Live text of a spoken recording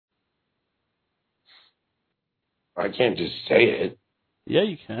I can't just say it. Yeah,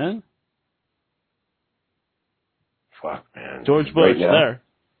 you can. Fuck, man. George Bush, there.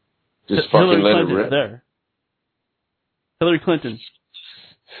 Just fucking Hillary let Clinton, it rip. there. Hillary Clinton.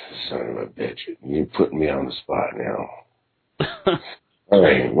 Son of a bitch. You're putting me on the spot now. All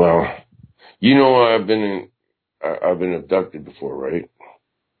right, well, you know I've been abducted before, right?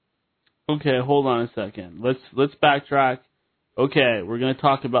 Okay, hold on a second. Let's backtrack. Okay, we're going to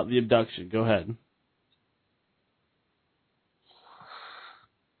talk about the abduction. Go ahead.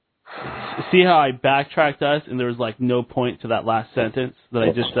 See how I backtracked us and there was like no point to that last sentence that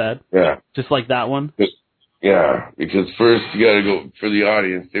I just said? Yeah. Just like that one? Yeah, because first you got to go for the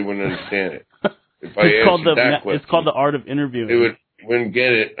audience. They wouldn't understand it. If I answered that question, it's called the art of interviewing. They wouldn't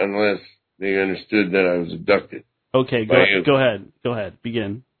get it unless they understood that I was abducted. Okay, go ahead.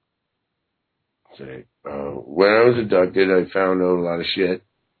 Begin. Say, when I was abducted, I found out a lot of shit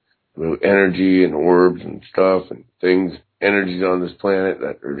about energy and orbs and stuff and things, energies on this planet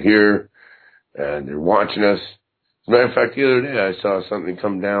that are here and they're watching us. As a matter of fact, the other day I saw something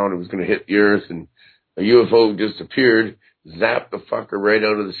come down. It was going to hit the Earth, and a UFO just appeared, zapped the fucker right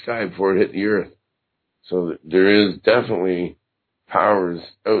out of the sky before it hit the Earth. So there is definitely powers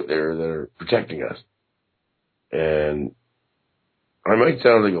out there that are protecting us. And I might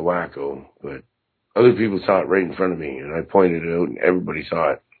sound like a wacko, but other people saw it right in front of me, and I pointed it out, and everybody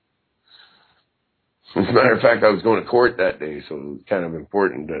saw it. As a matter of fact, I was going to court that day, so it was kind of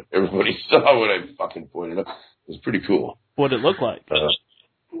important that everybody saw what I fucking pointed out. It was pretty cool. What did it look like?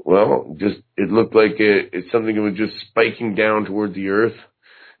 Well, it looked like it's something that was just spiking down toward the Earth,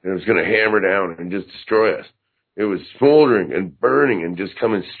 and it was going to hammer down and just destroy us. It was smoldering and burning and just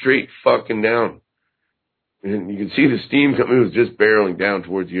coming straight fucking down. And you can see the steam coming. It was just barreling down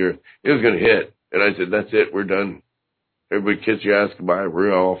towards the Earth. It was going to hit. And I said, that's it. We're done. Everybody kiss your ass goodbye.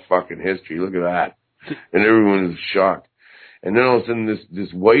 We're all fucking history. Look at that. And everyone was shocked. And then all of a sudden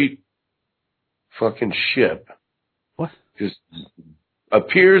this white fucking ship just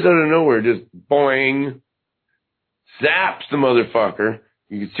appears out of nowhere, just boing, zaps the motherfucker.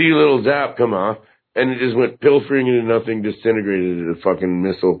 You could see a little zap come off, and it just went pilfering into nothing, disintegrated a fucking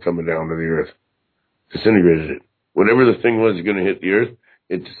missile coming down to the Earth. Disintegrated it. Whatever the thing was going to hit the Earth,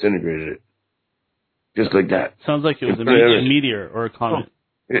 it disintegrated it. Just like that. Sounds like it was a meteor or a comet.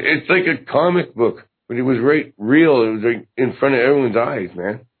 It's like a comic book, but it was real. It was right in front of everyone's eyes,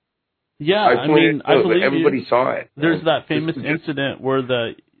 man. Yeah, I believe everybody saw it. There's that famous incident where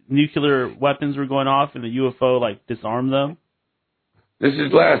the nuclear weapons were going off and the UFO disarmed them. This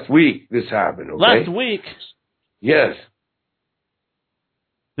is last week. This happened. Okay? Last week. Yes.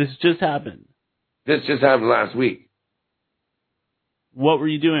 This just happened. This just happened last week. What were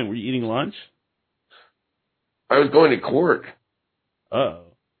you doing? Were you eating lunch? I was going to court. Uh-oh.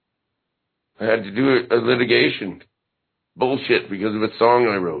 I had to do a litigation. Bullshit because of a song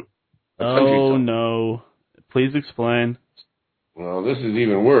I wrote. Oh, no. Please explain. Well, this is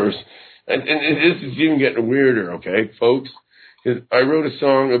even worse. And this is even getting weirder, okay, folks? Because I wrote a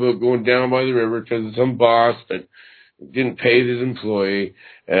song about going down by the river because of some boss that didn't pay his employee,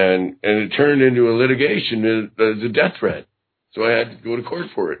 and it turned into a litigation as a death threat. So I had to go to court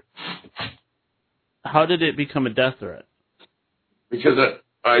for it. How did it become a death threat? Because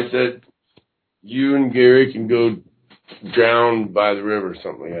I said, you and Gary can go drown by the river,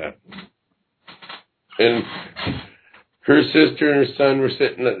 something like that. And her sister and her son were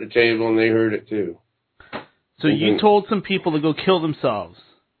sitting at the table, and they heard it too. So you told some people to go kill themselves.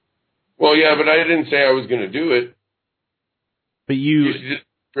 Well, yeah, but I didn't say I was going to do it. But you should just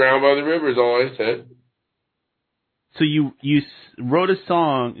drown by the river is all I said. So you wrote a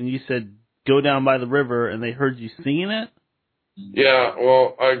song, and you said, go down by the river, and they heard you singing it? Yeah,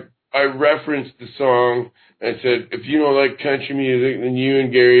 well, I referenced the song, and I said, if you don't like country music, then you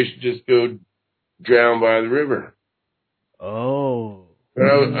and Gary should just go drown by the river. Oh. But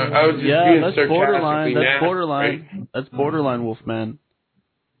I was just being that's sarcastically borderline. Right? That's borderline, Wolfman.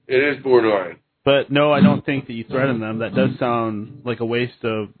 It is borderline. But no, I don't think that you threatened them. That does sound like a waste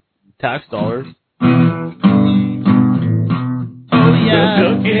of tax dollars. Oh, yeah. So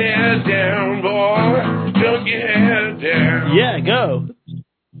duck your head down, boy. Duck your head down. Yeah, go.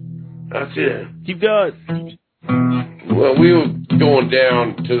 That's it. Keep going. Well, we were going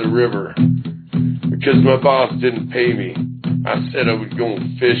down to the river because my boss didn't pay me. I said I was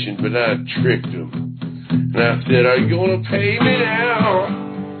going fishing, but I tricked him. And I said, are you going to pay me now?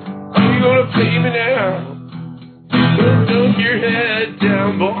 Are you going to pay me now? Duck your head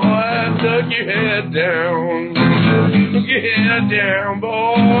down, boy. Duck your head down. Duck your head down,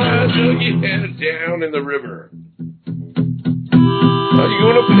 boy. Duck your head down in the river. Are you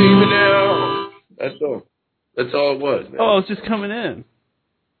going to pay me now? That's all. That's all it was, man. Oh, it's just coming in.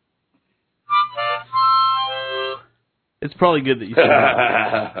 It's probably good that you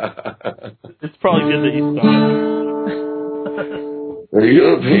stopped. It's probably good that you stopped. Are you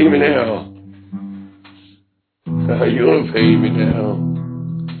gonna pay me now? Are you gonna pay me now?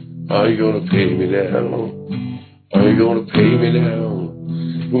 Are you gonna pay me now? Are you gonna pay me now?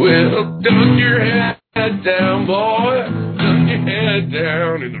 Well, dunk your head down, boy. Dunk your head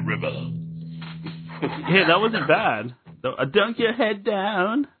down in the river. Hey, that wasn't bad. Dunk your head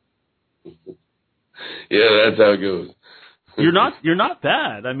down. Yeah, that's how it goes. You're not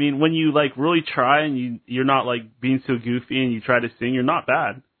bad. I mean, when you like really try and you're not like being so goofy and you try to sing, you're not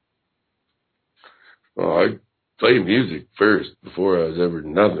bad. Well, I played music first before I was ever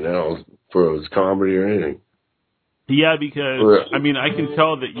nothing else, before it was comedy or anything. Yeah, because I mean, I can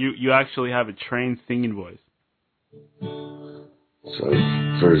tell that you actually have a trained singing voice. So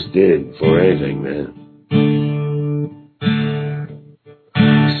I first did before anything, man.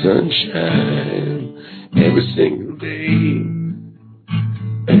 Sunshine every single day.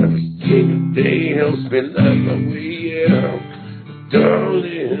 Every single day helps me light my way out,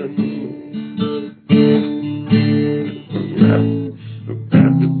 darling.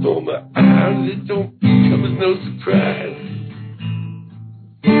 Right before my eyes, it don't come as no surprise.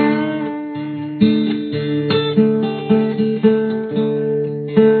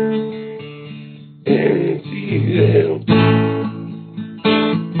 And it's easy.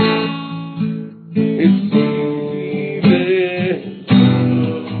 It's easy.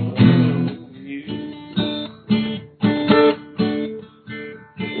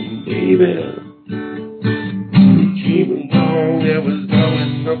 Baby. Even though there was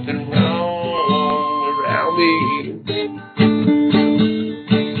always something wrong around me,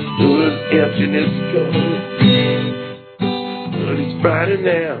 there was emptiness gone, but it's brighter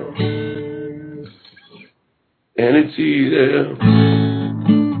now, and it's easier.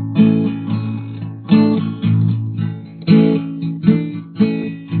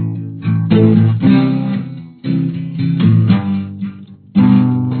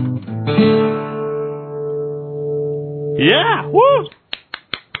 Yeah, woo!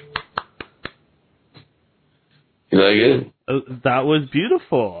 You like it? That was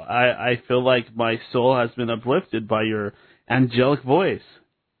beautiful. I feel like my soul has been uplifted by your angelic voice.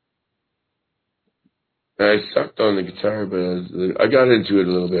 I sucked on the guitar, but I got into it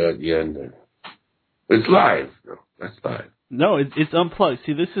a little bit at the end there. It's live. No, that's live. No, it's unplugged.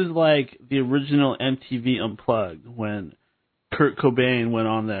 See, this is like the original MTV Unplugged when Kurt Cobain went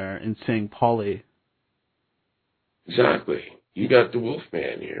on there and sang Polly. Exactly. You got the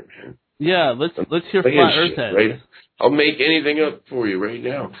Wolfman here, man. Yeah, let's hear Flat Earth Head. Right? I'll make anything up for you right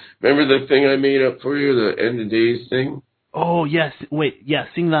now. Remember the thing I made up for you, the End of Days thing? Oh, yes. Wait, yeah,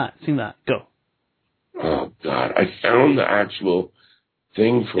 sing that. Go. Oh, God. I found the actual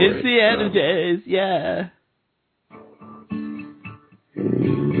thing for it. It's the End of Days, yeah.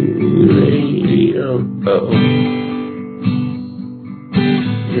 Radio.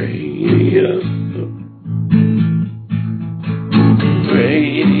 Radio.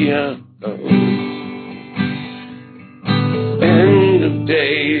 Radio. End of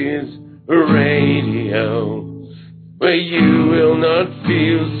Days Radio, where you will not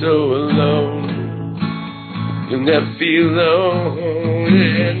feel so alone. You'll never feel alone.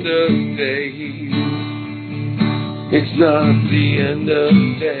 End of Days. It's not the end of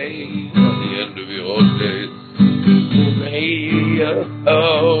days, not the end of your days. Radio.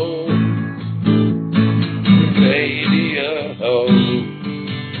 Radio.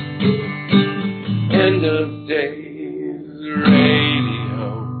 End of Days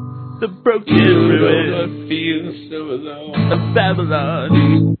Radio. The broken ruin. I feel so alone. Of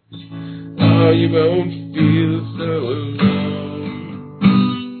Babylon. Oh, you won't feel so alone.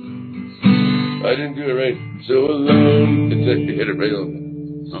 I didn't do it right. So alone. You hit it right on.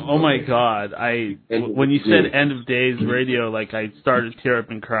 Oh my God! When you said End of Days Radio, like I started to tear up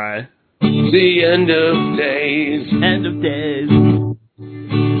and cry. The End of Days. End of Days.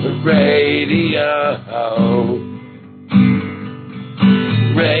 Radio.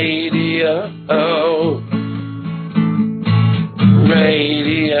 Radio.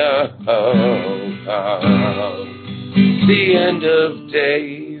 Radio. The End of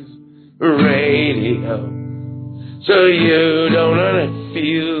Days Radio. So you don't wanna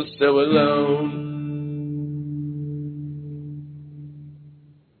feel so alone.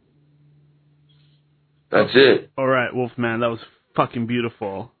 That's it. All right, Wolfman, that was fucking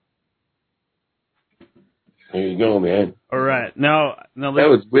beautiful. There you go, man. All right, now that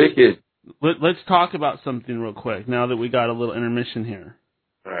was wicked. Let's talk about something real quick. Now that we got a little intermission here.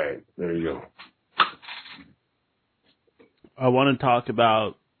 All right, there you go. I want to talk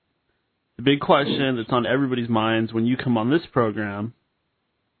about the big question that's on everybody's minds when you come on this program.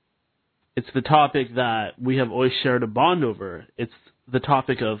 It's the topic that we have always shared a bond over. It's the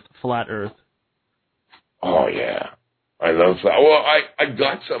topic of flat Earth. Oh, yeah. I love that. Well, I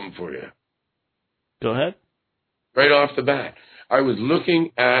got something for you. Go ahead. Right off the bat. I was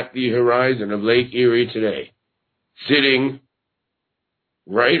looking at the horizon of Lake Erie today, sitting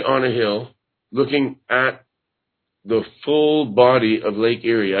right on a hill, looking at the full body of Lake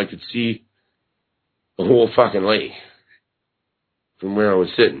Erie. I could see the whole fucking lake from where I was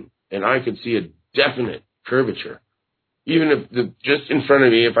sitting. And I could see a definite curvature. Even if just in front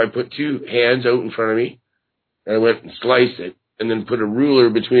of me, if I put two hands out in front of me, and I went and sliced it, and then put a ruler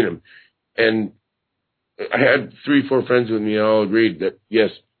between them. And I had 3-4 friends with me, all agreed that,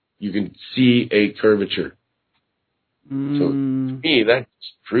 yes, you can see a curvature. So to me, that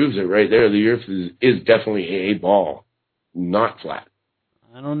proves it right there. The Earth is definitely a ball, not flat.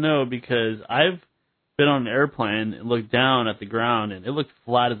 I don't know, because I've been on an airplane and looked down at the ground, and it looked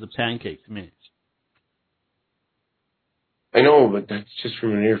flat as a pancake to me. I know, but that's just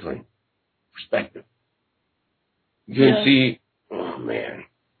from an airplane perspective. You can see, oh man,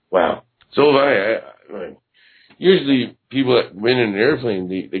 wow. So I usually people that win in an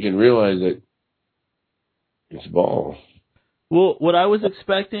airplane, they can realize that it's a ball. Well, what I was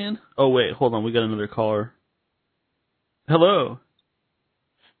expecting... Oh, wait, hold on. We got another caller. Hello.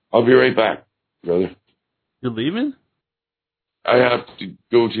 I'll be right back, brother. You're leaving? I have to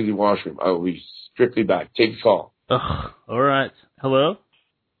go to the washroom. I will be strictly back. Take the call. Ugh, all right. Hello?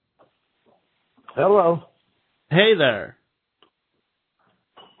 Hello. Hey there.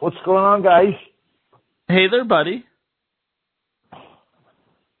 What's going on, guys? Hey there, buddy.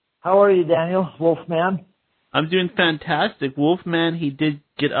 How are you, Daniel? Wolfman? I'm doing fantastic. Wolfman, he did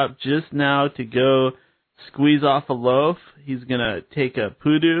get up just now to go squeeze off a loaf. He's going to take a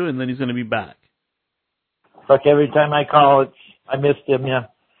poodoo, and then he's going to be back. Like every time I call, I missed him, yeah.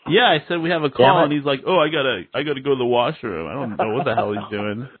 Yeah, I said we have a call, and he's like, oh, I gotta go to the washroom. I don't know what the hell he's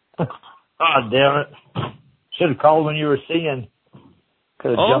doing. Oh, damn it. Should have called when you were singing.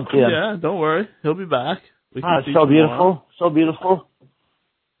 Could have jumped in. Yeah, don't worry. He'll be back. It's so beautiful. Tomorrow. So beautiful.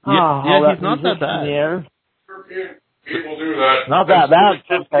 Yeah, he's not that bad. European people do that. Not that bad.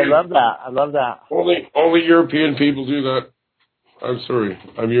 I love that. I love that. Only European people do that. I'm sorry.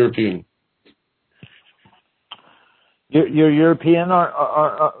 I'm European. You're European, or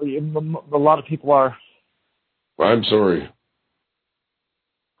a lot of people are. I'm sorry.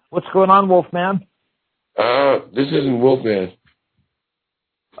 What's going on, Wolfman? This isn't Wolfman.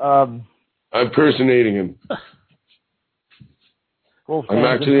 I'm impersonating him. Wolfman's I'm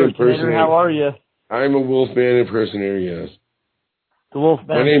actually impersonating. How are you? I'm a Wolfman impersonator, yes. The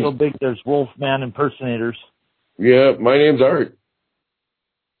Wolfman's so big, there's Wolfman impersonators. Yeah, my name's Art.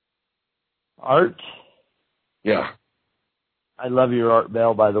 Art? Yeah. I love your Art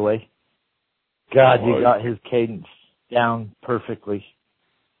Bell, by the way. God, you got his cadence down perfectly.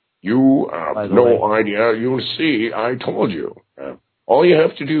 You have no idea. You see, I told you. All you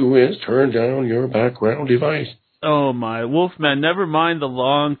have to do is turn down your background device. Oh, my. Wolfman, never mind the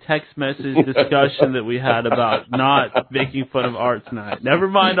long text message discussion that we had about not making fun of Art tonight. Never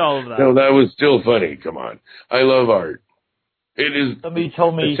mind all of that. No, that was still funny. Come on. I love Art. It is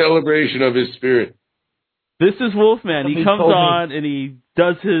a celebration of his spirit. This is Wolfman. He comes on and he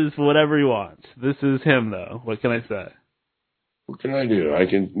does his whatever he wants. This is him, though. What can I say? What can I do? I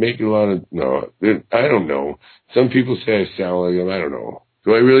can make a lot of... No, I don't know. Some people say I sound like him. I don't know.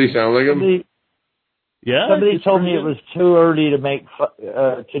 Do I really sound like him? Somebody told me it was too early to make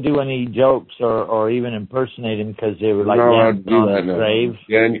to do any jokes or even impersonate him because they were like dancing on his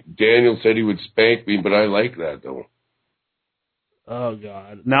grave. Daniel said he would spank me, but I like that, though. Oh,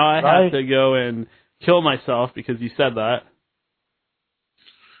 God. Now I have to go and kill myself because you said that.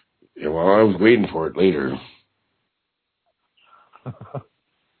 Yeah, well, I was waiting for it later.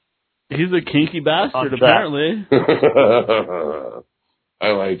 He's a kinky bastard, apparently.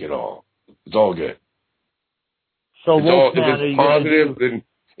 I like it all. It's all good. So, if it's positive, then,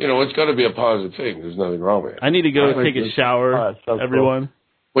 it's got to be a positive thing. There's nothing wrong with it. I need to go take a shower, everyone. Cool.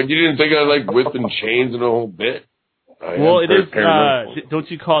 But you didn't think I like whipping chains and a whole bit? Well, it is, don't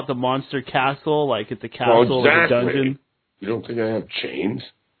you call it the Monster Castle? Like it's a castle or a dungeon? You don't think I have chains,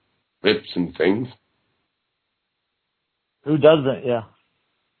 whips, and things? Who doesn't, yeah.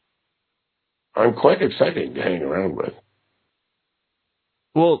 I'm quite exciting to hang around with.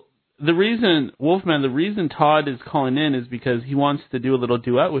 Well, Wolfman, the reason Todd is calling in is because he wants to do a little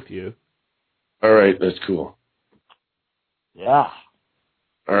duet with you. All right, that's cool. Yeah.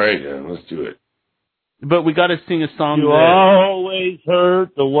 All right, then, let's do it. But we got to sing a song. You always hurt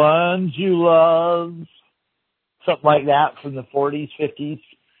the ones you love. Something like that from the 40s, 50s.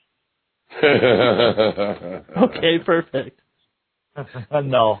 Okay, perfect.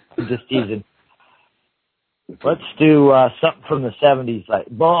 No, I'm just teasing. Let's do something from the 70s, like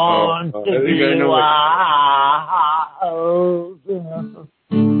Born to Be Wild.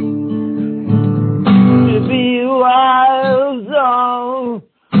 To be wild,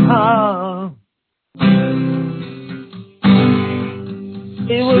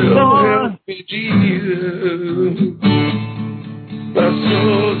 it was born. Jesus, my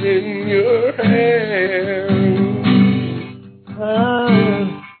soul's in your hands.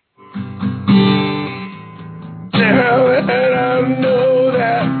 Now that I know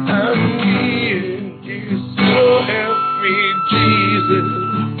that I'm needing you, so help me, Jesus,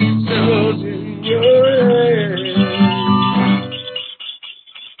 soul's in your hands.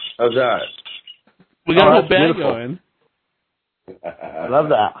 How's that? We got a whole band beautiful. going. I love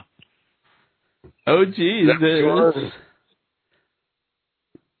that. Oh, Jesus.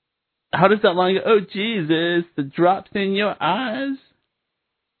 How does that line go? Oh, Jesus, the drops in your eyes.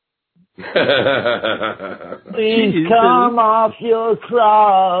 Please come off your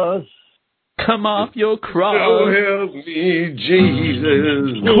cross. Come off your cross. So help me,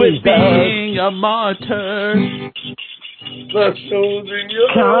 Jesus. Quit being a martyr. My soul's in your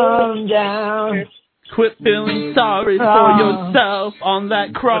Come down. Quit feeling sorry for yourself on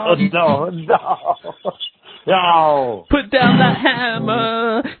that cross. No. Put down that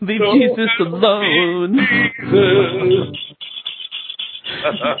hammer. Leave Jesus alone.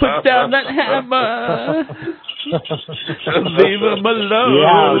 Put down that hammer. Leave him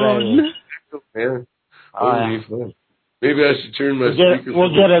alone. Yeah, man. Maybe I should turn my speaker.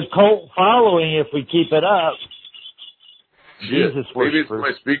 We'll get a cult following if we keep it up. Shit. Jesus maybe it's worshipers.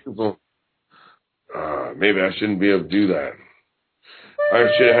 my speakerphone. Maybe I shouldn't be able to do that. I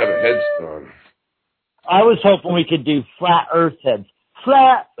should have a headstone. I was hoping we could do flat earth heads.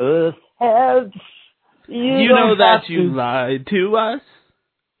 Flat earth heads. You know that you lied to us.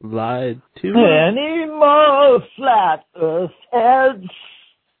 Lied to us. Any more flat earth heads.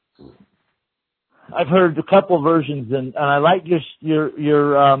 I've heard a couple versions and I like your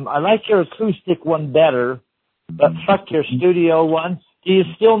I like your acoustic one better, but fuck your studio one. Do you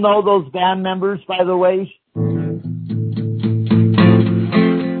still know those band members, by the way?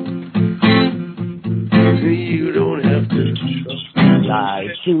 You don't have to Lie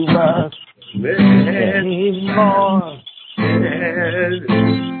to us anymore.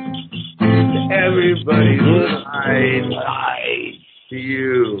 Everybody lies to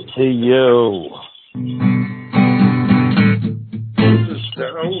you. To you. The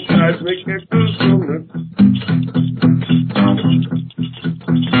sound cosmic echoes from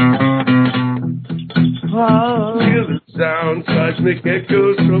feel the sound cosmic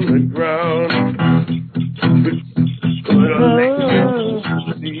echoes from the ground. Put on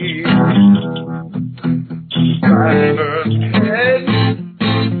ecstasy. Earth head.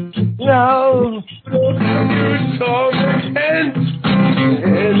 No. Your song ends.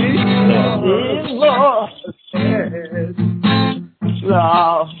 Any more.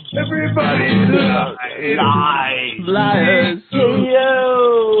 No. Everybody's lies. Liars. To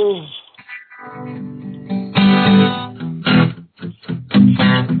you.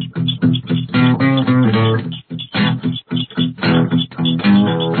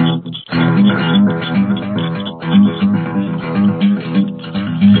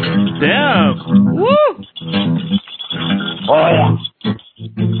 Damn. Woo! Oh, yeah.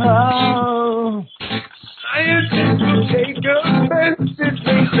 Oh. Scientists will take offense if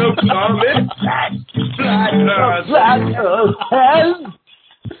they so comment. Flat Earth heads.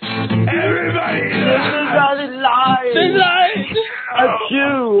 Everybody lies. They lied. That's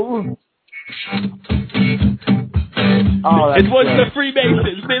you. Oh, It was the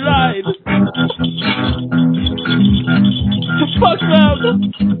Freemasons. They lied. Fuck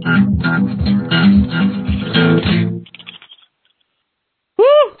them. Woo!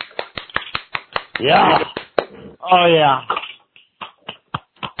 Yeah. Oh, yeah.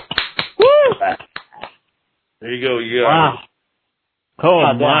 Woo! There you go. You got Wow. Oh,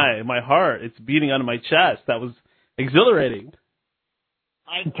 God, my heart. It's beating out of my chest. That was exhilarating.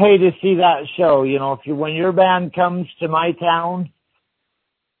 I'd pay to see that show. You know, when your band comes to my town,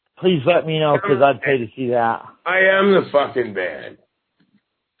 please let me know because I'd pay to see that. I am the fucking band.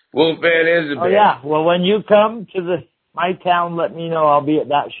 Wolfman is the band. Oh yeah. Well, when you come to my town, let me know. I'll be at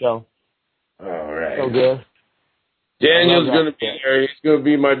that show. All right. So good. Daniel's going to be there. He's going to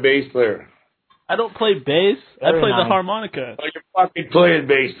be my bass player. I don't play bass. I play the harmonica. Oh, you're fucking playing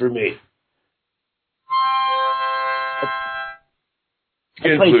bass for me.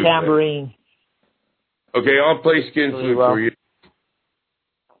 I play tambourine. Okay, I'll play skin flute for you.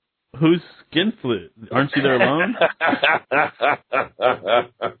 Who's skin flute? Aren't you there alone?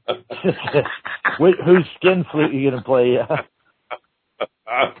 Whose skin flute are you going to play?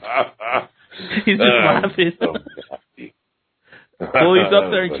 He's just laughing. Well, he's up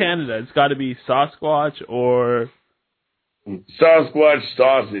there in Canada. It's got to be Sasquatch or... Sasquatch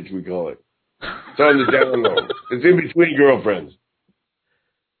sausage, we call it. It's on the down low. It's in between girlfriends.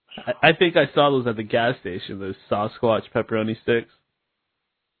 I think I saw those at the gas station, those Sasquatch pepperoni sticks.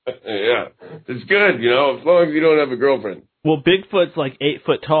 Yeah, it's good, you know, as long as you don't have a girlfriend. Well, Bigfoot's like 8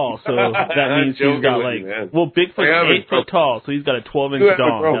 foot tall, so that means he's got like... Well, Bigfoot's 8 foot tall, so he's got a 12-inch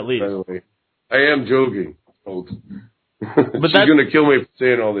dong at least. By the way. I am joking, folks. But she's going to kill me for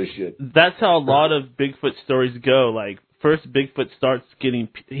saying all this shit. That's how a lot of Bigfoot stories go. Like, first Bigfoot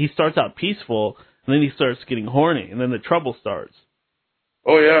he starts out peaceful, and then he starts getting horny, and then the trouble starts.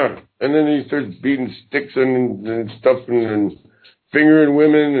 Oh, yeah. And then he starts beating sticks and stuff and fingering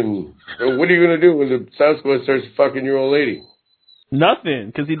women. And what are you going to do when the Sasquatch starts fucking your old lady? Nothing,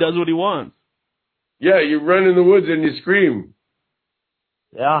 because he does what he wants. Yeah, you run in the woods and you scream.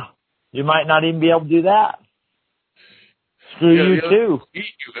 Yeah. You might not even be able to do that. Screw you too.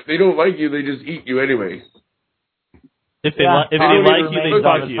 Eat you. If they don't like you, they just eat you anyway. If they like you, they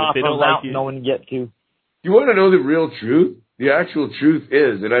fuck you. If they don't like you, no one get to. You want to know the real truth? The actual truth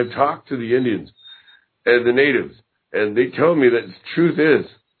is, and I've talked to the Indians and the natives, and they tell me that the truth is,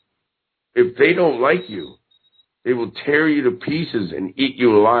 if they don't like you, they will tear you to pieces and eat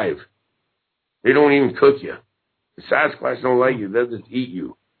you alive. They don't even cook you. The Sasquatch don't like you, they'll just eat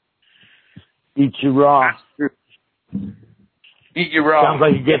you. Eat you raw. Eat you raw. Sounds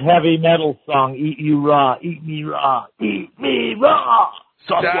like a good heavy metal song. Eat you raw. Eat me raw. Eat me raw.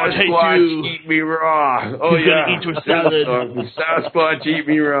 Sasquatch hates you. Eat me raw. Oh, he's yeah. Gonna eat your salad. Sasquatch, eat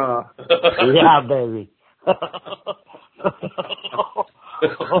me raw. Yeah, baby.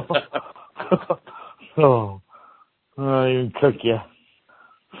 Oh, I'll even cook you.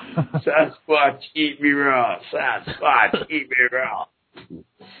 Sasquatch, eat me raw. Sasquatch, eat me raw.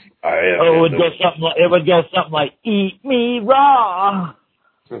 It would go something like, eat me raw.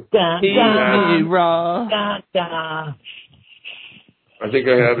 Dun, eat me raw. Dun, dun. I think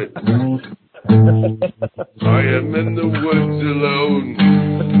I have it. I am in the woods alone.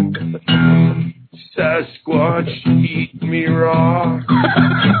 Sasquatch, eat me raw.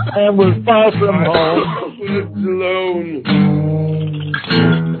 And we're far from home. Woods alone.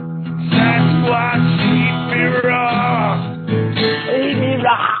 Sasquatch, eat me raw. Eat me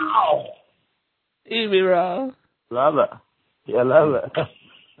raw. Eat me raw. Love it. Yeah, love it.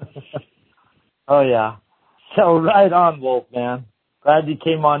 Oh, yeah. So, right on, Wolfman. Glad you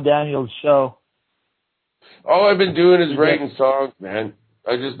came on Daniel's show. All I've been doing is writing songs, man.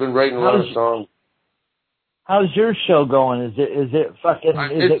 I've just been writing a lot of songs. How's your show going? Is it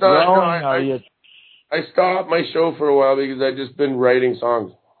growing? I stopped my show for a while because I've just been writing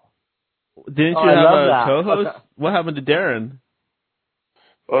songs. Didn't you have a co-host? Okay. What happened to Darren?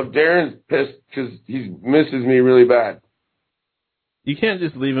 Well, Darren's pissed because he misses me really bad. You can't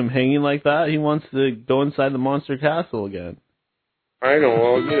just leave him hanging like that. He wants to go inside the monster castle again. I know.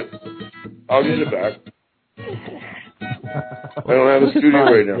 I'll get it back. I don't have a studio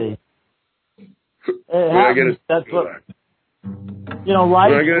right now. That's what. You know,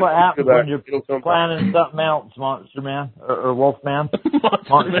 life's what happens when you're planning something else, Monster Man or Wolfman.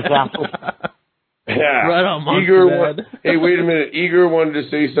 Monster Castle. Yeah. Right on, Monster Man. Hey, wait a minute. Igor wanted to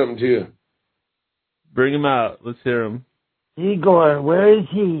say something to you. Bring him out. Let's hear him. Igor, where is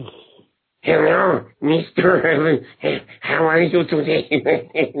he? Hello, Mr. How are you today?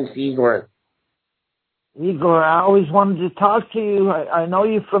 It's Igor. Igor, I always wanted to talk to you. I know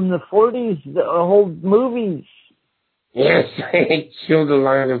you from the 40s, the old movies. Yes, I killed a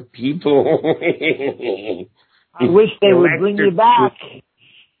lot of people. I wish they would bring you back.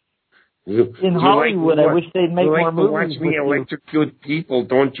 In Hollywood, I wish they'd make more movies with you. You like to watch me electrocute people,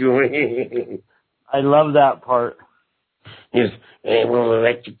 don't you? I love that part. Yes, I will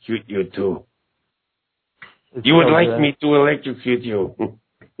electrocute you too. You would like me to electrocute you.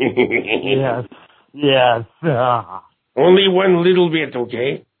 Yes. Yes. Only one little bit,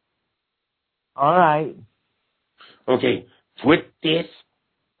 okay? All right. Okay, put this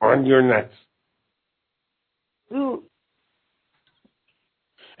on your nuts. Ooh.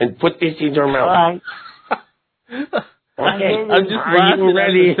 And put this in your mouth. All right. Okay, I'm just laughing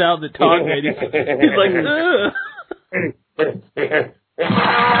at the sound that Todd made. He's like,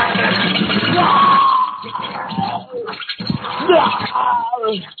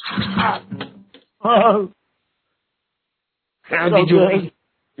 How So did you good.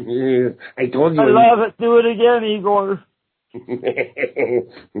 like? I told you. I love it. Do it again, Igor.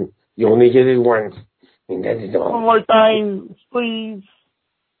 You only get it once, and that is all. One more time, please.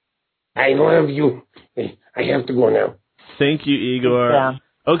 I love you. I have to go now. Thank you, Igor. Yeah.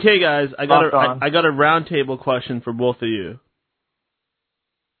 Okay, guys, I got Rock on. I got a round table question for both of you.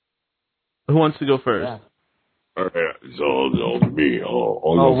 Who wants to go first? Yeah. All right, it's all to me. Oh,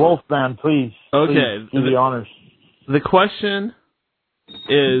 Wolfman, please. Okay. Please, do the honors. The question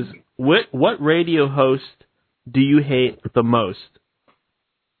is, what radio host do you hate the most?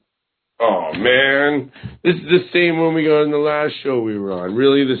 Oh, man. This is the same one we got in the last show we were on.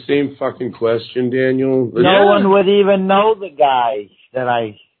 Really the same fucking question, Daniel? No one would even know the guy that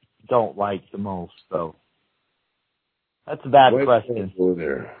I don't like the most, so. That's a bad question. Go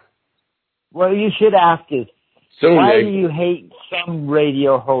there. What you should ask is, So why negative. do you hate some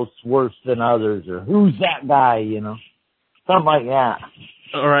radio hosts worse than others? Or who's that guy, you know? Something like that.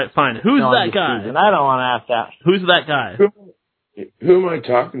 All right, fine. Who's No, I'm that just guy? teasing. I don't want to ask that. Who's that guy? Who am I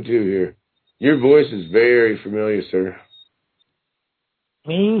talking to here? Your voice is very familiar, sir.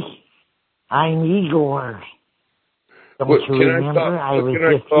 Me? I'm Igor. Don't What, you can I remember? call- I what was can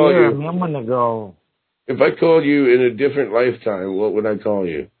I just call here you? a moment ago. If I called you in a different lifetime, what would I call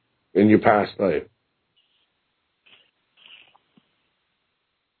you? In your past life?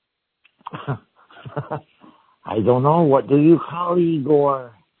 I don't know. What do you call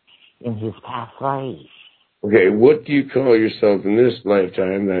Igor in his past life? Okay, what do you call yourself in this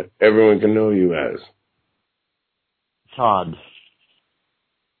lifetime that everyone can know you as? Todd.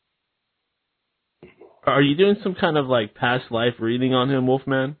 Are you doing some kind of like past life reading on him,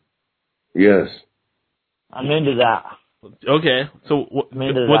 Wolfman? Yes. I'm into that. Okay, so I'm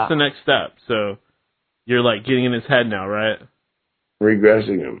into what's that. the next step? So you're like getting in his head now, right?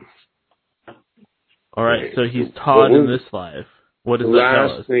 Regressing him. All right, Okay. so he's Todd in this life. What does The that tell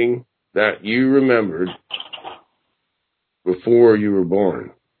last us? thing that you remembered before you were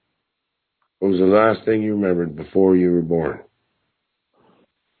born. What was the last thing you remembered before you were born?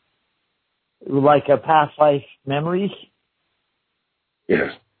 Like a past life memories?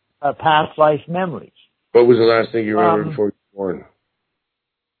 Yes. Past life memories. What was the last thing you remembered before you were born?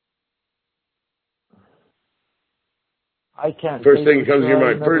 I can't. First say thing for that comes to sure your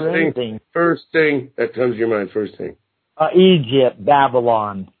I mind. remember anything. First thing that comes to your mind. First thing. Egypt,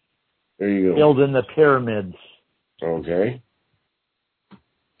 Babylon, There you go. building the pyramids. Okay.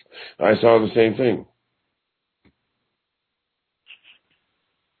 I saw the same thing.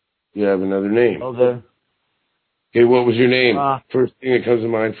 You have another name. Oh, there. Okay, what was your name? Uh, First thing that comes to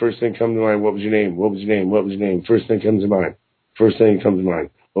mind. First thing comes to mind. What was your name? What was your name? What was your name? First thing comes to mind. First thing that comes to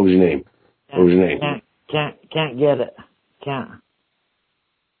mind. What was your name? What was your name? Can't get it. Can't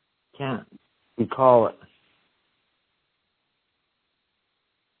recall it.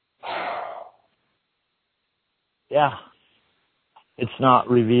 Yeah. It's not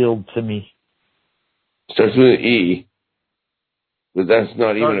revealed to me. Starts with an E, but that's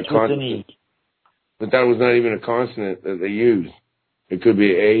not even a Starts with an consonant. E. But that was not even a consonant that they used. It could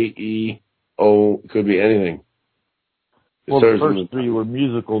be A, E, O. It could be anything. It Well, the starts with first three were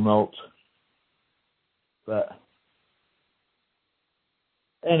musical notes. But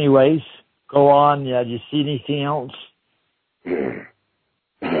anyways, go on. Yeah, do you see anything else?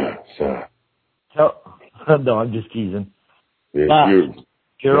 No, I'm just teasing.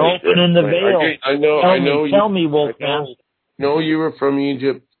 You're opening the veil. I know. Tell me, Wolfman. I know you were from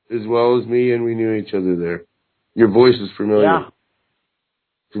Egypt as well as me, and we knew each other there. Your voice is familiar. Yeah.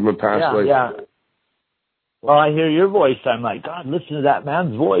 From a past life. Yeah. Well, I hear your voice. I'm like, God, listen to that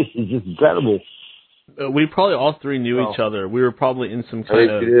man's voice. It's just incredible. We probably all three knew each other. We were probably in some I kind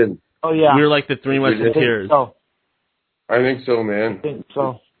think of. you did. Oh, yeah. We were like the Three Musketeers. I think so, man. I think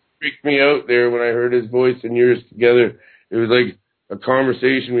so. Freaked me out there when I heard his voice and yours together. It was like a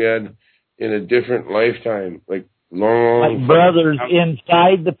conversation we had in a different lifetime, like long. Like brothers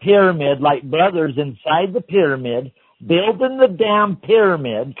inside the pyramid, building the damn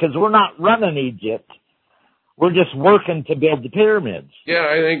pyramid, because we're not running Egypt. We're just working to build the pyramids. Yeah,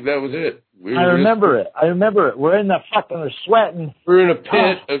 I think that was it. I remember it. We're in the fucking, we're sweating. We're in a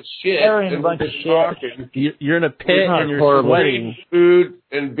pit of shit. Carrying a bunch of shit. You're in a pit and you're horrible. sweating. Food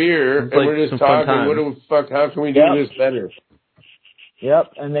and beer, It's and like we're some just fun talking. What times. the fuck? How can we do this better?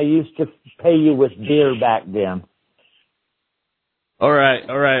 Yep, and they used to pay you with beer back then. All right.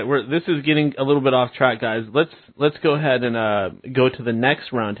 This is getting a little bit off track, guys. Let's go ahead and go to the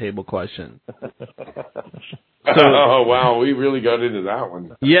next roundtable question. Oh wow, we really got into that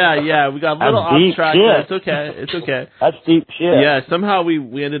one. Yeah, we got a little That's off deep track. shit. But it's okay. That's deep shit. Yeah, somehow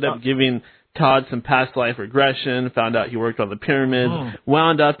we ended up giving Todd some past life regression, found out he worked on the pyramids,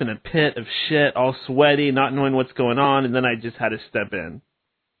 wound up in a pit of shit, all sweaty, not knowing what's going on, and then I just had to step in.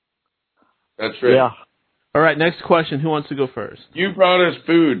 That's right. Yeah. All right, next question. Who wants to go first? You brought us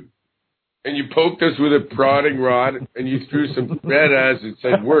food, and you poked us with a prodding rod, and you threw some red at us and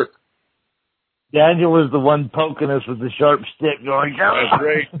said, work. Daniel was the one poking us with the sharp stick going, That's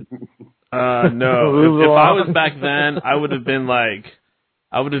right. No. If I was back then, I would have been like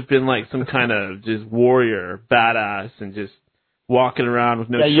some kind of just warrior, badass, and just walking around with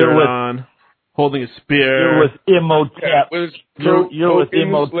no shirt on, holding a spear. You're with Imhotep. Yeah, you're with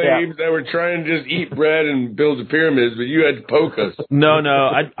Imhotep. Slaves that were trying to just eat bread and build the pyramids, but you had to poke us. No,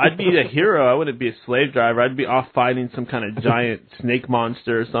 I'd be a hero. I wouldn't be a slave driver. I'd be off fighting some kind of giant snake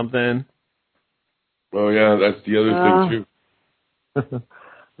monster or something. Oh yeah, that's the other thing too.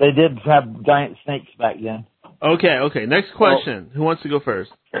 They did have giant snakes back then. Okay. Next question. Who wants to go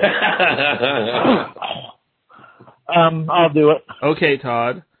first? I'll do it. Okay,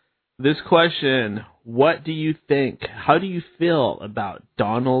 Todd. This question, what do you think? How do you feel about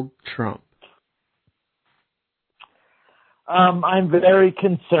Donald Trump? I'm very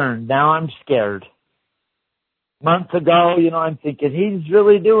concerned. Now I'm scared. Months ago, I'm thinking he's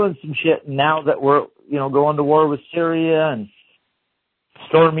really doing some shit. And now that we're, going to war with Syria and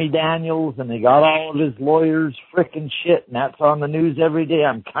Stormy Daniels, and they got all of his lawyers frickin' shit, and that's on the news every day,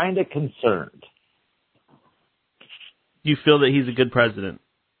 I'm kind of concerned. You feel that he's a good president?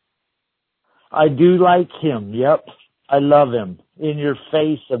 I do like him, yep. I love him. In your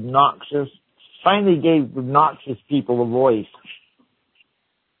face, obnoxious. Finally gave obnoxious people a voice.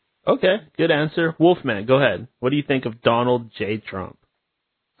 Okay, good answer. Wolfman, go ahead. What do you think of Donald J. Trump?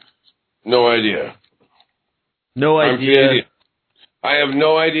 No idea. No idea. I have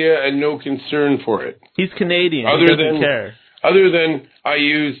no idea and no concern for it. He's Canadian. He doesn't care. Other than I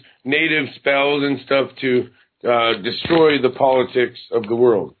use native spells and stuff to destroy the politics of the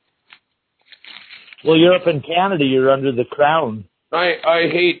world. Well, you're up in Canada. You're under the crown. I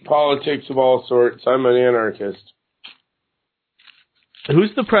hate politics of all sorts. I'm an anarchist.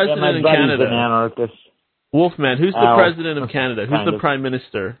 Who's the president in Canada? An anarchist. Wolfman, who's the president of Canada? Who's the prime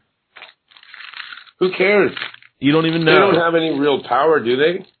minister? Who cares? You don't even know. They don't have any real power, do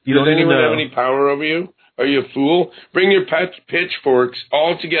they? Does anyone have any power over you? Are you a fool? Bring your pitchforks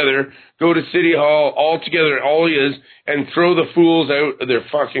all together, go to City Hall all together, all he is, and throw the fools out of their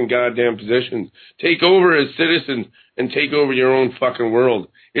fucking goddamn positions. Take over as citizens and take over your own fucking world.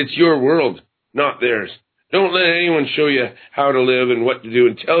 It's your world, not theirs. Don't let anyone show you how to live and what to do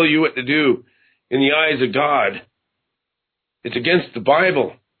and tell you what to do in the eyes of God. It's against the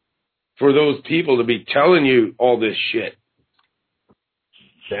Bible for those people to be telling you all this shit.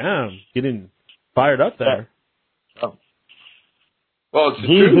 Damn, getting fired up there. Oh. Well, it's the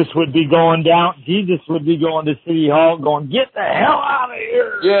Jesus truth. would be going down. Jesus would be going to City Hall going, get the hell out of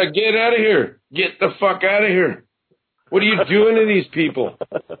here. Yeah, get out of here. Get the fuck out of here. What are you doing to these people?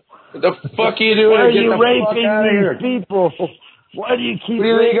 What the fuck are you doing? Why are Get you the raping fuck out of here. these people? Why do you keep What do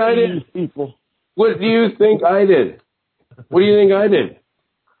you think I raping did? these people? What do you think I did? What do you think I did?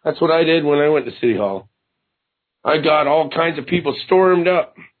 That's what I did when I went to City Hall. I got all kinds of people stormed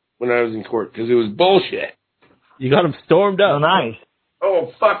up when I was in court because it was bullshit. You got them stormed up. Oh, nice.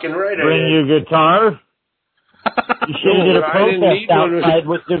 Oh, fucking right I Bring did. your guitar. You should have did a protest outside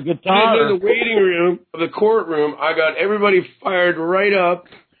with your guitar. In the waiting room of the courtroom, I got everybody fired right up,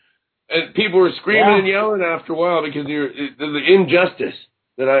 and people were screaming and yelling after a while because of the injustice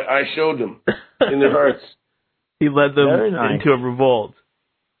that I showed them in their hearts. He led them into a revolt.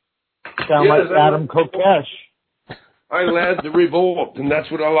 Sound like Adam Kokesh. I led the revolt, and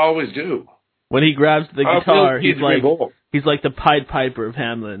that's what I'll always do. When he grabs the guitar, he's like the Pied Piper of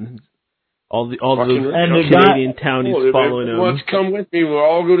Hamlin. All the Canadian townies following him. Let's come with me. We'll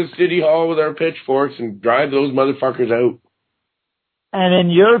all go to City Hall with our pitchforks and drive those motherfuckers out. And in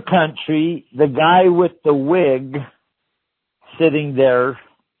your country, the guy with the wig sitting there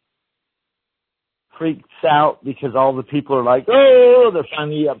freaks out because all the people are like, oh, they're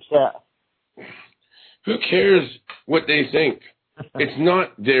finally upset. Who cares what they think? It's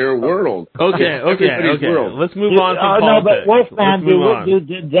not their world. Okay. World. Let's move on from politics. No, but Wolfman,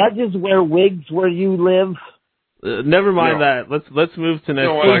 do judges wear wigs where you live? Never mind that. Let's move to next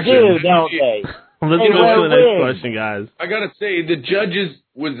question. They do, don't they? Let's move to the next question, guys. I gotta say, the judges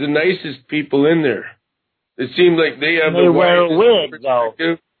was the nicest people in there. It seemed like they have the wear a wig, though.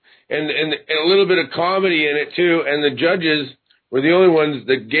 And a little bit of comedy in it, too. And the judges were the only ones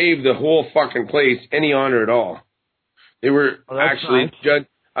that gave the whole fucking place any honor at all. They were actually, nice.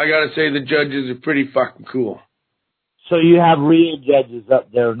 I gotta say, the judges are pretty fucking cool. So you have real judges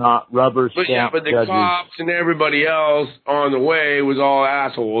up there, not rubber But yeah, stamp but the judges. cops and everybody else on the way was all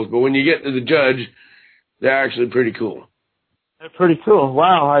assholes. But when you get to the judge, they're actually pretty cool. They're pretty cool.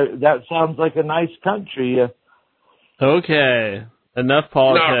 Wow, that sounds like a nice country. Okay. Enough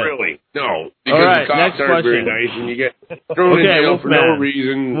politics. Not really. No. Because All right, the cops next aren't very question. nice and you get thrown in jail for no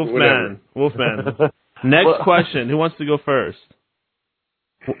reason. Whatever. Wolfman. Next question. Who wants to go first?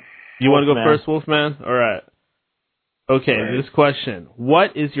 You want to go first, Wolfman? All right. Okay, This question.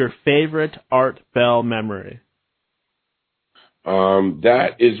 What is your favorite Art Bell memory?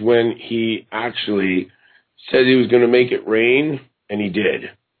 That is when he actually said he was going to make it rain, and he did.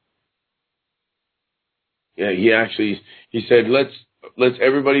 Yeah, he said, let's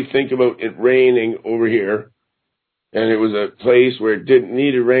everybody think about it raining over here. And it was a place where it didn't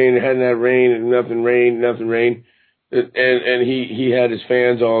need to rain, it hadn't had rain, and nothing rained. And he had his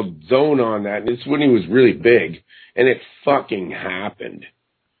fans all zone on that. And it's when he was really big. And it fucking happened.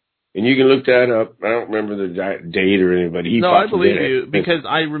 And you can look that up. I don't remember the date or anything, but he No, I believe did you, it. because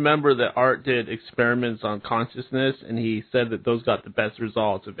I remember that Art did experiments on consciousness, and he said that those got the best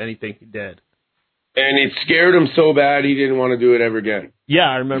results of anything he did. And it scared him so bad he didn't want to do it ever again. Yeah,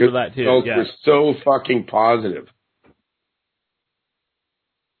 I remember that too. The results were so fucking positive.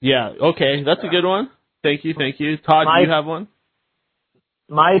 Yeah, okay, that's a good one. Thank you. Todd, do you have one?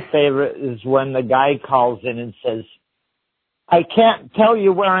 My favorite is when the guy calls in and says, I can't tell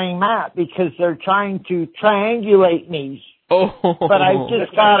you where I'm at because they're trying to triangulate me. Oh. But I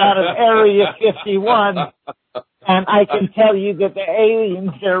just got out of Area 51, and I can tell you that the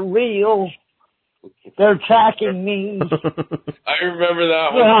aliens are real. They're tracking me. I remember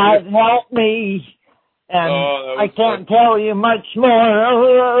that one. God, help me. And I can't tell you much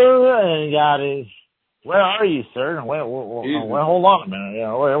more. And God is, where are you, sir? Well, hold on a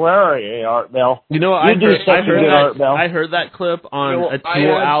minute. Where are you, Art Bell? You know, I heard that clip on a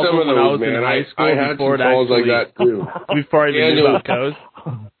Tool album when I was in high school. I had some calls like that too. Before I even knew about Coast.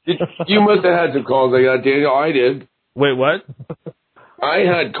 You must have had some calls like that, Daniel. I did. Wait, what? I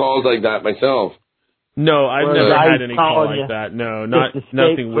had calls like that myself. No, I've never had any call like that. No,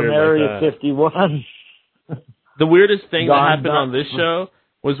 nothing weird Area like that. 51. The weirdest thing that happened on this show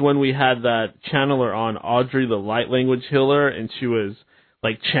was when we had that channeler on, Audrey, the light language healer, and she was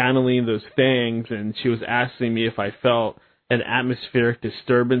like channeling those things, and she was asking me if I felt an atmospheric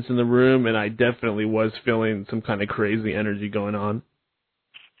disturbance in the room, and I definitely was feeling some kind of crazy energy going on.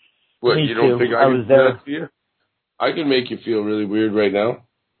 What, you don't think I can do that to you? I can make you feel really weird right now.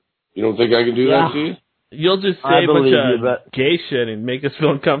 You don't think I can do that to you? You'll just say a bunch of gay shit and make us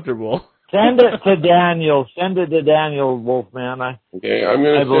feel uncomfortable. Send it to Daniel. Send it to Daniel, Wolfman. Okay, I'm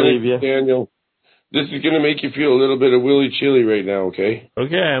going to send it to Daniel. This is going to make you feel a little bit of willy chilly right now, okay?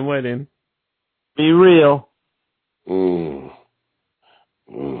 Okay, I'm waiting. Be real. Oh.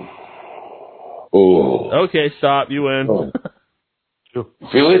 Okay, stop. You win. Oh.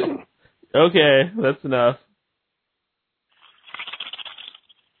 Feel it? Okay, that's enough.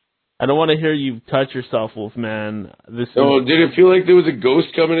 I don't want to hear you touch yourself, Wolfman. Did it feel like there was a ghost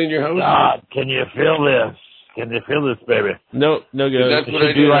coming in your house? God, can you feel this? Can you feel this, baby? No ghost. That's what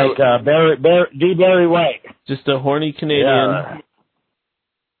I do. Like Barry White. Just a horny Canadian. Yeah.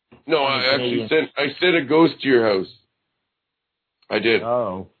 No, I actually sent a ghost to your house. I did.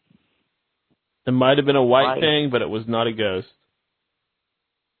 Oh. It might have been a white thing, but it was not a ghost.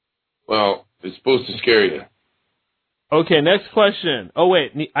 Well, it's supposed to scare you. Okay, next question. Oh,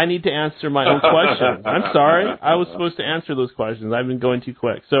 wait, I need to answer my own question. I'm sorry. I was supposed to answer those questions. I've been going too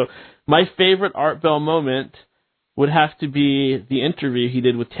quick. So my favorite Art Bell moment would have to be the interview he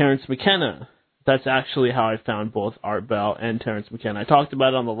did with Terrence McKenna. That's actually how I found both Art Bell and Terrence McKenna. I talked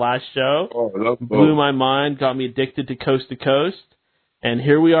about it on the last show. Oh, I love both. Blew my mind, got me addicted to Coast, and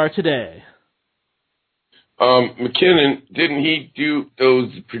here we are today. McKinnon, didn't he do those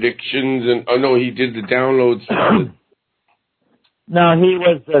predictions? He did the downloads. No, he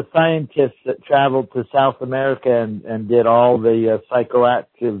was a scientist that traveled to South America and did all the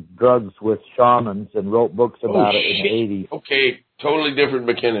psychoactive drugs with shamans and wrote books about it in the 80s. Okay, totally different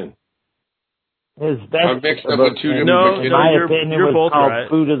McKinnon. His best I mixed up with two different McKinnon. in my opinion, you're was both called right.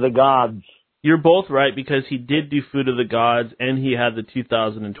 Food of the Gods. You're both right, because he did do Food of the Gods, and he had the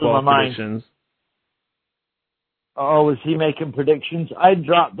 2012 predictions. Oh, was he making predictions? I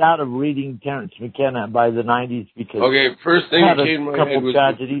dropped out of reading Terrence McKenna by the 90s because... Okay, first thing that came to my head was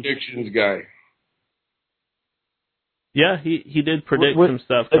the predictions guy. Yeah, he did predict some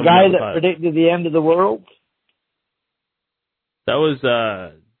stuff. The guy that predicted the end of the world? That was...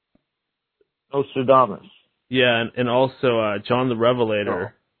 Nostradamus. Yeah, and also John the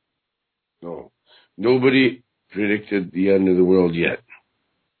Revelator. No. Nobody predicted the end of the world yet.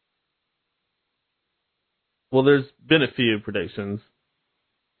 Well, there's been a few predictions.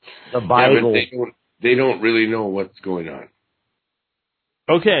 The Bible. Yeah, but they don't really know what's going on.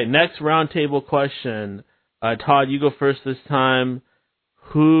 Okay, next roundtable question. Todd, you go first this time.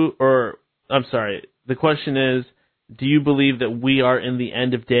 The question is, do you believe that we are in the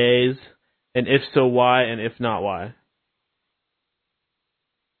end of days? And if so, why? And if not, why?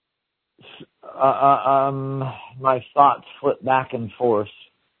 My thoughts flip back and forth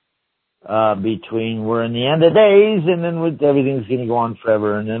between we're in the end of days and then everything's going to go on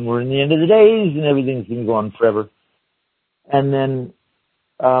forever, and then we're in the end of the days and everything's going to go on forever. And then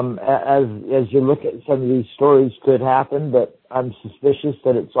as you look at some of these stories could happen, but I'm suspicious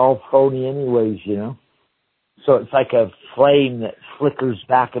that it's all phony anyways, you know. So it's like a flame that flickers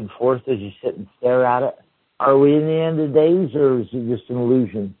back and forth as you sit and stare at it. Are we in the end of days, or is it just an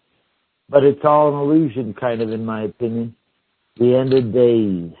illusion? But it's all an illusion, kind of, in my opinion. The end of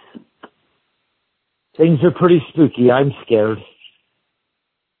days. Things are pretty spooky. I'm scared.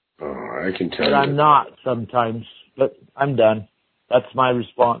 Oh, I can tell But you. I'm not sometimes. But I'm done. That's my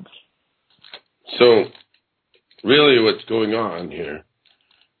response. So, really what's going on here.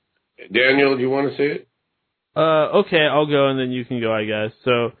 Daniel, do you want to say it? Okay, I'll go and then you can go, I guess.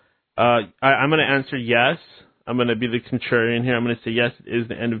 So, I'm going to answer yes. I'm going to be the contrarian here. I'm going to say yes, it is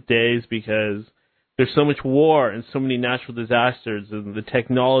the end of days because there's so much war and so many natural disasters, and the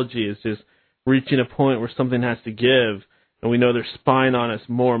technology is just reaching a point where something has to give, and we know they're spying on us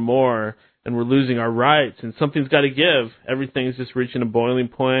more and more, and we're losing our rights, and something's got to give. Everything's just reaching a boiling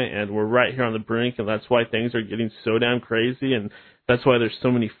point, and we're right here on the brink, and that's why things are getting so damn crazy, and that's why there's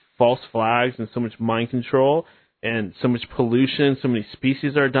so many false flags and so much mind control and so much pollution, so many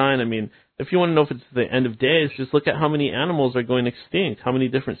species are dying. I mean, if you want to know if it's the end of days, just look at how many animals are going extinct, how many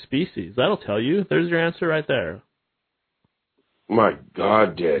different species. That'll tell you. There's your answer right there. My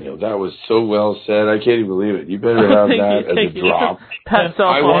God, Daniel, that was so well said. I can't even believe it. You better have that as a drop. Pat self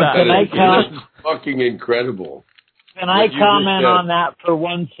I want that. That's fucking incredible. Can I comment on that for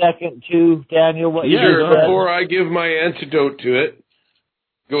 1 second, too, Daniel? What Sure, you said? before I give my antidote to it,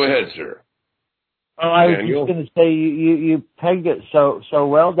 go ahead, sir. Oh, I was Daniel? just going to say you pegged it so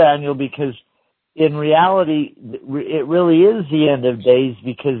well, Daniel, because in reality, it really is the end of days,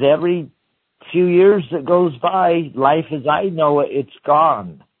 because every few years that goes by, life as I know it, it's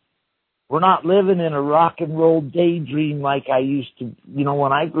gone. We're not living in a rock and roll daydream like I used to,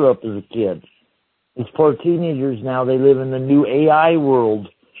 when I grew up as a kid. These poor teenagers now, they live in the new AI world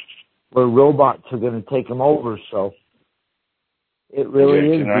where robots are going to take them over, so it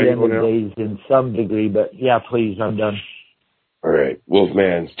really is the end of days in some degree, but yeah, please, I'm done. All right,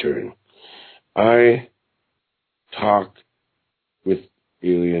 Wolfman's turn. I talk with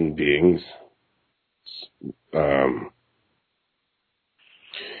alien beings on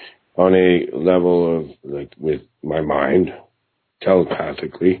a level of, like, with my mind,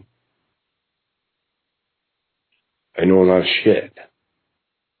 telepathically. I know a lot of shit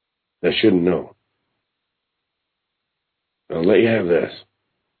that I shouldn't know. I'll let you have this.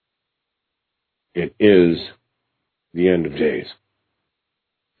 It is the end of days.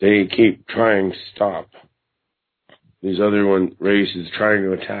 They keep trying to stop these other races trying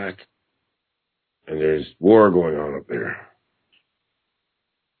to attack, and there's war going on up there.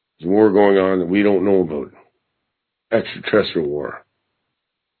 There's war going on that we don't know about. Extraterrestrial war.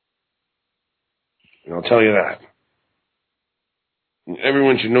 And I'll tell you that. And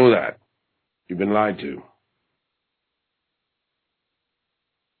everyone should know that. You've been lied to.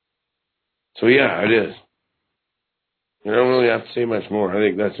 So yeah, it is. I don't really have to say much more. I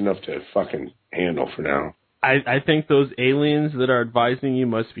think that's enough to fucking handle for now. I think those aliens that are advising you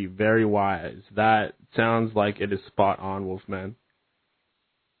must be very wise. That sounds like it is spot on, Wolfman.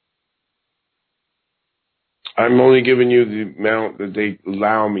 I'm only giving you the amount that they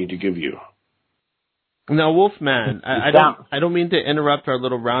allow me to give you. Now, Wolfman, I don't mean to interrupt our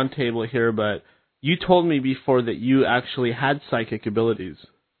little round table here, but you told me before that you actually had psychic abilities.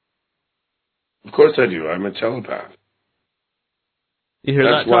 Of course I do. I'm a telepath. You hear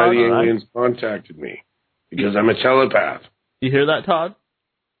That's that, Todd? why the aliens contacted me. Because I'm a telepath. You hear that, Todd?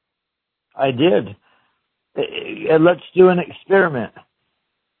 I did. Let's do an experiment.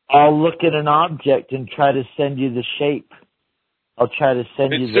 I'll look at an object and try to send you the shape. I'll try to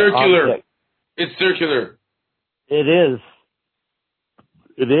send you the circular. object. It's circular. It is.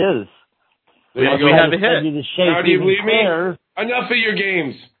 It is. There you go. We have a hit. Send you the shape. Now do you believe me? Clear. Enough of your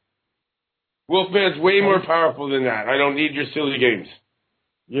games. Wolfman's way more powerful than that. I don't need your silly games.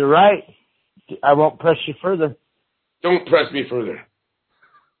 You're right. I won't press you further. Don't press me further.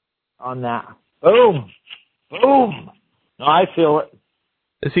 On that. Boom. Boom. No, I feel it.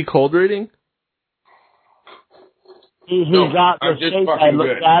 Is he cold reading? He No, got the I'm just shape. I fucking looked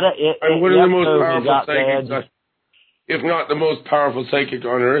good. at it. I'm one of the most he powerful got psychics, bad. if not the most powerful psychic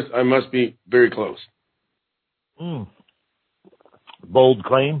on Earth. I must be very close. Bold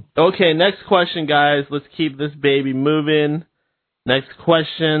claim. Okay, next question, guys. Let's keep this baby moving. Next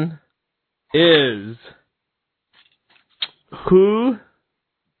question is, who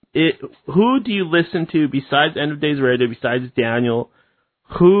do you listen to besides End of Days Radio, besides Daniel?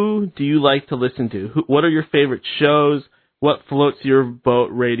 Who do you like to listen to? What are your favorite shows? What floats your boat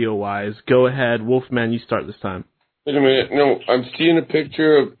radio-wise? Go ahead, Wolfman, you start this time. Wait a minute. No, I'm seeing a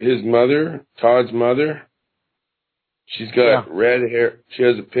picture of his mother, Todd's mother. She's got red hair. She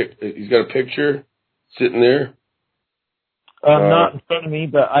has he's got a picture sitting there. Not in front of me,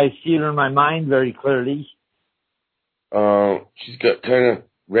 but I see her in my mind very clearly. She's got kind of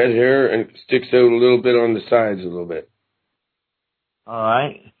red hair and it sticks out a little bit on the sides a little bit. All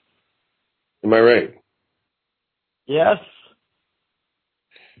right. Am I right? Yes.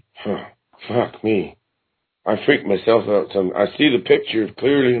 Huh. Fuck me. I freaked myself out. I see the picture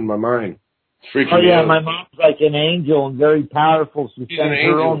clearly in my mind. It's freaking me out. My mom's like an angel and very powerful. She She's sends an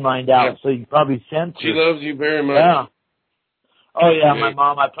her angel. own mind out, so you probably sense her. She loves you very much. Yeah. Oh, yeah, my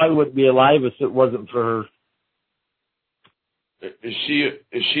mom. I probably wouldn't be alive if it wasn't for her. Is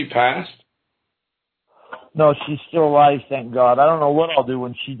she passed? No, she's still alive, thank God. I don't know what I'll do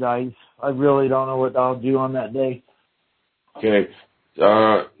when she dies. I really don't know what I'll do on that day. Okay.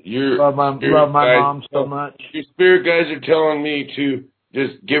 Love my mom so much. Your spirit guys are telling me to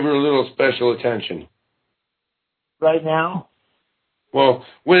just give her a little special attention. Right now? Well,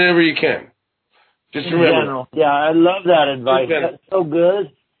 whenever you can. Just In remember. general. Yeah, I love that advice. That's so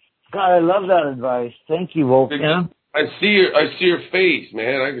good. God, I love that advice. Thank you, Wolfman. I see her face,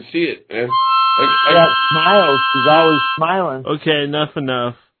 man. I can see it, man. That smile. She's always smiling. Okay, enough.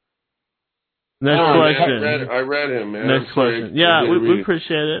 Next question. Man, I read him, man. Next question. Yeah, we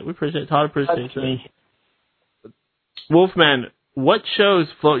appreciate it. We appreciate it. Todd appreciates it. Wolfman, what shows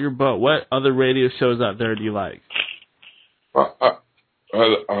float your boat? What other radio shows out there do you like? I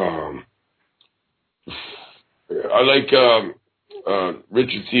like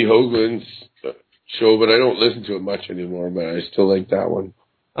Richard C. Hoagland's show, but I don't listen to it much anymore. But I still like that one.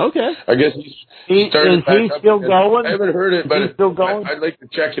 Okay. I guess he started is he still going? I haven't heard it, but still going? I'd like to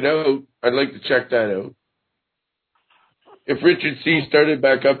check it out. I'd like to check that out. If Richard C. started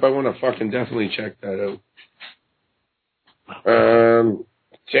back up, I want to fucking definitely check that out.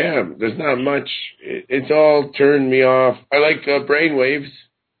 Damn, there's not much. It's all turned me off. I like Brainwaves.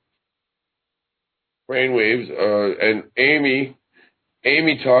 And Amy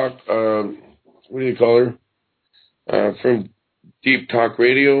Talk, what do you call her? From Deep Talk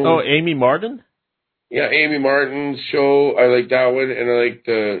Radio. Oh, Amy Martin? Yeah, Amy Martin's show. I like that one. And I like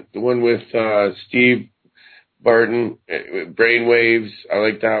the one with Steve Barton, Brainwaves. I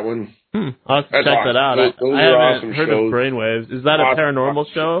like that one. I'll have to check that out. Those I are haven't awesome heard shows. of Brainwaves. Is that a paranormal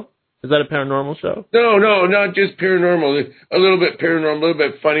show? Is that a paranormal show? No, not just paranormal. A little bit paranormal, a little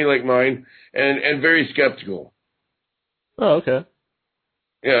bit funny like mine, and very skeptical. Oh, okay.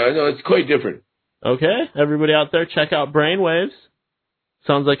 Yeah, no, it's quite different. Okay, everybody out there, check out Brainwaves.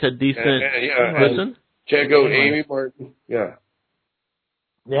 Sounds like a decent listen. Check out Amy Martin. Yeah.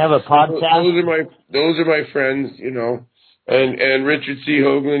 They have a podcast. Those are my friends, you know. And Richard C.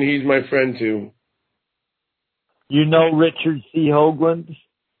 Hoagland, he's my friend too. You know Richard C. Hoagland?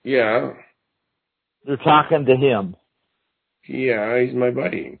 Yeah. They're talking to him. Yeah, he's my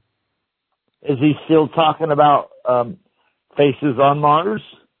buddy. Is he still talking about Faces on Mars?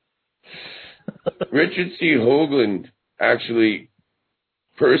 Richard C. Hoagland actually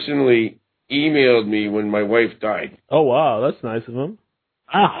personally emailed me when my wife died. Oh, wow. That's nice of him.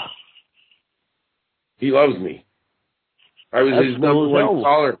 Ah. He loves me. I was his number one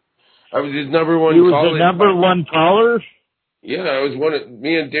caller. I was his number one caller. You was the number one caller? Yeah, I was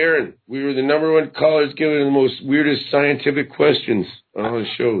me and Darren. We were the number one callers giving the most weirdest scientific questions on all the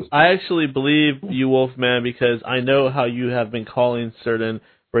shows. I actually believe you, Wolfman, because I know how you have been calling certain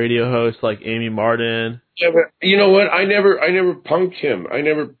radio hosts like Amy Martin. Yeah, but you know what? I never punked him.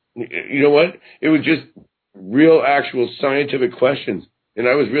 You know what? It was just real, actual scientific questions. And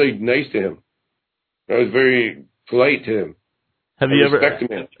I was really nice to him. I was very polite to him. Have you ever?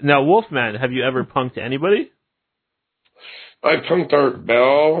 Now, Wolfman, have you ever punked anybody? I punked Art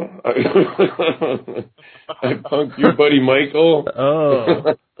Bell. I punked your buddy Michael.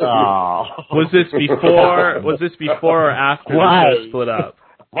 Oh. Oh. Was this before or after the split up?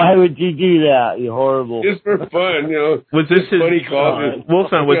 Why would you do that? You horrible. Just for fun, you know. Was this his funny call?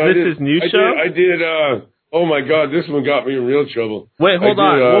 Wolfman? Was this his new show? I did Oh my God, this one got me in real trouble. Wait, hold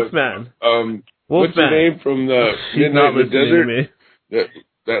on, Wolfman. What's her name from the She's Midnight not in the listening Desert? to me.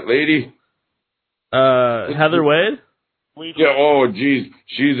 That lady? Heather Wade? Yeah, oh geez,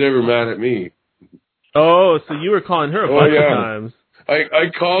 she's ever mad at me. Oh, so you were calling her a bunch of times. I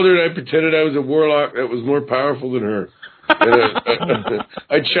called her and I pretended I was a warlock that was more powerful than her. And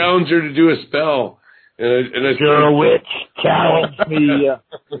I challenged her to do a spell. And I You're a witch. Challenge me.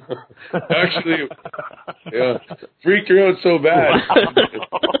 Actually, yeah, freaked her out so bad.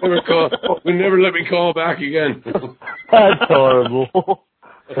 Would never let me call back again. That's horrible.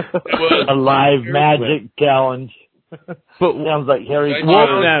 A live magic challenge. But sounds like Harry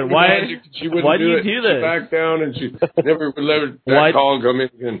Potter. Wolfman, why do you do this? She backed down and she never would let that call come in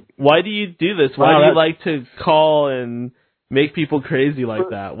again. Why do you do this? Why do you like to call and make people crazy like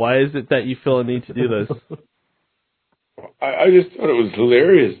that? Why is it that you feel a need to do this? I just thought it was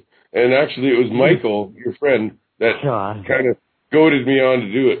hilarious. And actually it was Michael, your friend, that kind of goaded me on to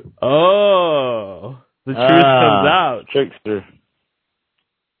do it. Oh, the truth comes out. Trickster.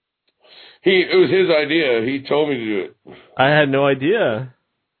 It was his idea. He told me to do it. I had no idea.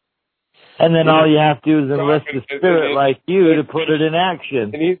 And then all you have to do is enlist a spirit like you to put it in action.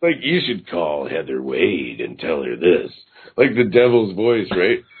 And he's like, you should call Heather Wade and tell her this. Like the devil's voice,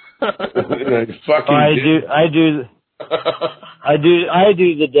 right? And I fucking I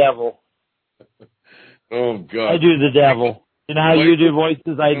do the devil. Oh, God. I do the devil. You know how you do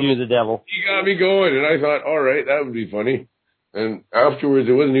voices? I do the devil. He got me going, and I thought, all right, that would be funny. And afterwards,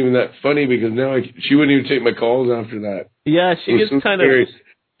 it wasn't even that funny because now she wouldn't even take my calls after that. Yeah, she gets kind of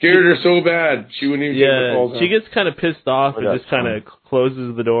scared her so bad she wouldn't even take my calls. She gets kind of pissed off and just kind of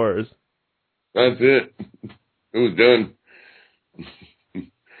closes the doors. That's it. It was done.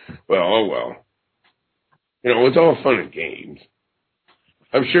 Well, oh well. You know, it's all fun and games.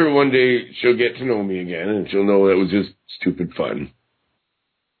 I'm sure one day she'll get to know me again and she'll know that was just stupid fun.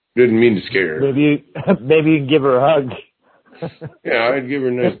 Didn't mean to scare her. Maybe you can give her a hug. Yeah, I'd give her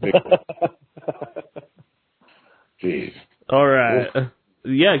a nice big one. Jeez. All right.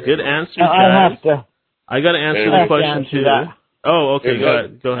 Yeah, good answer, I got to answer the question too. Oh, okay.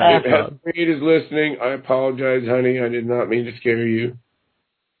 Go ahead. If Heather Wade is listening, I apologize, honey. I did not mean to scare you.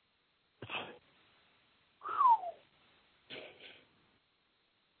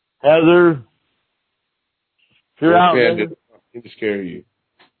 Heather, if you're out there, I did not mean to scare you.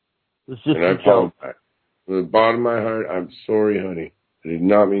 It's just and I apologize. From the bottom of my heart, I'm sorry, honey. I did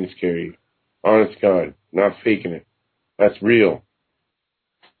not mean to scare you. Honest to God, not faking it. That's real.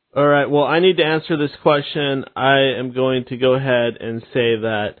 All right, well, I need to answer this question. I am going to go ahead and say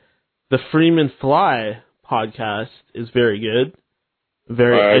that the Freeman Fly podcast is very good,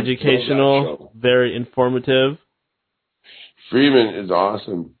 very educational, very informative. Freeman is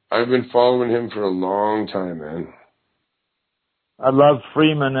awesome. I've been following him for a long time, man. I love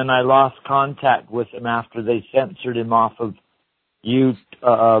Freeman, and I lost contact with him after they censored him off of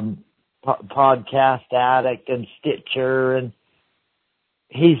Podcast Addict and Stitcher, and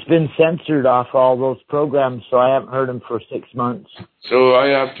he's been censored off all those programs, so I haven't heard him for 6 months. So I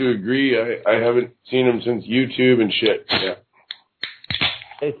have to agree. I haven't seen him since YouTube and shit. Yeah.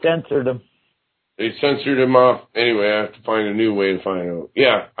 They censored him. They censored him off. Anyway, I have to find a new way to find out.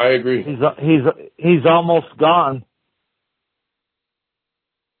 Yeah, I agree. He's almost gone.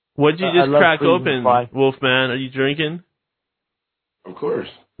 What'd you just crack open, Wolfman? Are you drinking? Of course.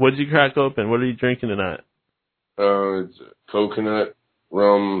 What'd you crack open? What are you drinking tonight? It's a coconut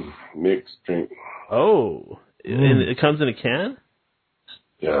rum mixed drink. Oh. And it comes in a can?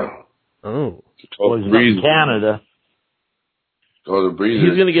 Yeah. Oh. Well, he's from Canada. Oh, the breeze.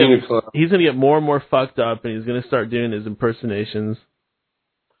 He's gonna get more and more fucked up, and he's gonna start doing his impersonations.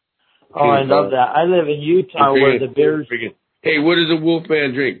 Oh, I love that. I live in Utah where the beers. Hey, what does a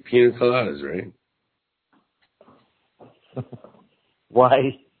Wolfman drink? Pina coladas, right?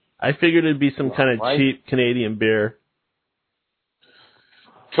 Why? I figured it'd be some kind of cheap Canadian beer.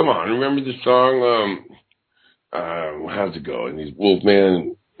 Come on, remember the song? How's it go? And these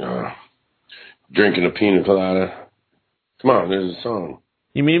Wolfman drinking a pina colada. Come on, there's a song.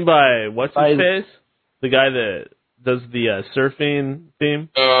 You mean by what's his face? The guy that does the surfing theme?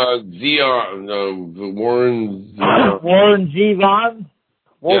 Warren. Warren Zevon?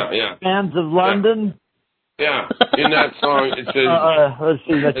 Yeah. Fans of London? Yeah. In that song, it says...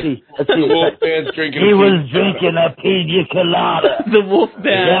 Let's see. The Wolfman's drinking He was drinking a pina colada. The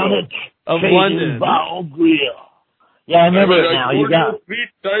Wolfman of London. Yeah, I remember it now. You got 3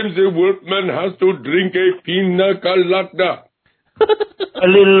 times a Wolfman has to drink a pina colada. A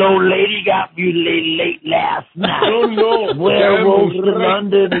little old lady got mutilated late last night. Oh, no. Werewolf in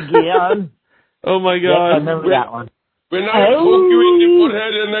London again. Oh my Yeah, I God. remember that one. When I poke you in the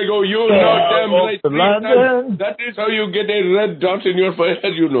forehead and I go, you know damn right. to London. That is how you get a red dot in your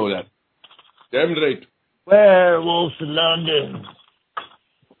forehead, you know that. Damn right. Werewolves in London.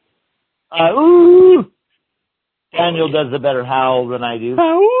 Ooh. Daniel does a better howl than I do.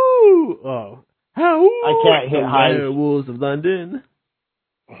 How? Oh. How? I can't hit The highs. Werewolves of London.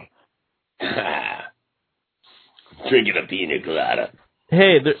 Drinking a pina colada.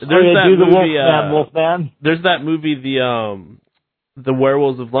 Hey, there's Oh, that yeah, do the movie. Wolfman. There's that movie, the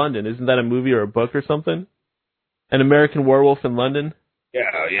Werewolves of London. Isn't that a movie or a book or something? An American Werewolf in London.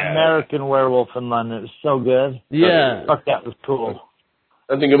 Yeah. American Werewolf in London. It was so good. Yeah. Fuck, that was cool.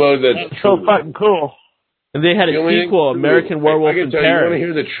 Nothing about that. That's so fucking cool. And they had a sequel, American Werewolf in You Paris. want to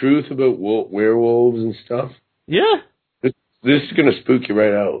hear the truth about werewolves and stuff? Yeah. This is going to spook you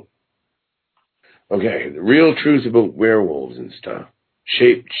right out. Okay, the real truth about werewolves and stuff,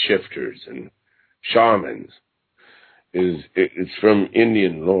 shapeshifters and shamans, it's from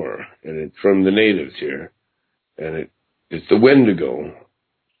Indian lore, and it's from the natives here, and it's the Wendigo.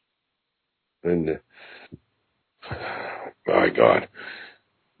 And my God.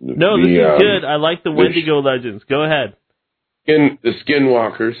 No, this is good. I like the Wendigo legends. Go ahead. The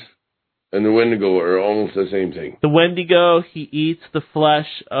skinwalkers and the Wendigo are almost the same thing. The Wendigo, he eats the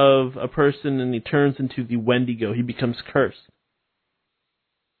flesh of a person and he turns into the Wendigo. He becomes cursed.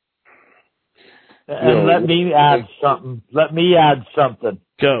 And let me add something.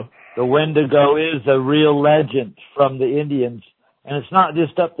 Go. The Wendigo is a real legend from the Indians. And it's not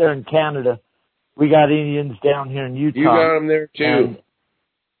just up there in Canada. We got Indians down here in Utah. You got them there too.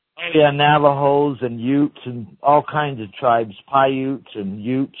 Navajos and Utes and all kinds of tribes, Paiutes and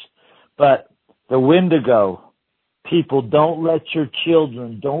Utes. But the Wendigo, people, don't let your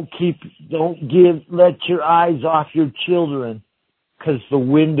children, let your eyes off your children, because the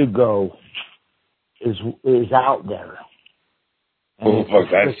Wendigo is out there. And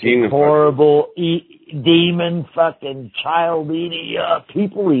I've seen horrible demon fucking child eating,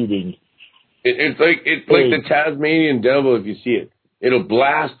 people eating. It's like the Tasmanian devil if you see it. It'll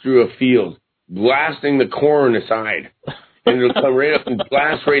blast through a field, blasting the corn aside. And it'll come right up and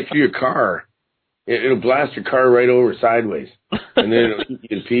blast right through your car. It'll blast your car right over sideways. And then it'll eat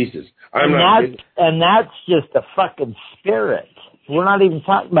you in pieces. And that's just a fucking spirit. We're not even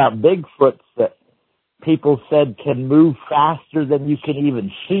talking about Bigfoots that people said can move faster than you can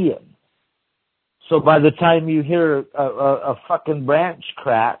even see them. So by the time you hear a fucking branch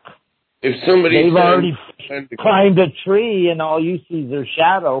crack, if somebody they've already climbed a tree and all you see is their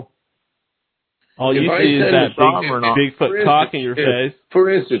shadow. All you see is that Bigfoot cock in your face.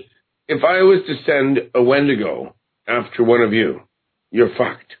 For instance, if I was to send a Wendigo after one of you, you're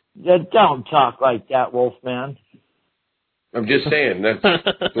fucked. Yeah, don't talk like that, Wolfman. I'm just saying, that's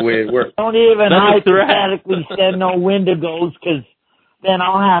the way it works. Don't even hypothetically send no Wendigos, because then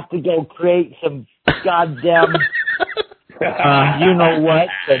I'll have to go create some goddamn, you know what.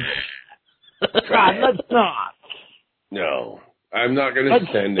 God, let's not. No, I'm not going to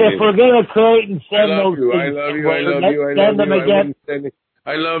send it. If we're going to create and send those things,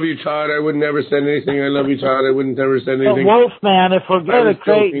 I love you, Todd. I would never send anything. I love you, Todd. I wouldn't never send anything. But Wolfman, if we're going to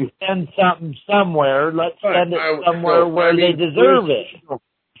create and send something somewhere, let's send it somewhere where they deserve it.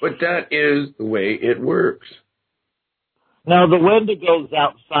 But that is the way it works. Now, the Wendigo's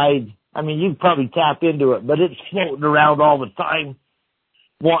outside. I mean, you probably tap into it, but it's floating around all the time,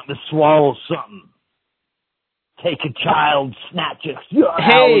 wanting to swallow something. Take a child, snatch it.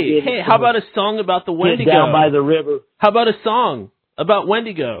 Hey, how about a song about the Wendigo? Down by the river. How about a song about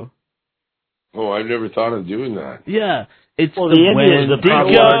Wendigo? Oh, I've never thought of doing that. Yeah, it's the Wendigo.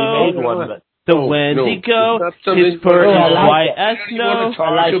 The Wendigo is for YS.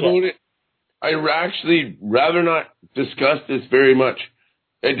 I'd actually rather not discuss this very much.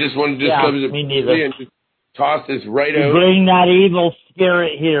 I just want to discuss it and just toss this right out. Bring that evil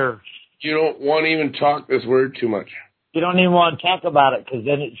spirit here. You don't want to even talk this word too much. You don't even want to talk about it, because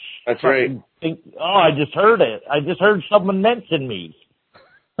then it's... That's right. I just heard it. I just heard someone mention me.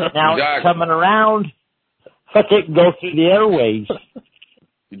 Now it's coming around. Fuck it, go through the airways.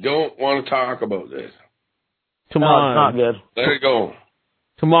 You don't want to talk about this. Come on. It's not good. Let it go.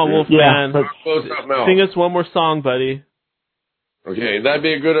 Come on, Wolfman. Sing us one more song, buddy. Okay, that'd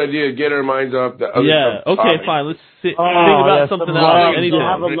be a good idea. Get our minds off the other okay, fine. Let's think about something else.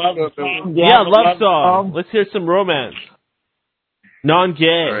 Love song. Love song. Let's hear some romance.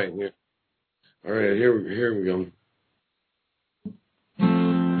 Non-gay. All right, here we go.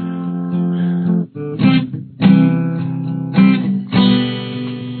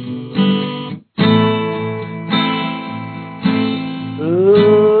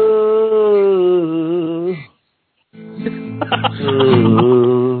 Ooh.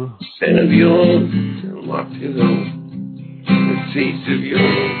 of yours on my pillow, the taste of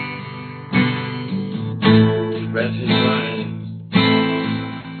yours breath is mine.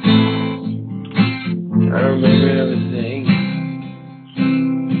 I remember everything.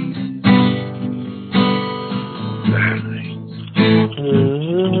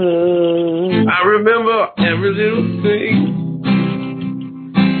 I remember every little thing.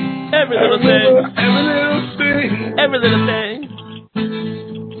 Every little thing. Every little thing. Every little thing.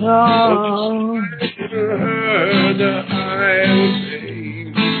 Oh.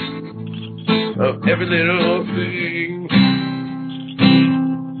 Of every little thing.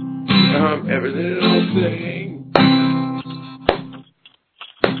 Every little thing.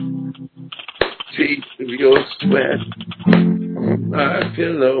 Taste of your sweat on my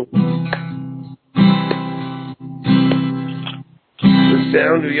pillow. The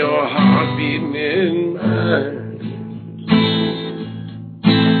sound of your heart beating in mine.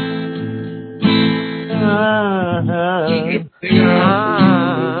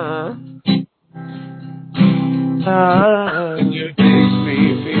 And you makes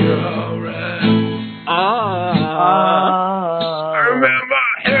me feel alright. I remember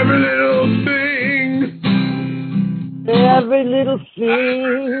every little thing. Every little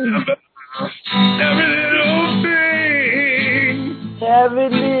thing. Every little thing. Every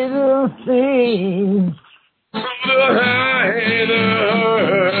little thing. From the high, the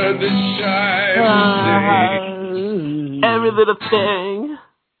herd, the shy, Every little thing.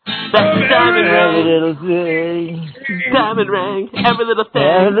 That's the diamond Every ring. little thing. Diamond ring. Every little thing.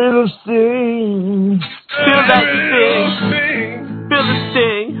 Every little thing. Feel that every sting. little thing. Feel the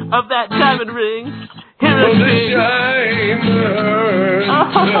sting of that diamond ring. Hear From it the sing. shine, the herd, the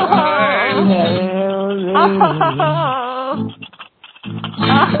high.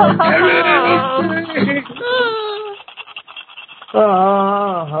 Every little thing.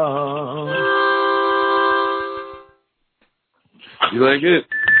 You like it?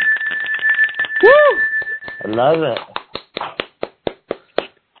 Woo! I love it.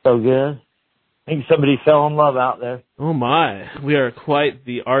 So good. I think somebody fell in love out there. Oh my, we are quite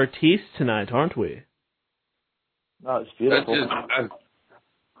the artiste tonight, aren't we? Oh, it's That's beautiful. just,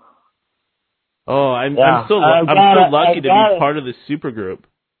 Oh, I'm Yeah. so I lucky to got be it. part of this super group.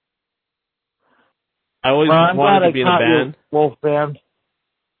 I always Well, I'm wanted glad to be in a I caught band. you, Wolfman.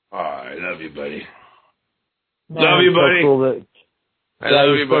 oh, I love you, buddy. Man, Love you, it's so buddy. cool that, I love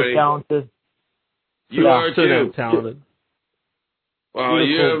you're you, so buddy. talented. You Yeah. are So damn too. talented. Wow, you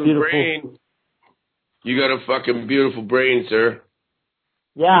Beautiful, have a beautiful. brain. You got a fucking beautiful brain, sir.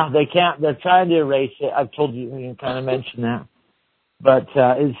 Yeah, they're trying to erase it. I've told you, you kind of mentioned that. But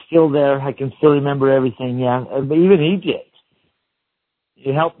it's still there. I can still remember everything, yeah. But even he did.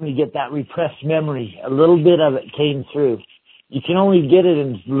 It helped me get that repressed memory. A little bit of it came through. You can only get it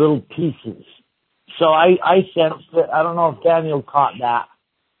in little pieces. So I sensed it. I don't know if Daniel caught that.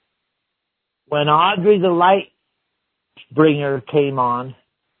 When Audrey the Light Bringer came on,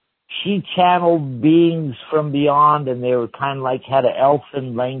 she channeled beings from beyond, and they were kind of like had an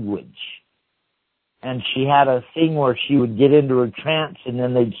elfin language. And she had a thing where she would get into her trance, and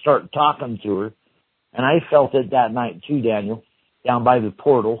then they'd start talking to her. And I felt it that night too, Daniel, down by the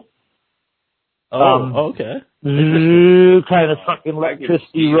portal. Oh, okay. Kind of fucking electricity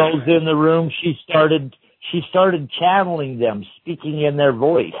see rose that. in the room. She started channeling them, speaking in their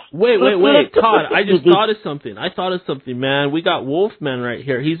voice. Wait, Todd, I just thought of something. Man. We got Wolfman right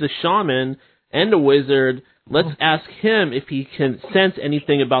here. He's a shaman and a wizard. Let's ask him if he can sense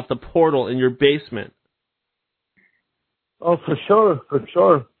anything about the portal in your basement. Oh, for sure.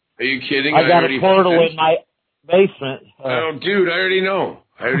 Are you kidding? I got already a portal finished. in my basement. Oh, dude, I already know.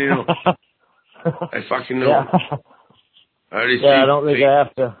 I fucking know. Yeah. I already see. Yeah, I don't think I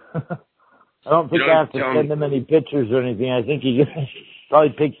have to. I don't think You I don't have to tell send me. him any pictures or anything. I think he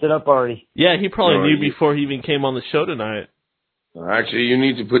probably picks it up already. Yeah, he probably No, knew you- before he even came on the show tonight. Actually, you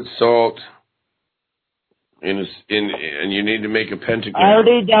need to put salt in, and you need to make a pentagram. I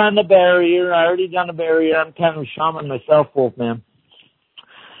already done the barrier. I'm kind of a shaman myself, Wolfman.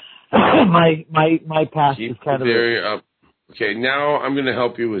 my past Keep is kind the of. barrier up. Okay, now I'm going to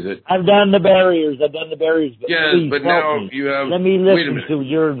help you with it. I've done the barriers. But Yes, please but help now me. you have. Let me Wait a listen minute. to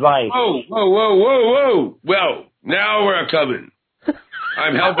your advice. Whoa. Well, now we're a coven.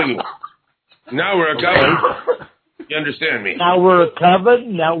 I'm helping you. Now we're a coven. You understand me? Now we're a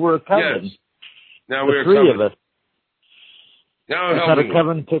coven. Yes. Now we're The a three coven. of us. Now I I'm thought helping a you.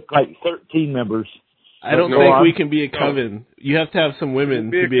 coven took like 13 members. I don't No, think on. we can be a coven. You have to have some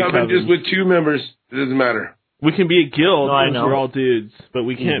women Be to be a coven coven. just with 2 members. It doesn't matter. We can be a guild No, I because know. we're all dudes, but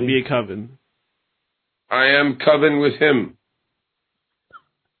we can't Easy. be a coven. I am coven with him.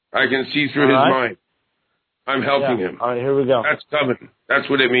 I can see through his mind. I'm helping him. All right, here we go. That's coming. That's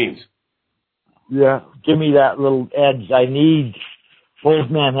what it means. Yeah, give me that little edge I need.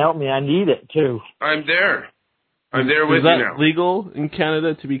 Wolfman, help me. I need it, too. I'm there. I'm there with you now. Is that legal in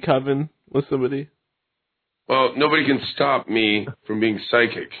Canada to be coven with somebody? Well, nobody can stop me from being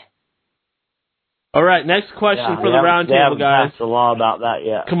psychic. All right, next question for the round table, guys. They haven't passed a law about that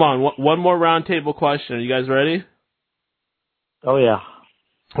yet. Come on, one more round table question. Are you guys ready? Oh, yeah.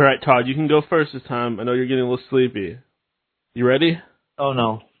 All right, Todd, you can go first this time. I know you're getting a little sleepy. You ready? Oh,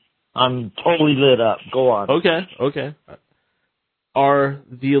 no. I'm totally lit up. Go on. Okay. Are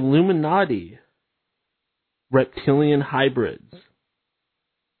the Illuminati reptilian hybrids?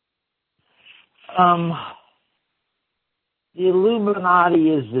 The Illuminati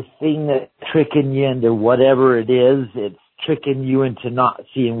is the thing that's tricking you into whatever it is. It's tricking you into not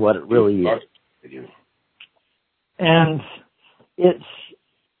seeing what it really is. And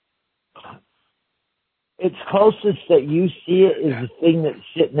it's closest that you see it is the thing that's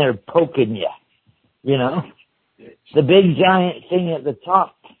sitting there poking you, you know? The big giant thing at the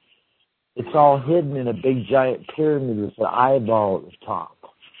top, it's all hidden in a big giant pyramid with an eyeball at the top.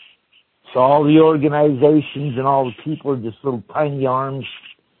 So all the organizations and all the people are just little tiny arms,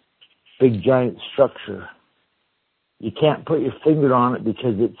 big giant structure. You can't put your finger on it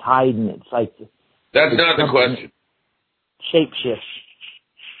because it's hiding. It's like... That's not the question. Shapeshift.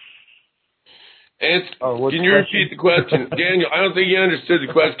 Can you repeat the question? Daniel, I don't think you understood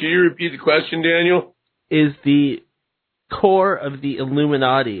the question. Can you repeat the question, Daniel? Is the core of the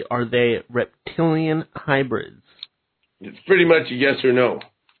Illuminati, are they reptilian hybrids? It's pretty much a yes or no.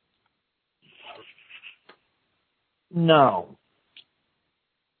 No.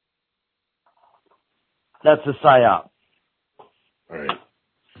 That's a psyop. All right.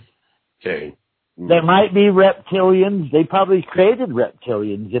 Okay. There might be reptilians. They probably created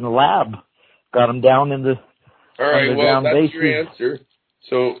reptilians in a lab. Got them down in the All right, well, that's bases. your answer.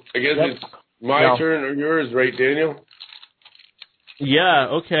 So I guess it's my turn or yours, right, Daniel? Yeah,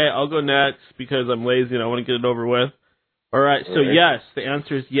 okay, I'll go next because I'm lazy and I want to get it over with. All right, so yes, the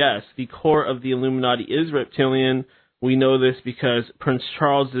answer is yes. The core of the Illuminati is reptilian. We know this because Prince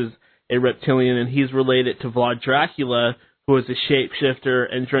Charles is a reptilian and he's related to Vlad Dracula, who was a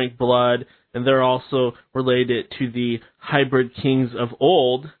shapeshifter and drank blood, and they're also related to the hybrid kings of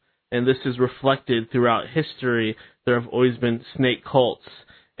old, and this is reflected throughout history. There have always been snake cults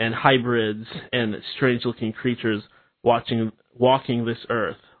and hybrids and strange-looking creatures walking this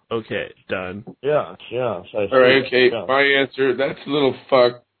earth. Okay, done. Yeah. All right, okay, my answer, that's a little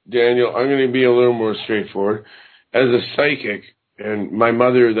fucked, Daniel. I'm going to be a little more straightforward. As a psychic, and my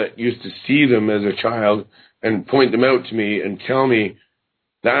mother that used to see them as a child and point them out to me and tell me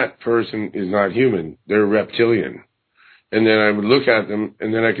that person is not human, they're reptilian. And then I would look at them,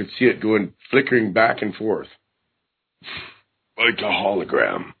 and then I could see it going, flickering back and forth. Like a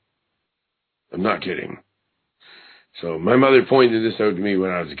hologram. I'm not kidding. So my mother pointed this out to me when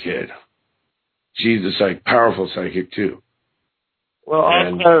I was a kid. She's a powerful psychic, too. Well,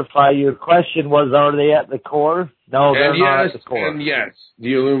 I'll clarify. Your question was, are they at the core? No, they're not at the core. And yes,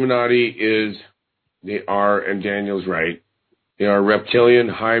 the Illuminati they are, and Daniel's right, they are reptilian,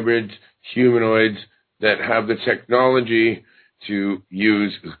 hybrids, humanoids that have the technology to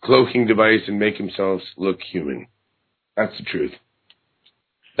use a cloaking device and make themselves look human. That's the truth.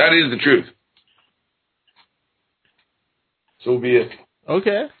 That is the truth. So be it.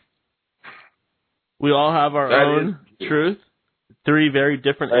 Okay. We all have our own truth. 3 very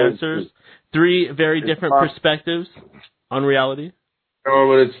different answers. 3 very different perspectives on reality. No,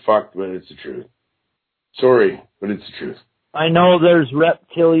 but it's fucked, but it's the truth. Sorry, but it's the truth. I know there's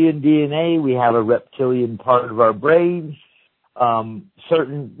reptilian DNA. We have a reptilian part of our brain.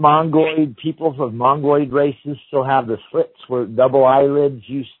 Certain Mongoloid people from Mongoloid races still have the slits where double eyelids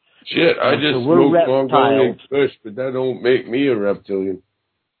use. Shit, I just smoked Mongolian fish, but that don't make me a reptilian.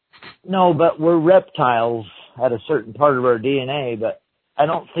 No, but we're reptiles at a certain part of our DNA, but I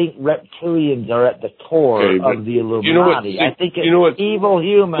don't think reptilians are at the core of the Illuminati. I think it's evil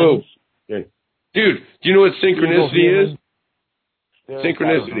humans. Okay. Dude, do you know what synchronicity is?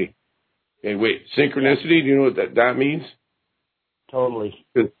 Synchronicity. Okay, wait. Synchronicity, do you know what that means? Totally.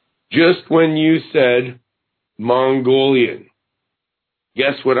 Just when you said Mongolian,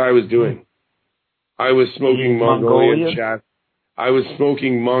 guess what I was doing? I was smoking Mongolian shatter. I was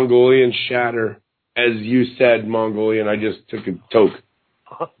smoking Mongolian shatter as you said Mongolian. I just took a toke.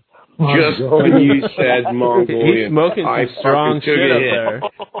 Just when you said Mongolian, he's smoking some strong shit up there.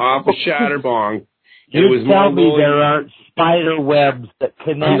 Off a shatter bong. You tell me there aren't spider webs that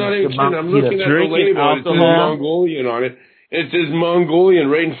connect. I'm not even kidding. I'm looking at the label. It says Mongolian on it. It says Mongolian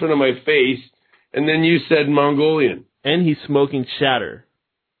right in front of my face, and then you said Mongolian. And he's smoking shatter.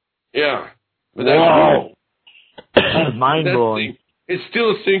 Yeah. But that's Whoa. That's mind-blowing. It's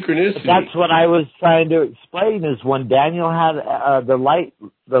still synchronicity. That's what I was trying to explain is when Daniel had the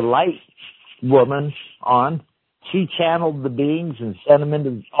light woman on, she channeled the beings and sent them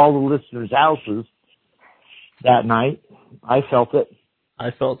into all the listeners' houses that night. I felt it.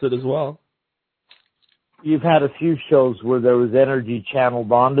 I felt it as well. You've had a few shows where there was energy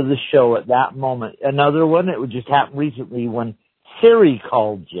channeled onto the show at that moment. Another one, it would just happen recently when Siri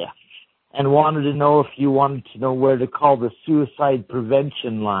called you and wanted to know if you wanted to know where to call the suicide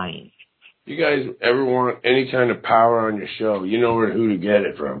prevention line. You guys ever want any kind of power on your show, you know who to get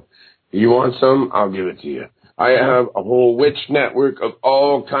it from. You want some, I'll give it to you. I have a whole witch network of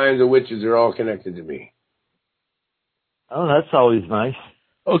all kinds of witches. They're all connected to me. Oh, that's always nice.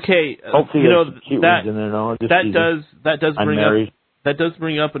 Okay, Hopefully that does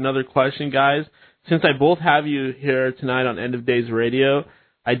bring up another question, guys. Since I both have you here tonight on End of Days Radio,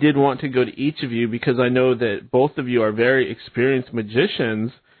 I did want to go to each of you because I know that both of you are very experienced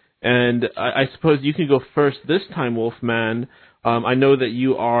magicians, and I suppose you can go first this time, Wolfman. I know that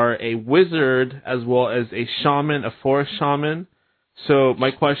you are a wizard as well as a shaman, a forest shaman. So my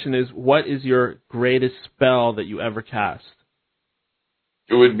question is, what is your greatest spell that you ever cast?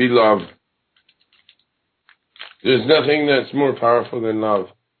 It would be love. There's nothing that's more powerful than love.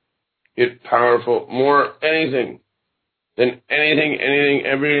 It's powerful more anything than anything,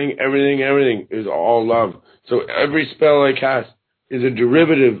 everything is all love. So every spell I cast is a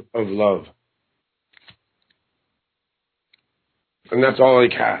derivative of love. And that's all I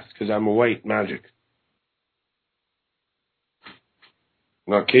cast, because I'm a white magic.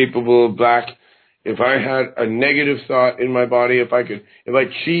 Not capable of black. If I had a negative thought in my body, if I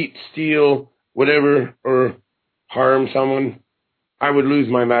cheat, steal, whatever, or harm someone, I would lose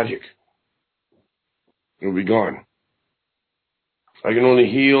my magic. It would be gone. I can only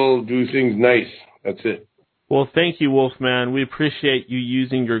heal, do things nice. That's it. Well, thank you, Wolfman. We appreciate you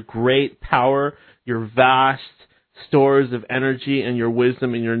using your great power, your vast stores of energy, and your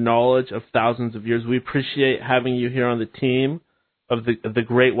wisdom and your knowledge of thousands of years. We appreciate having you here on the team of the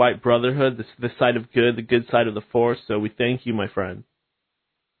Great White Brotherhood, the side of good, the good side of the Force. So we thank you, my friend.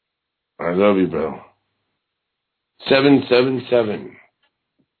 I love you, bro. 777.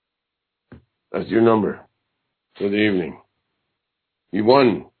 That's your number for the evening. You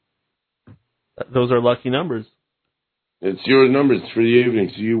won. Those are lucky numbers. It's your numbers for the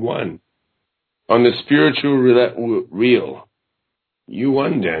evening, so you won. On the spiritual reel, you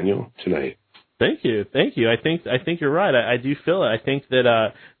won, Daniel, tonight. Thank you. I think you're right. I do feel it. I think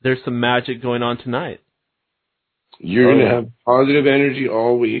that there's some magic going on tonight. You're going to have positive energy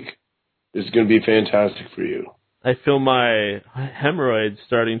all week. It's going to be fantastic for you. I feel my hemorrhoids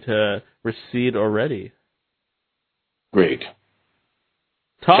starting to recede already. Great.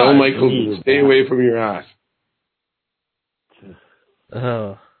 Todd, tell Michael to stay away from your ass.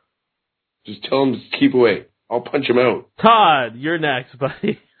 Oh. Just tell him to keep away. I'll punch him out. Todd, you're next,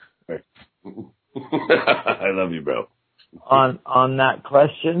 buddy. I love you, bro. On that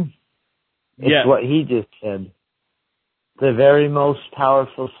question, it's what he just said. The very most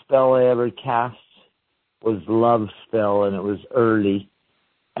powerful spell I ever cast was love spell, and it was early,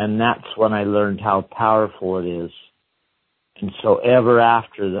 and that's when I learned how powerful it is. And so ever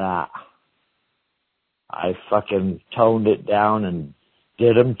after that, I fucking toned it down and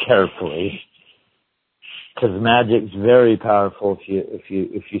did them carefully. Because magic's very powerful. If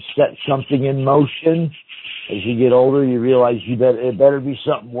you set something in motion, as you get older, you realize it better be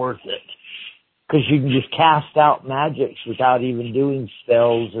something worth it. Because you can just cast out magics without even doing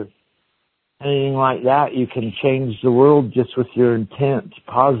spells or anything like that. You can change the world just with your intent,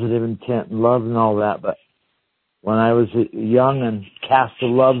 positive intent and love and all that. But when I was young and cast a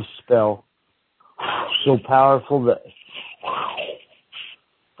love spell, so powerful that,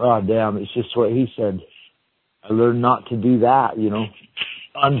 oh damn, it's just what he said. I learned not to do that,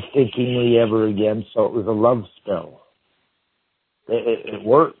 unthinkingly ever again, so it was a love spell. It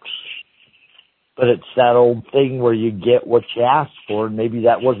works. But it's that old thing where you get what you ask for, and maybe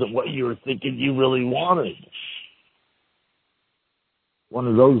that wasn't what you were thinking you really wanted. One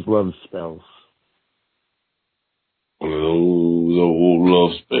of those love spells. One of those old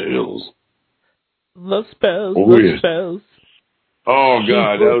love spells. Love spells, spells. Oh,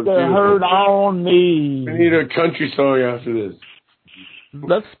 God, that was beautiful. Hurt on me. We need a country song after this.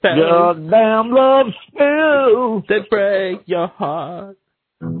 Love spells. Goddamn love spells. That break your heart.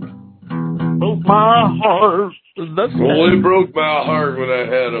 Broke my heart. Love spells. Well, it broke my heart when I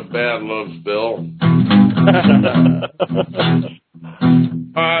had a bad love spell.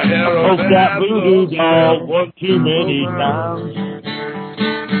 I had a Broke that bad booty love dog one too many times.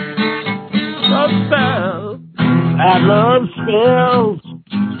 Love spell. Bad love spells.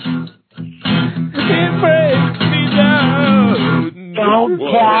 It breaks me down. Don't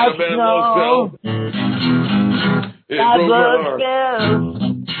Well, I had a catch bad no. love spell. It Bad broke my blood heart. spells.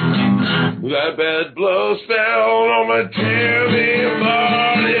 That bad blow spell on my tammy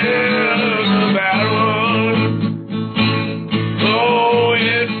body. The bad one. Oh,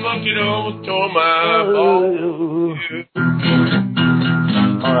 it fucking almost tore my balls.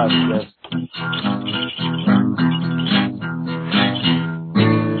 Oh, that's good.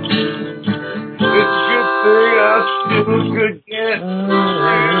 It's a good thing I still could get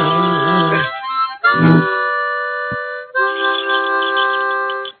through.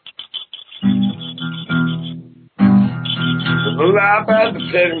 The life at the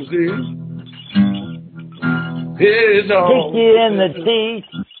petting zoo. It's all. Kick you in the teeth.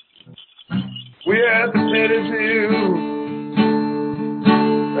 We at the petting zoo.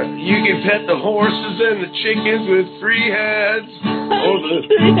 You can pet the horses and the chickens with 3 heads. Oh, the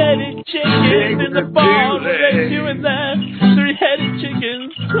 3-headed chickens in the barn. What are they doing there? 3-headed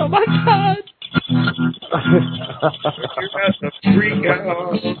chickens. Oh my God. you're at the 3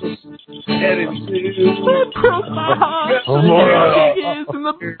 cows headed to. I broke my heart. Oh, 3-headed chickens in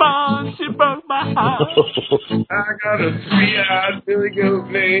the barn. She broke my heart. I got a 3-eyed Billy Goat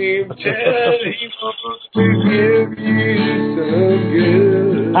named Ted. He wants to give you some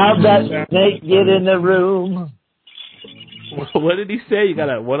good. How'd that snake get in the room? What did he say? You got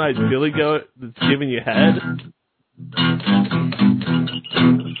a one-eyed Billy Goat that's giving you head?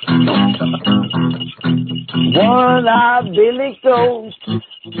 One-eyed Billy Goat.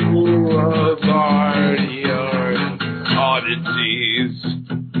 Barnyard oddities.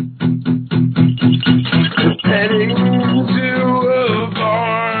 Heading to a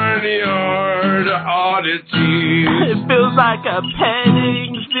barnyard oddity. It feels like a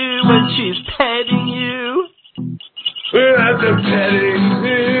petting zoo when she's petting you. We're at the petting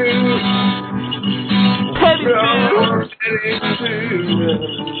zoo. Petting zoo. Petting zoo.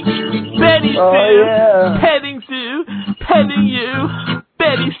 Betty Oh, Sue. yeah. Petting zoo. Petting you.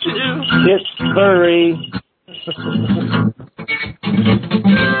 Betty Sue. It's furry.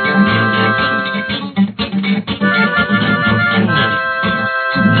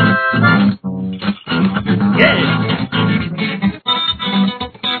 Yeah.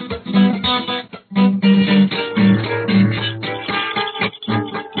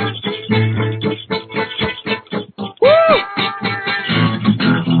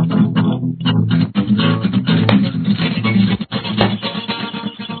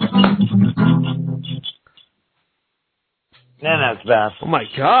 Man, that's bad. Oh my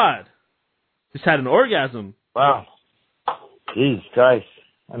God. Just had an orgasm. Wow. Jesus Christ.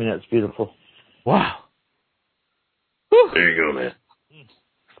 I mean, that's beautiful. Wow. There you go, man.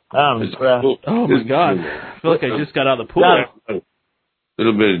 I'm impressed. Oh my God. I feel like I just got out of the pool. Yeah. A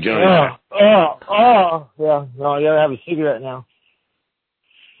little bit of Johnny. Yeah. No, I gotta have a cigarette now.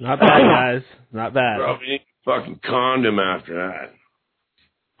 Not bad, guys. Not bad. Probably need a fucking condom after that.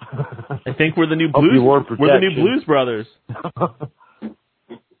 I think we're the new Hope blues. you wore We're the new protection. Blues Brothers.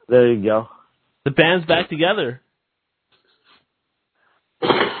 There you go. The band's back together.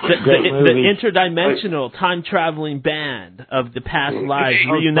 Great The movie. interdimensional time-traveling band of the past lives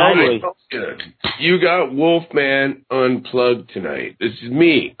Hey, reunited. You got Wolfman unplugged tonight. This is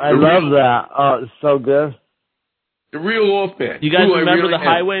me. I love that. Oh, it's so good. The real Wolfman. You guys Who I remember really the am.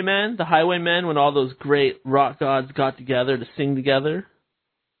 Highwaymen? The Highwaymen, when all those great rock gods got together to sing together?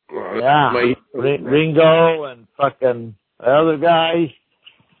 Well, Yeah. my- Ringo and fucking the other guy.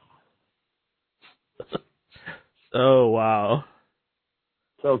 Oh, wow.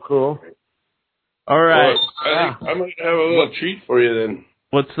 So cool. All right. Well, I think I might have a little treat for you then.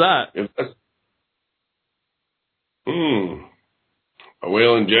 What's that? If that's... A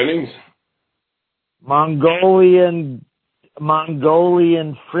Waylon Jennings? Mongolian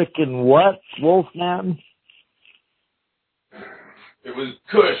frickin' what? Wolfman? It was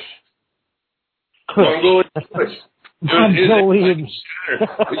Kush. Mongolian Kush. Mongolian.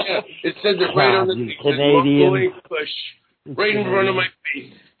 Yeah, it says it right on the thing. It says Canadian. Mongolian Kush. Right in front of my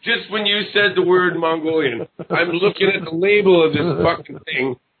face. Just when you said the word Mongolian, I'm looking at the label of this fucking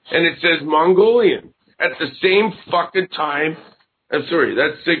thing, and it says Mongolian. At the same fucking time. I'm sorry,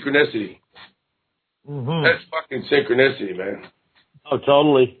 that's synchronicity. Mm-hmm. That's fucking synchronicity, man. Oh,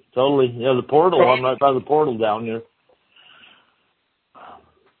 totally. Yeah, the portal. I'm right by the portal down here.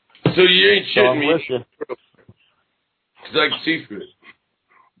 So you ain't So I'm shitting me. with you. It's like seafood.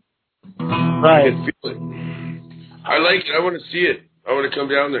 I Right. can feel it. I like it. I want to see it. I want to come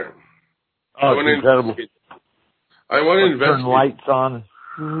down there. Oh, it's incredible. I want to Turn investigate. lights on.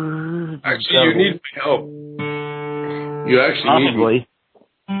 Actually, you need my help. You actually need me.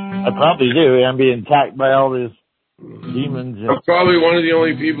 I probably do. I'm being attacked by all these demons. I'm probably one of the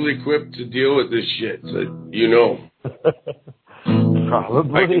only people equipped to deal with this shit. So you know.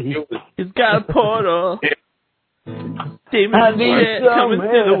 Probably. He's got a portal. Demons I need shit coming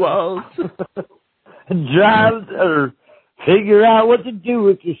through the walls. Drive or figure out what to do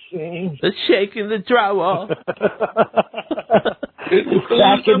with this thing. They're shaking the drywall.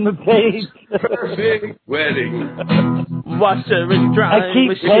 Stacking the paint. Perfect wedding. Washer and I drying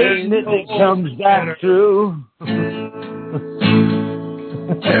keep painting it, it comes back through.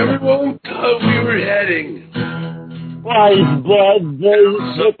 Everyone thought we were heading. Why is blood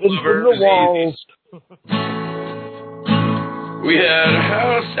dripping from the walls? We had a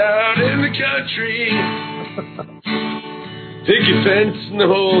house out in the country. Picket fence and the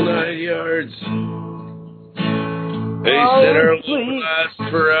whole 9 yards. They said our love would last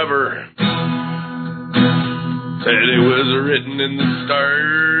forever. Said it was written in the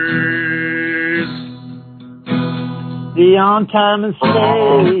stars. Be on time and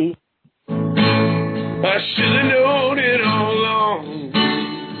stay. I should have known it all along.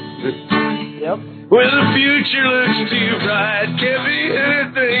 Yep. When the future looks too bright, can't be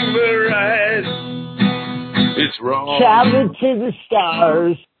anything but right. It's wrong. Traveling to the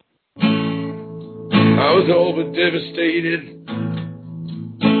stars. I was all but devastated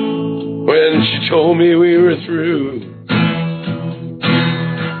when she told me we were through.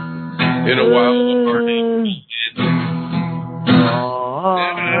 In a wild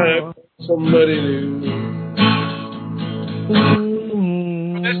heartache, somebody new.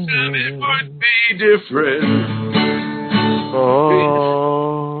 This time it would be different.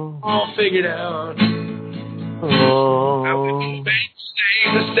 All figured out. I would make the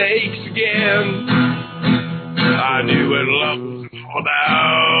same mistakes again. I knew what love was all about.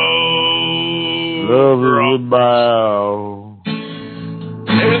 Love is about.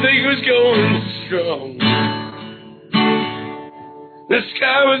 Everything was going strong. The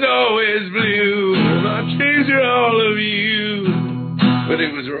sky was always blue. My dreams were all of you, but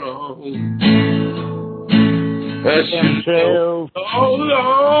it was wrong. I should have all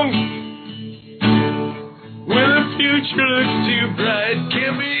along. When the future looks too bright,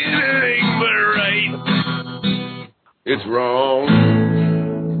 can't be anything but right. It's wrong.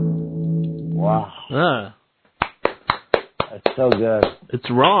 Wow. That's so good. It's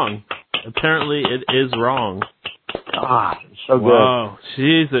wrong. Apparently, it is wrong. Ah, so good. Wow,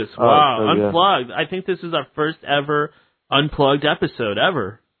 Jesus, wow. So Unplugged. Good. I think this is our first ever Unplugged episode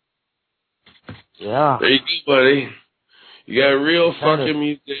ever. Yeah. There you go, buddy. You got a real fucking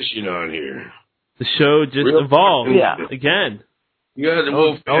musician on here. The show just evolved again. You got the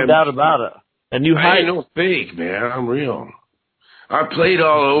Wolfman. No doubt about it. A new height. I ain't no fake, man. I'm real. I played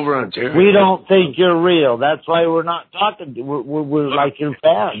all over Ontario. We don't think you're real. That's why we're not talking. We're like your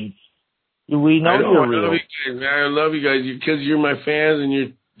fans. We know you're real. I love you guys, man. I love you guys because you're my fans and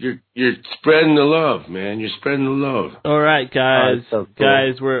you're spreading the love, man. You're spreading the love. All right, guys. So cool.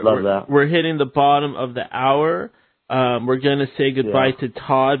 Guys, we're hitting the bottom of the hour. We're gonna say goodbye to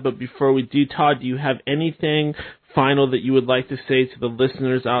Todd, but before we do, Todd, do you have anything final that you would like to say to the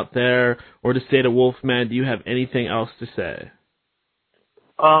listeners out there, or to say to Wolfman? Do you have anything else to say?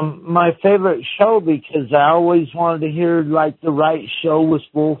 My favorite show, because I always wanted to hear like the right show with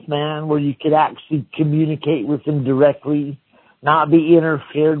Wolfman, where you could actually communicate with him directly, not be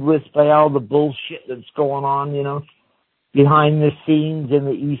interfered with by all the bullshit that's going on, you know, behind the scenes in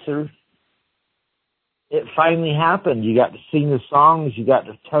the ether. It finally happened. You got to sing the songs. You got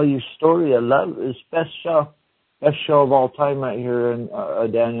to tell your story. I love it. It's best show of all time right here, and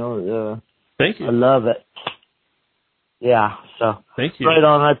Daniel. Thank you. I love it. Yeah, so thank you. Right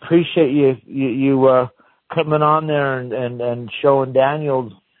on. I appreciate you coming on there and showing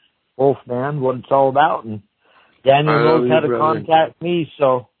Daniel Wolfman what it's all about, and Daniel knows how to contact me.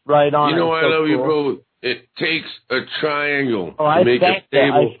 So right on. You know I love you, bro. It takes a triangle to make a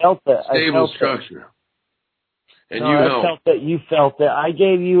stable structure. And you helped. I felt that you felt that. I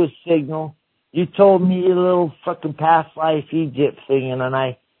gave you a signal. You told me a little fucking past life Egypt thing, and then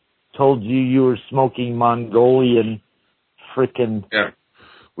I told you were smoking Mongolian freaking. Yeah.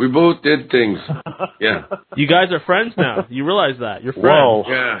 We both did things. Yeah. You guys are friends now. You realize that. You're friends. Whoa.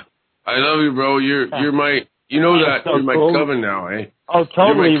 Yeah. I love you, bro. You're my, you know that. So you're my cool. coven now, eh? Oh,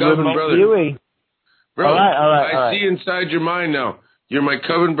 totally. You're my coven brother. Viewing. Bro, all right. I see inside your mind now. You're my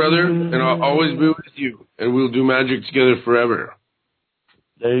coven brother, and I'll always be with you, and we'll do magic together forever.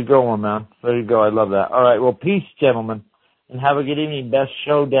 There you go, man. There you go. I love that. All right. Well, peace, gentlemen, and have a good evening. Best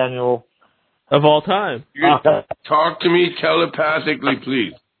show, Daniel. Of all time. Talk to me telepathically,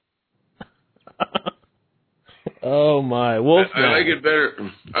 please. Oh my, Wolfman. I like it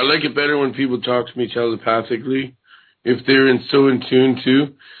better. I like it better when people talk to me telepathically. If they're so in tune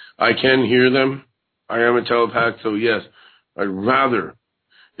too, I can hear them. I am a telepath, so yes, I'd rather.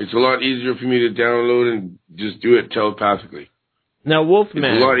 It's a lot easier for me to download and just do it telepathically. Now, Wolfman.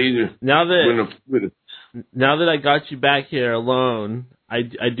 It's a lot easier. Now that I got you back here alone, I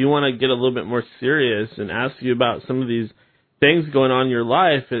do want to get a little bit more serious and ask you about some of these things going on in your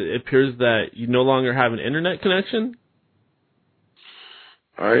life. It appears that you no longer have an internet connection.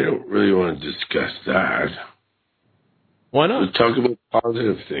 I don't really want to discuss that. Why not? Let's talk about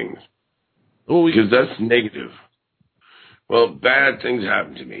positive things. Well, because that's negative. Well, bad things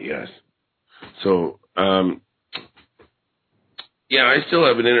happen to me, yes. So, yeah, I still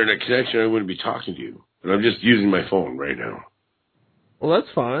have an internet connection. I wouldn't be talking to you. But I'm just using my phone right now. Well,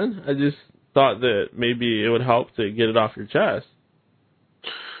 that's fine. I just thought that maybe it would help to get it off your chest.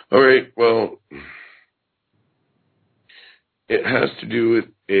 All right, well, it has to do with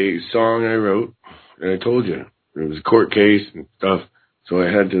a song I wrote, and I told you. There was a court case and stuff, so I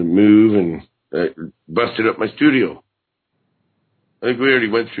had to move, and I busted up my studio. I think we already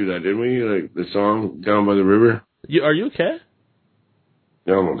went through that, didn't we? Like the song Down by the River? Are you okay?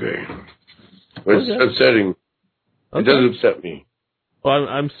 No, I'm okay. But it's upsetting. Okay. It does upset me. Well,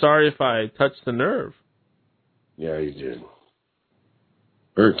 I'm sorry if I touched the nerve. Yeah, you did.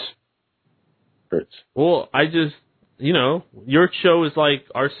 Hurts. Well, I just, your show is like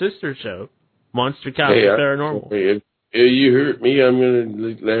our sister show, Monster Cafe Paranormal. If you hurt me, I'm going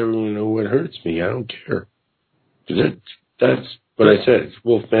to let everyone know what hurts me. I don't care. That's what I said. It's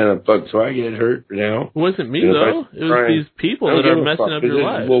Wolfman Unplugged, so I get hurt now. It wasn't me, though. It was these people that are messing up your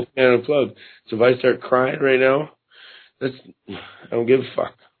life. Wolfman Unplugged. So if I start crying right now, I don't give a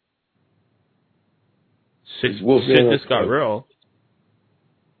fuck. Shit just got real.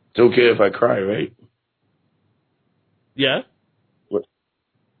 It's okay if I cry, right? Yeah. What?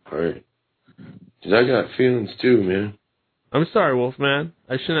 All right. Because I got feelings too, man. I'm sorry, Wolfman.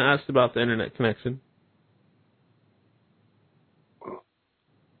 I shouldn't have asked about the internet connection.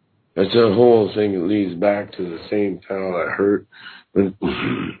 That's a whole thing that leads back to the same time that hurt.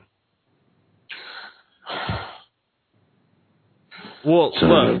 Well,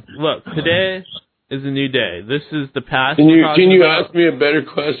 look, today is a new day. This is the past. Can you ask me a better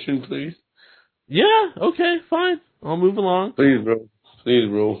question, please? Yeah, okay, fine. I'll move along. Please, bro.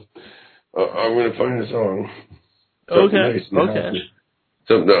 I'm going to find a song. Okay, nice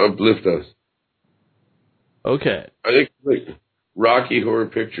something to uplift us. Okay. I think like Rocky Horror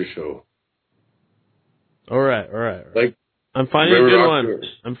Picture Show. All right. Like, I'm finding a good one.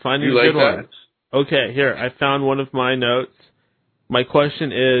 I'm finding a good one. Okay, here. I found one of my notes. My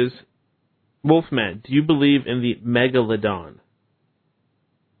question is, Wolfman, do you believe in the megalodon?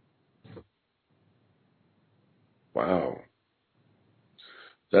 Wow.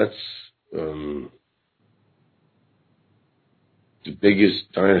 That's the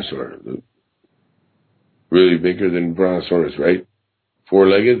biggest dinosaur. Really bigger than Brontosaurus, right?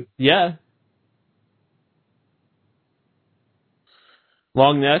 Four-legged? Yeah.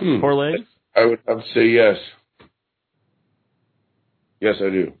 Long neck, 4 legs? I would have to say yes. Yes, I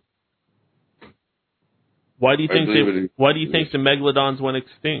do. Why do you think the megalodons went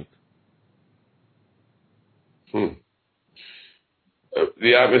extinct?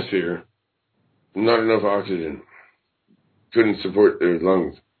 The atmosphere. Not enough oxygen. Couldn't support their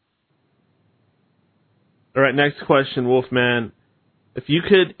lungs. All right, next question, Wolfman. If you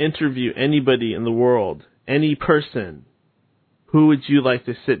could interview anybody in the world, any person, who would you like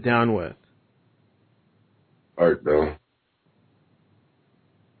to sit down with? Art, though.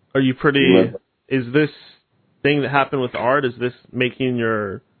 Are you pretty... Is this thing that happened with Art, is this making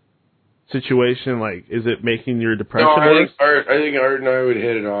your situation, like, is it making your depression worse? I think Art and I would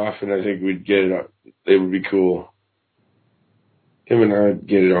hit it off, and I think we'd get it up. It would be cool. Him and I would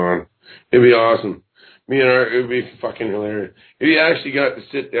get it on. It'd be awesome. Me and Art, it would be fucking hilarious. If he actually got to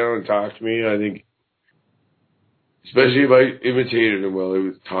sit down and talk to me, I think, especially if I imitated him while he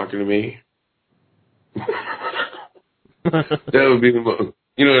was talking to me, that would be the most,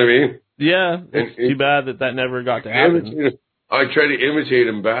 you know what I mean? Yeah, it's too bad that never got to happen. I try to imitate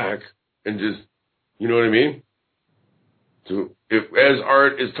him back and just, you know what I mean? So as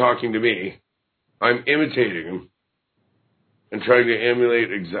Art is talking to me, I'm imitating him and trying to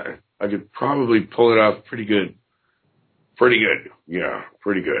emulate exactly. I could probably pull it off pretty good. Yeah,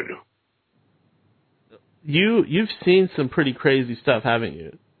 pretty good. You've seen some pretty crazy stuff, haven't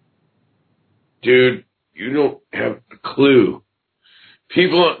you? Dude, you don't have a clue.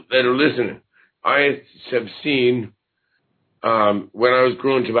 People that are listening, I have seen, when I was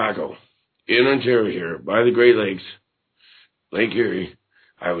growing tobacco in Ontario here, by the Great Lakes, Lake Erie,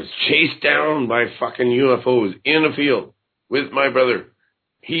 I was chased down by fucking UFOs in a field with my brother.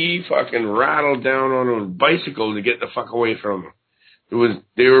 He fucking rattled down on a bicycle to get the fuck away from them.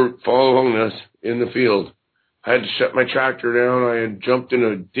 They were following us in the field. I had to shut my tractor down. I had jumped in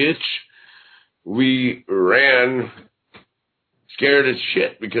a ditch. We ran, scared as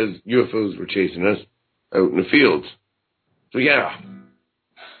shit because UFOs were chasing us out in the fields. So yeah,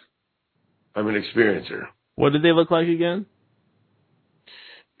 I'm an experiencer. What did they look like again?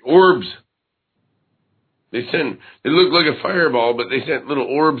 Orbs. They looked like a fireball, but they sent little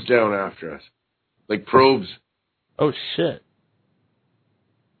orbs down after us, like probes. Oh shit.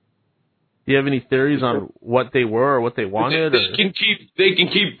 Do you have any theories on what they were or what they wanted? They can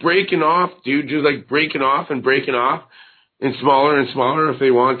keep breaking off, dude, just like breaking off and smaller if they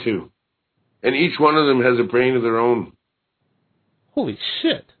want to. And each one of them has a brain of their own. Holy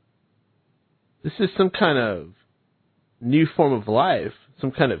shit. This is some kind of new form of life,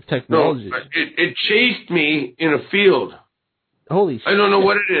 some kind of technology. No, it chased me in a field. Holy shit. I don't know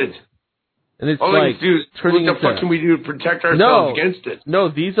what it is. And it's all like I can do is, what the fuck can we do to protect ourselves against it? No,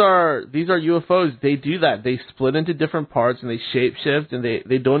 these are UFOs. They do that. They split into different parts and they shapeshift, and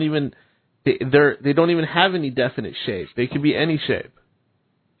they don't even have any definite shape. They could be any shape.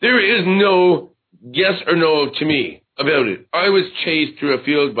 There is no yes or no to me about it. I was chased through a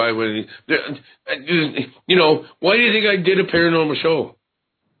field by one of these. You know, why do you think I did a paranormal show?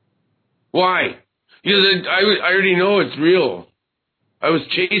 Why? Because I already know it's real. I was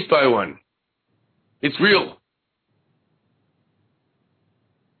chased by one. It's real.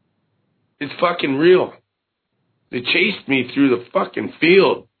 It's fucking real. They chased me through the fucking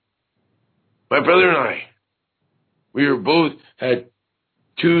field. My brother and I. We were both had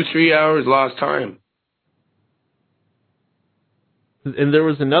 2-3 hours lost time. And there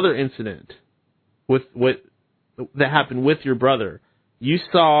was another incident that happened with your brother. You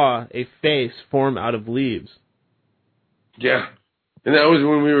saw a face form out of leaves. Yeah. And that was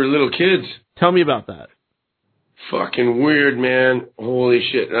when we were little kids. Tell me about that. Fucking weird, man. Holy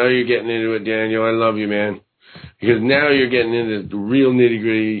shit. Now you're getting into it, Daniel. I love you, man. Because now you're getting into the real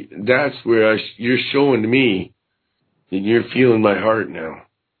nitty-gritty. That's where you're showing to me that you're feeling my heart now.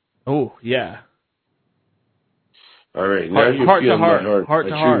 Oh, yeah. All right. Now you're feeling my heart. Heart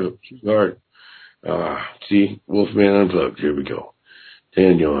to heart. Heart. See? Wolfman Unplugged. Here we go.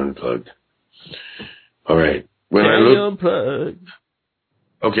 Daniel Unplugged. All right. Daniel Unplugged.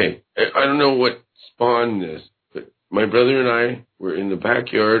 Okay. I don't know what spawned this, but my brother and I were in the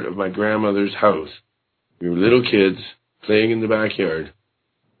backyard of my grandmother's house. We were little kids playing in the backyard.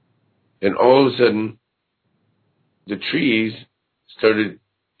 And all of a sudden, the trees started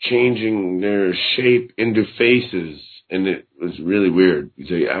changing their shape into faces. And it was really weird.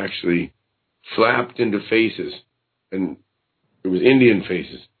 They actually flapped into faces. And it was Indian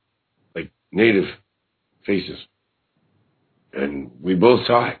faces, like native faces. And we both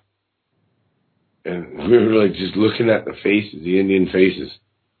saw it. And we were like just looking at the faces, the Indian faces.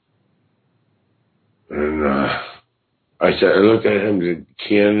 And I looked at him, can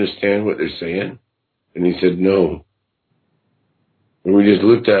you understand what they're saying? And he said, no. And we just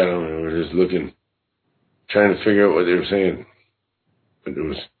looked at him and we were just looking, trying to figure out what they were saying. But there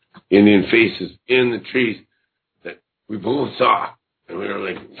was Indian faces in the trees that we both saw. And we were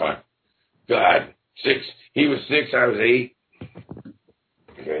like, fuck, God, 6. He was 6, I was 8.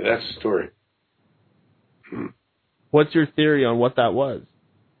 Okay, that's the story. What's your theory on what that was?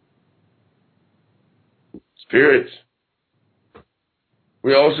 Spirits.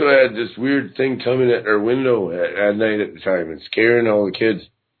 We also had this weird thing coming at our window at night at the time and scaring all the kids.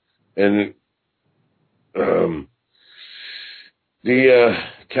 And the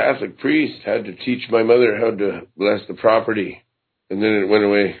Catholic priest had to teach my mother how to bless the property. And then it went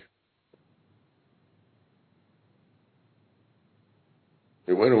away.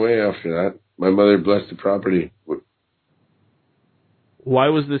 It went away after that. My mother blessed the property. Why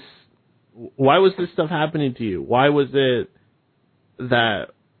was this stuff happening to you? Why was it that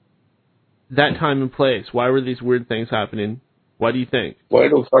time and place? Why were these weird things happening? Why do you think? How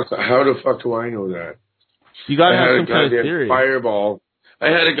the fuck do I know that? You gotta have some kind of theory. I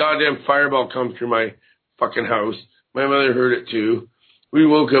had a goddamn fireball come through my fucking house. My mother heard it too. We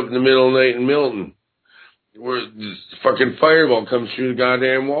woke up in the middle of the night in Milton, where this fucking fireball comes through the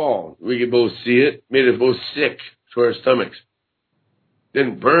goddamn wall. We could both see it. Made us both sick to our stomachs.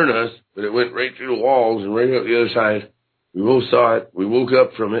 Didn't burn us, but it went right through the walls and right out the other side. We both saw it. We woke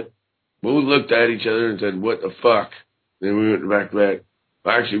up from it. Both looked at each other and said, what the fuck? Then we went back to bed.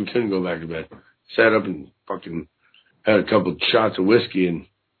 Well, actually, we couldn't go back to bed. Sat up and fucking had a couple of shots of whiskey and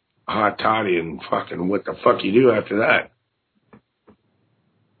a hot toddy and fucking what the fuck you do after that?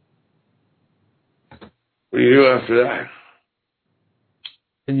 What do you do after that?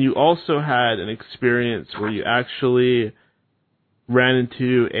 And you also had an experience where you actually ran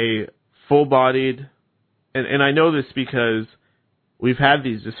into a full-bodied, and I know this because we've had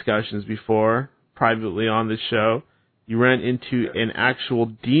these discussions before, privately on this show. You ran into an actual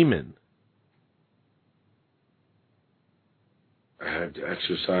demon. I had to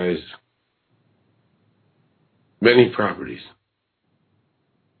exercise many properties.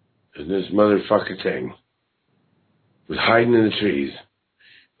 And this motherfucker thing was hiding in the trees.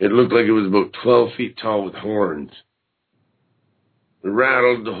 It looked like it was about 12 feet tall with horns. It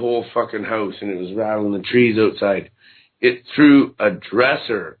rattled the whole fucking house, and it was rattling the trees outside. It threw a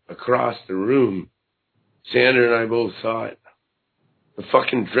dresser across the room. Sandra and I both saw it. The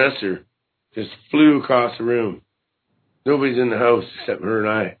fucking dresser just flew across the room. Nobody's in the house except her and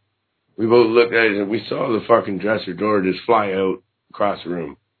I. We both looked at it, and we saw the fucking dresser door just fly out across the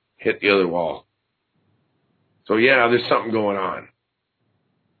room, hit the other wall. So yeah, there's something going on.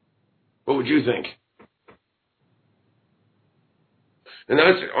 What would you think? And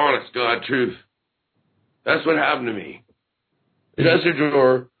that's the honest God truth. That's what happened to me. The dresser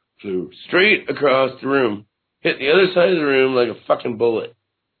door flew straight across the room, hit the other side of the room like a fucking bullet.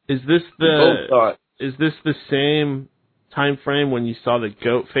 Is this the same time frame when you saw the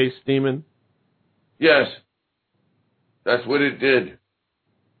goat face demon? Yes. That's what it did.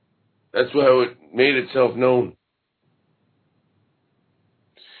 That's how it made itself known.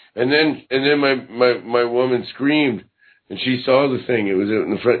 And then my woman screamed, and she saw the thing. It was out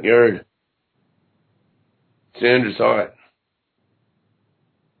in the front yard. Sandra saw it.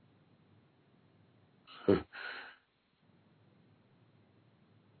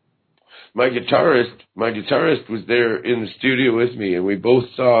 My guitarist was there in the studio with me, and we both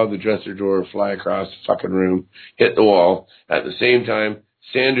saw the dresser door fly across the fucking room, hit the wall. At the same time,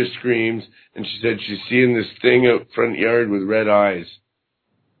 Sandra screams, and she said she's seeing this thing out front yard with red eyes.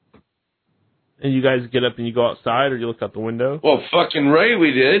 And you guys get up and you go outside, or you look out the window? Well, fucking right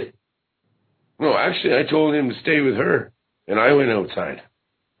we did. No, actually, I told him to stay with her, and I went outside.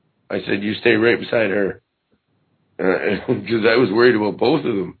 I said, you stay right beside her. Because I was worried about both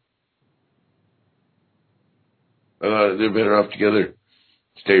of them. I thought they're better off together.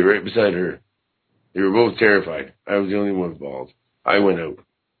 Stay right beside her. They were both terrified. I was the only one involved. I went out.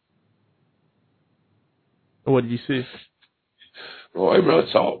 What did you see? Well, I brought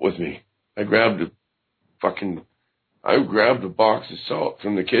salt with me. I grabbed a box of salt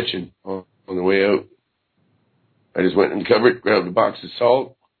from the kitchen on the way out. I just went in the cupboard, grabbed a box of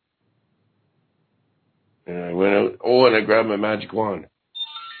salt, and I went out. Oh, and I grabbed my magic wand.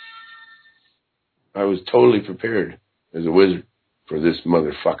 I was totally prepared as a wizard for this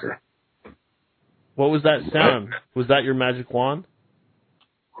motherfucker. What was that sound? Was that your magic wand?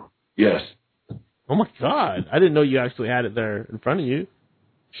 Yes. Oh my God. I didn't know you actually had it there in front of you.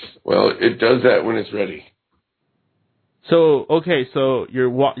 Well, it does that when it's ready. So, okay, so you're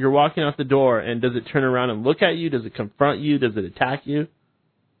walking out the door, and does it turn around and look at you? Does it confront you? Does it attack you?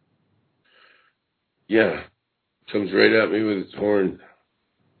 Yeah. It comes right at me with its horn.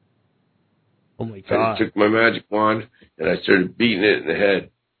 Oh my God. I took my magic wand, and I started beating it in the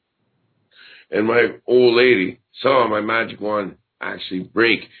head. And my old lady saw my magic wand actually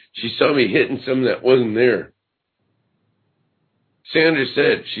break. She saw me hitting something that wasn't there. Sandra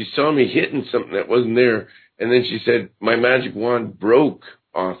said she saw me hitting something that wasn't there, and then she said my magic wand broke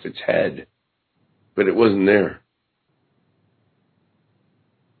off its head, but it wasn't there.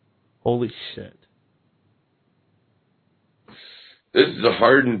 Holy shit. This is a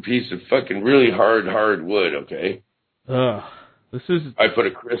hardened piece of fucking really hard wood, okay? Ugh. I put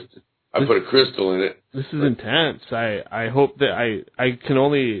a crystal in it. This is intense. I hope that I can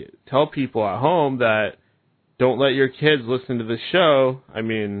only tell people at home that don't let your kids listen to this show. I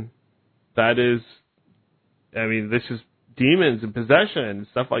mean, this is demons and possession and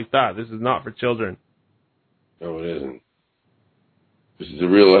stuff like that. This is not for children. No, it isn't. This is a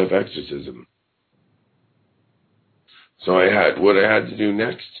real life exorcism. So what I had to do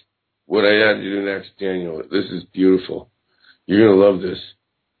next, Daniel, this is beautiful. You're going to love this.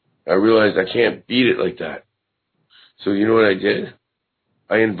 I realized I can't beat it like that. So you know what I did?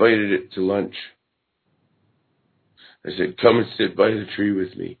 I invited it to lunch. I said, come and sit by the tree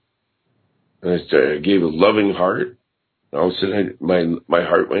with me. And I gave a loving heart. And all of a sudden, my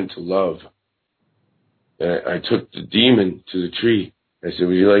heart went to love. And I took the demon to the tree. I said,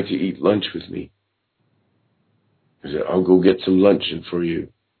 would you like to eat lunch with me? I said, I'll go get some lunch for you,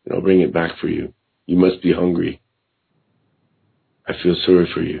 and I'll bring it back for you. You must be hungry. I feel sorry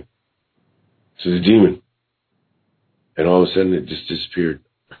for you. So the demon. And all of a sudden, it just disappeared.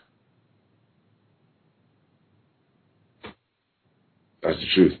 That's the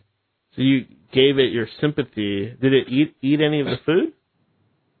truth. So you gave it your sympathy. Did it eat any of the food?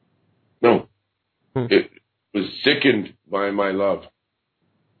 No. It was sickened by my love.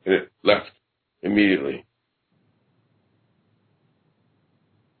 And it left immediately.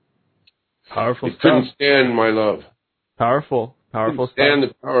 Powerful It stuff. couldn't stand my love. Powerful Couldn't stuff. stand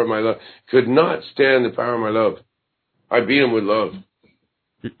the power of my love. Could not stand the power of my love. I beat him with love.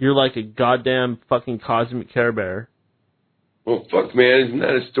 You're like a goddamn fucking cosmic Care Bear. Well, fuck, man. Isn't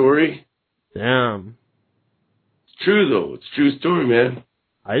that a story? Damn. It's true, though. It's a true story, man.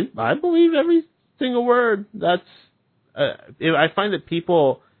 I believe every single word. That's. I find that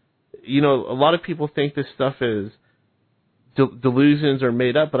people, a lot of people think this stuff is delusions are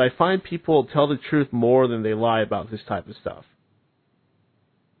made up, but I find people tell the truth more than they lie about this type of stuff.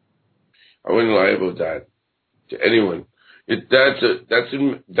 I wouldn't lie about that to anyone.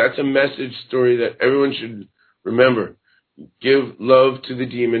 That's a message story that everyone should remember. Give love to the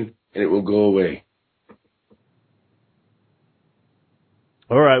demon, and it will go away.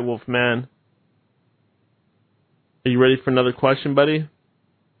 All right, Wolfman. Are you ready for another question, buddy?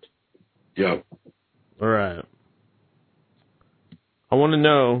 Yeah. All right. I want to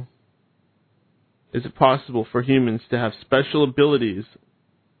know, is it possible for humans to have special abilities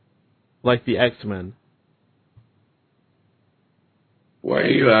like the X-Men? Why are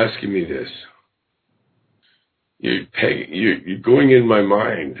you asking me this? You're going in my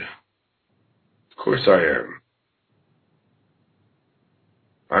mind. Of course I am.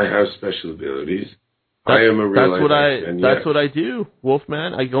 I have special abilities. I am a real life X-Men. That's what I do,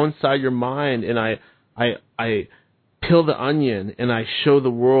 Wolfman. I go inside your mind and I peel the onion and I show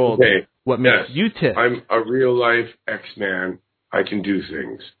the world what makes you tick. I'm a real life X-Man. I can do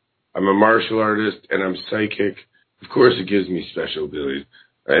things. I'm a martial artist and I'm psychic. Of course it gives me special abilities.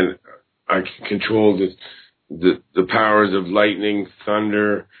 And I can control the powers of lightning,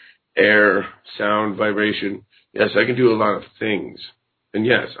 thunder, air, sound, vibration. Yes, I can do a lot of things. And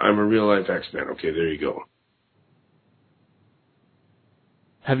yes, I'm a real life X-Man. Okay, there you go.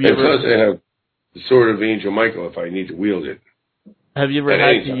 Have you ever? Plus, I have the sword of Angel Michael if I need to wield it. Have you ever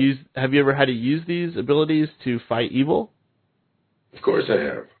had to use these abilities to fight evil? Of course I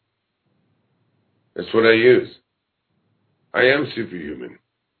have. That's what I use. I am superhuman.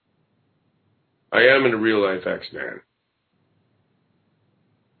 I am a real life X-Man.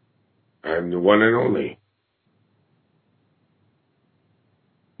 I'm the one and only.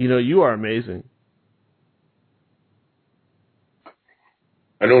 You are amazing.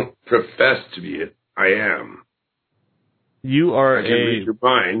 I don't profess to be it. I am. You are I can read your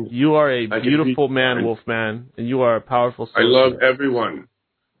mind. You are a beautiful man, Wolfman, and you are a powerful soul. I love everyone.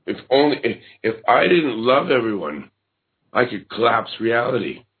 If I didn't love everyone, I could collapse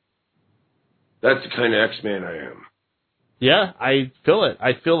reality. That's the kind of X-Man I am. Yeah, I feel it.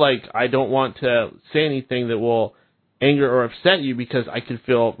 I feel like I don't want to say anything that will anger or upset you because I can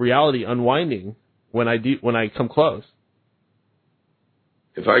feel reality unwinding when I come close.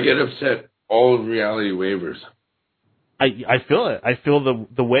 If I get upset, all of reality wavers. I feel it. I feel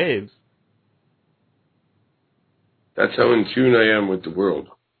the waves. That's how in tune I am with the world.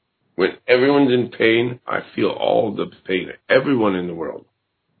 When everyone's in pain, I feel all the pain. Everyone in the world.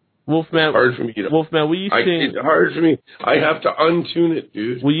 Wolfman, it's hard for me to. Wolfman, will you sing? It's hard for me. I have to untune it,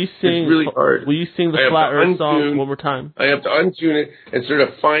 dude. Will you sing? It's really hard. Will you sing the Flat Earth song one more time? I have to untune it and sort of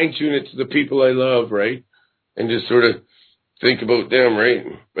fine tune it to the people I love, right? And just sort of think about them, right?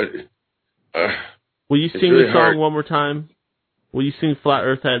 But will you sing really the song hard. one more time? Will you sing Flat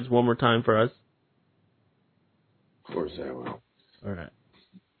Earth Heads one more time for us? Of course I will. All right.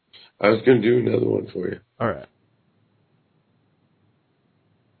 I was going to do another one for you. All right.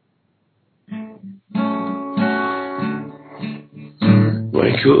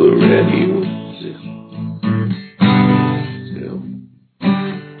 Michael already still.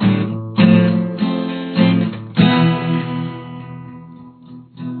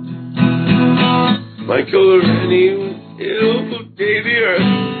 Michael already was ill, but the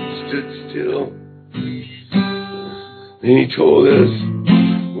earth stood still. And he told us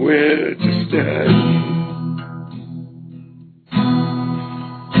where to stand.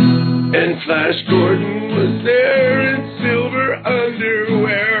 And Flash Gordon was there in silver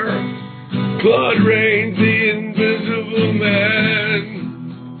underwear. Claude Rains, the invisible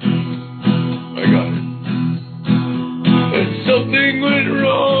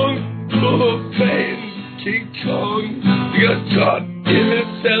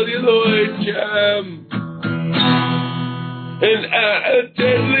celluloid jam. And at a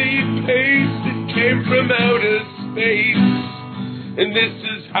deadly pace, it came from outer space. And this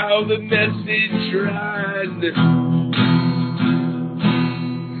is how the message ran.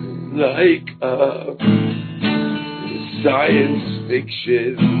 Like science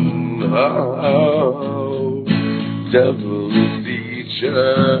fiction, double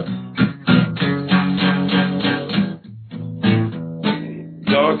feature.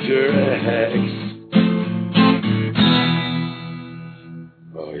 Dr. X.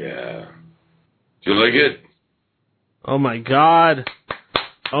 Oh yeah. Do you like it? Oh my God.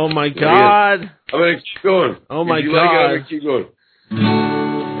 Oh my God. I'm gonna keep going. Oh my if you God. Like it, I'm gonna keep going.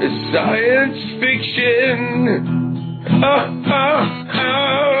 It's science fiction.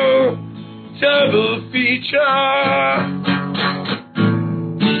 Double feature.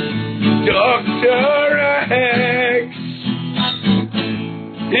 Dr. X.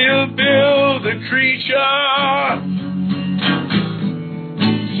 He'll build a creature.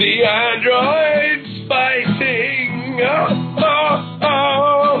 The androids fighting.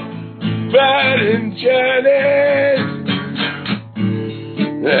 Brad and Janet.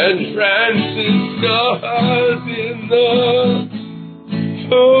 And Francis stars in the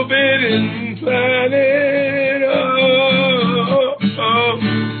forbidden planet.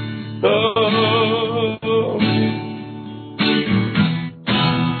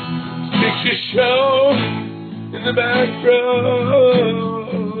 Picture show in the background.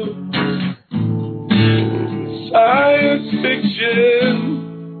 Science fiction.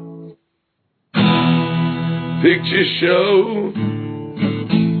 Picture show.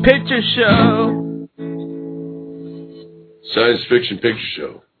 Picture show. Science fiction picture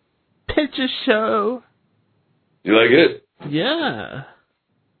show. Picture show. You like it? Yeah.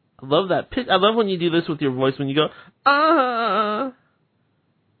 I love that. I love when you do this with your voice, when you go, whoa,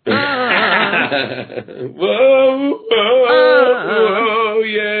 whoa,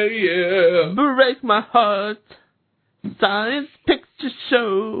 yeah. Break my heart. Science picture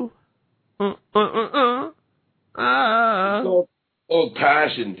show. Oh,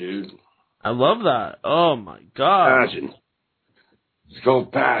 passion, dude. I love that. Oh my God. Passion. It's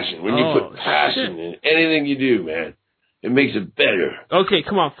called passion. When you put passion in anything you do, man, it makes it better. Okay,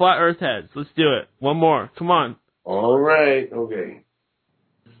 come on, Flat Earth Heads. Let's do it. One more. Come on. All right. Okay.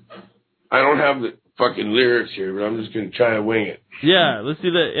 I don't have the fucking lyrics here, but I'm just going to try to wing it. Yeah, let's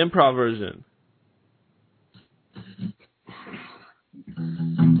do the improv version.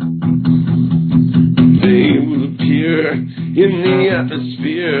 They will appear in the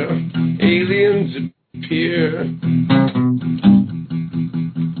atmosphere. Aliens appear.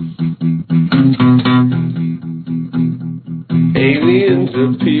 Aliens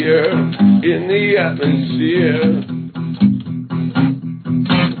appear in the atmosphere.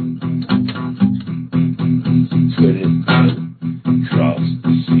 Put it out across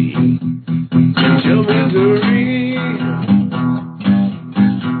the sea. Into misery.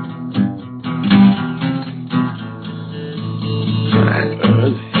 Flat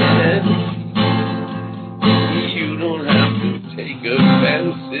Earth head. You don't have to take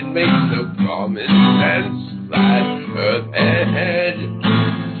offense. It makes no common sense. Flat Earth head.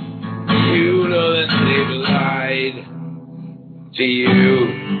 You know that they've lied to you.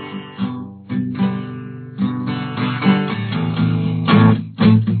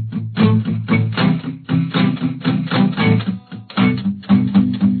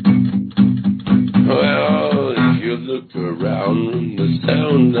 Well, if you look around, the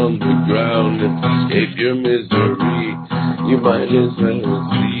sound on the ground, escape your misery, you might as well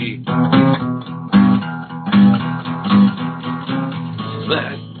see.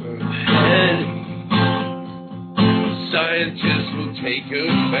 Flat Earth head. Scientists will take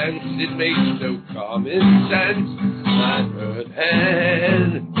offense, it makes no common sense. Flat Earth head.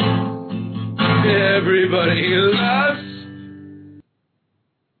 Everybody laughs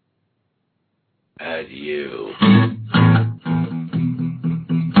at you.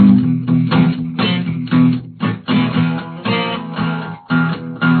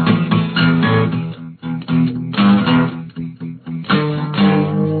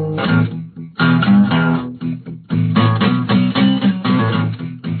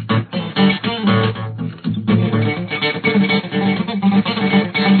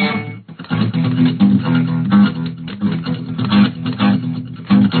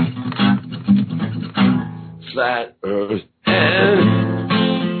 Flat Earth head.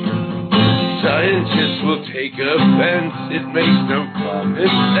 Scientists will take offense, it makes no common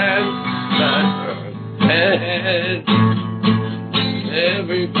sense. Flat Earth head.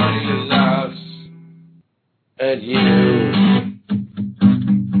 Everybody laughs at you.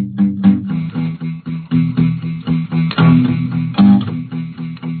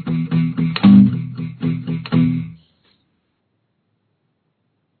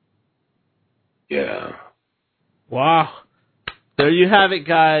 There you have it,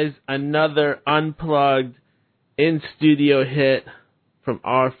 guys. Another unplugged in-studio hit from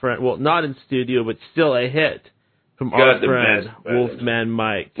our friend. Well, not in studio, but still a hit from our friend, Wolfman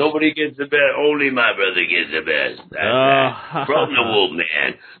Mike. Nobody gets the best. Only my brother gets the best. That's right. From the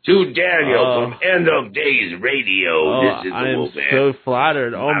Wolfman to Daniel from End of Days Radio. This is the Wolfman. I am so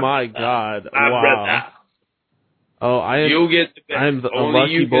flattered. Oh, my God. Wow. Brother. Oh, I am. You get the best. I'm a Only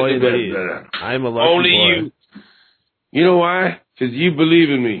lucky boy indeed. I'm a lucky Only boy. you. You know why? Because you believe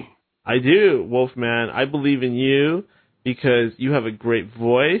in me. I do, Wolfman. I believe in you because you have a great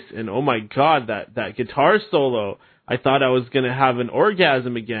voice, and oh my God, that guitar solo! I thought I was gonna have an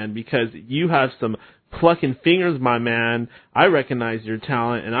orgasm again because you have some plucking fingers, my man. I recognize your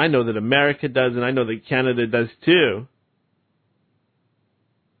talent, and I know that America does, and I know that Canada does too.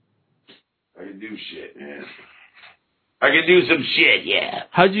 I can do shit, man. I can do some shit, yeah.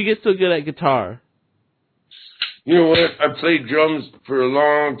 How'd you get so good at guitar? You know what? I played drums for a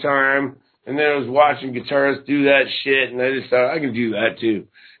long time, and then I was watching guitarists do that shit, and I just thought, I can do that too.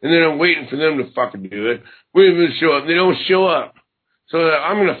 And then I'm waiting for them to fucking do it. Waiting for them to show up. They don't show up. So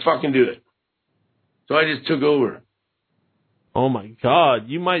I'm going to fucking do it. So I just took over. Oh my God.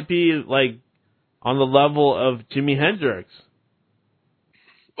 You might be like on the level of Jimi Hendrix.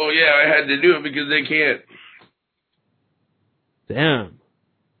 Oh yeah, I had to do it because they can't. Damn.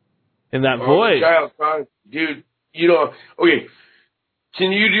 And that voice. Child, dude, you know, okay,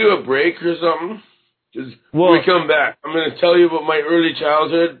 can you do a break or something? Because when we come back, I'm going to tell you about my early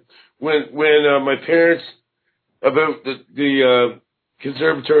childhood when my parents, about the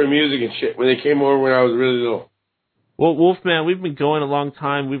conservatory music and shit, when they came over when I was really little. Well, Wolfman, we've been going a long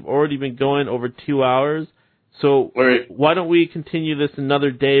time. We've already been going over 2 hours. So Why don't we continue this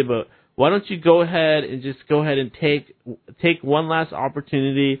another day? But why don't you go ahead and take one last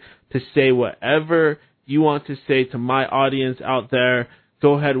opportunity to say whatever you want to say to my audience out there.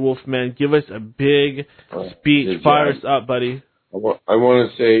 Go ahead, Wolfman. Give us a big speech. Fire us up, buddy. I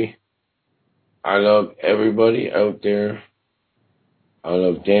want to say I love everybody out there. I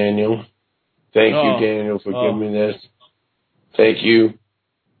love Daniel. Thank you, Daniel, for giving me this. Thank you.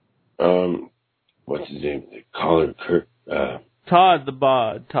 What's his name? They call her Kurt. Todd the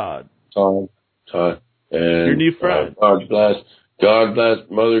Bod. Todd. And your new friend. God bless.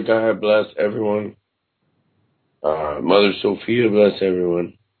 Mother God bless everyone. Mother Sophia bless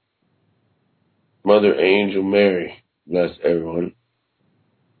everyone. Mother Angel Mary bless everyone.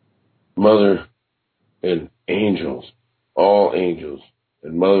 Mother and angels, all angels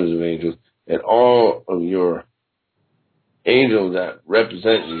and mothers of angels, and all of your angels that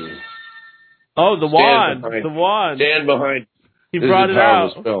represent you. Oh, the wand. The wand. Stand behind. He brought it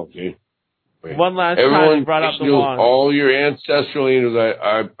out. Spell, dude. One last time he brought out the wand. All your ancestral angels,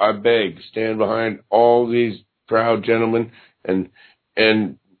 I beg, stand behind all these proud gentlemen and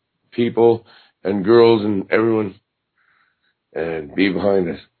people and girls and everyone, and be behind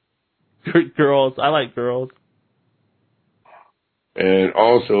us. Girls. I like girls. And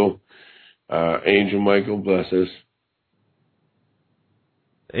also, Angel Michael bless us.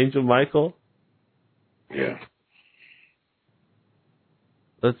 Angel Michael? Yeah.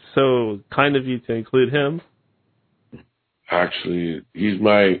 That's so kind of you to include him. Actually, he's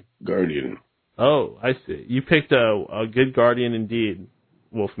my guardian. Oh, I see. You picked a good guardian indeed,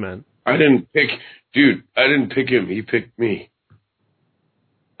 Wolfman. I didn't pick him. He picked me.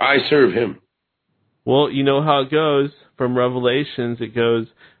 I serve him. Well, you know how it goes from Revelations. It goes,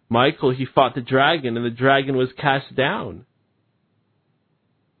 Michael, he fought the dragon, and the dragon was cast down.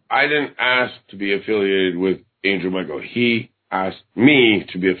 I didn't ask to be affiliated with Angel Michael. He asked me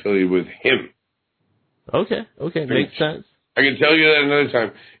to be affiliated with him. Okay, makes sense. I can tell you that another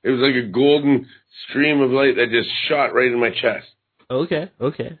time. It was like a golden stream of light that just shot right in my chest. Okay.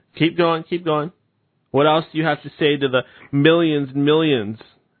 Keep going. What else do you have to say to the millions and millions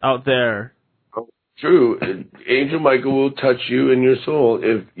out there? True. Angel Michael will touch you in your soul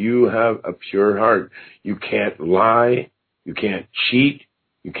if you have a pure heart. You can't lie. You can't cheat.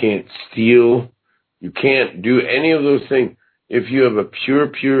 You can't steal. You can't do any of those things. If you have a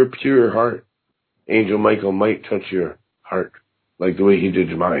pure heart, Angel Michael might touch your heart like the way he did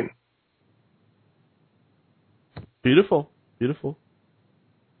mine. Beautiful.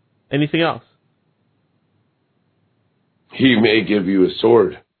 Anything else? He may give you a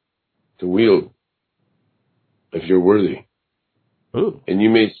sword to wield if you're worthy. Ooh. And you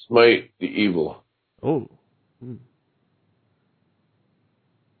may smite the evil. Oh.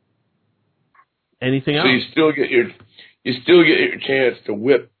 Anything else? So you still get your chance to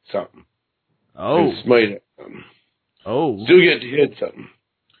whip something. Oh. And smite it. Oh. Still get to hit something.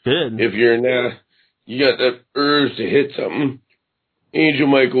 Good. If you're you got that urge to hit something, Angel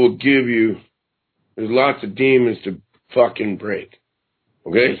Michael will give you. There's lots of demons to fucking break.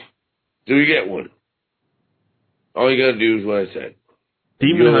 Okay? So you get one. All you gotta do is what I said.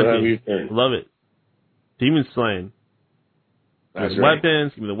 Demon You'll have hunting. your turn. Love it. Demon slaying. That's With right.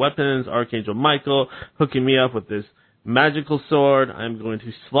 weapons, give me the weapons. Archangel Michael hooking me up with this magical sword. I'm going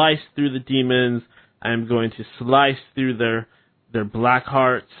to slice through the demons. I'm going to slice through their black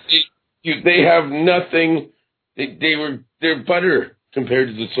hearts. They have nothing. They're butter compared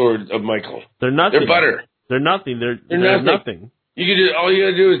to the sword of Michael. They're nothing. They're butter. They're nothing. They're nothing. nothing. All you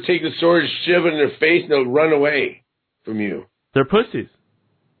gotta do is take the sword, shove it in their face, and they'll run away from you. They're pussies.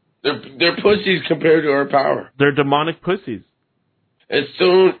 They're pussies compared to our power. They're demonic pussies. As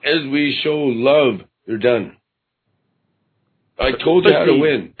soon as we show love, they're done. I told you how to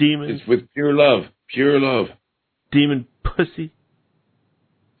win. Demon. It's with pure love. Pure love. Demon pussy.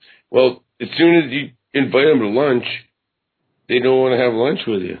 Well, as soon as you invite them to lunch, they don't want to have lunch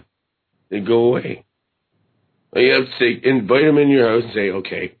with you. They go away. Well, you have to say, invite them in your house and say,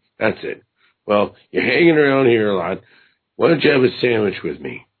 okay, that's it. Well, you're hanging around here a lot. Why don't you have a sandwich with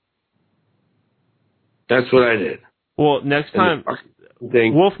me? That's what I did. Well, next time,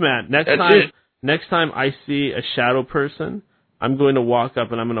 Wolfman, next time I see a shadow person, I'm going to walk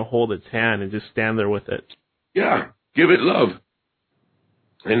up and I'm going to hold its hand and just stand there with it. Yeah, give it love.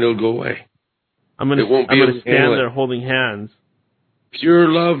 And it'll go away. I'm going to stand there holding hands. Pure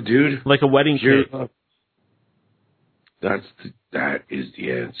love, dude. Like a wedding Pure cake. love. That is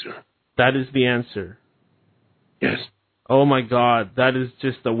the answer. That is the answer. Yes. Oh my God, that is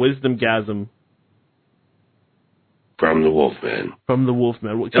just a wisdom-gasm. From the Wolfman. From the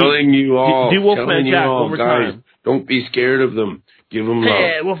Wolfman. Telling you all. Do Wolfman Jack one more guys, time. Don't be scared of them. Give them love.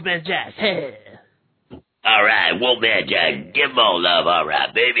 Hey, Wolfman Jack. Hey. All right, Wolfman Jack, give 'em all love, all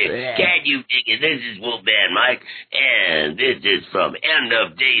right, baby. Yeah. Can you dig it? This is Wolfman Mike, and this is from End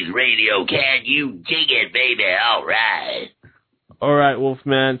of Days Radio. Can you dig it, baby? All right. All right,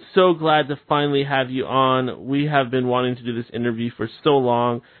 Wolfman. So glad to finally have you on. We have been wanting to do this interview for so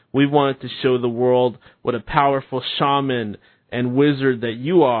long. We wanted to show the world what a powerful shaman and wizard that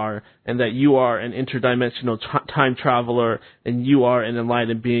you are, and that you are an interdimensional time traveler, and you are an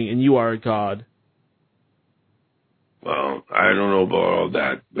enlightened being, and you are a god. Well, I don't know about all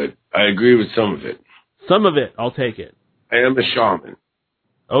that, but I agree with some of it. Some of it, I'll take it. I am a shaman.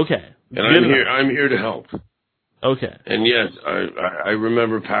 Okay. And I'm here to help. Okay. And yes, I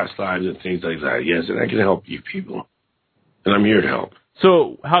remember past lives and things like that. Yes, and I can help you people. And I'm here to help.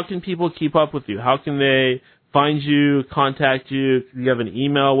 So how can people keep up with you? How can they find you, contact you? Do you have an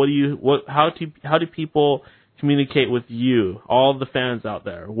email? How do people communicate with you, all the fans out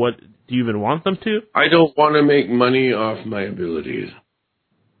there? What do you even want them to? I don't want to make money off my abilities.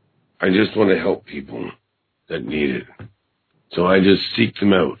 I just want to help people that need it. So I just seek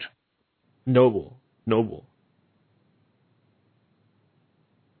them out. Noble.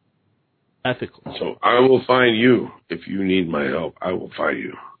 Ethical. So I will find you. If you need my help, I will find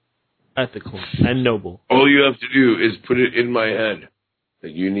you. Ethical and noble. All you have to do is put it in my head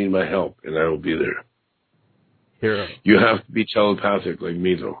that you need my help, and I will be there. Hero. You have to be telepathic like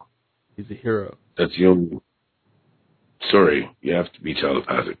me, though. He's a hero. That's the only... Sorry, you have to be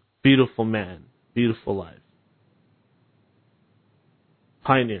telepathic. Beautiful man. Beautiful life.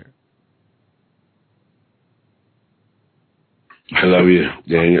 Pioneer. I love you,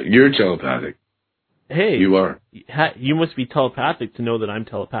 Daniel. You're telepathic. Hey. You are. You must be telepathic to know that I'm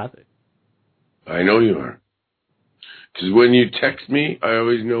telepathic. I know you are. Because when you text me, I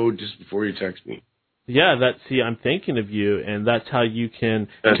always know just before you text me. Yeah, I'm thinking of you, and that's how you can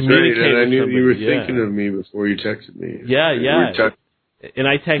that's communicate right, and I knew somebody. you were thinking of me before you texted me. Yeah. And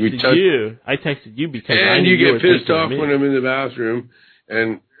I texted you. I texted you because I knew you you get pissed off me. when I'm in the bathroom,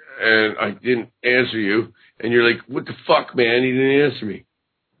 and I didn't answer you, and you're like, "What the fuck, man? You didn't answer me."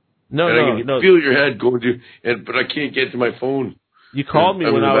 No. I can feel your head going to, but I can't get to my phone. You called me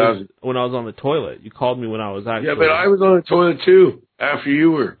when I was on the toilet. You called me when I was actually. Yeah, but I was on the toilet too after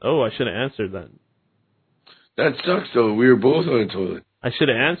you were. Oh, I should have answered then. That sucks though. We were both on the toilet. I should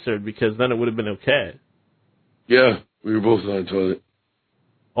have answered because then it would have been okay. Yeah, we were both on the toilet.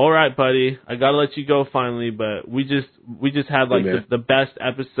 All right, buddy. I gotta let you go finally, but we just had like the best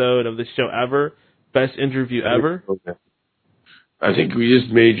episode of the show ever, best interview ever. Okay. I think we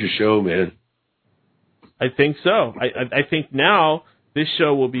just made your show, man. I think so. I think now this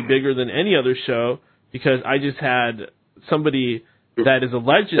show will be bigger than any other show because I just had somebody that is a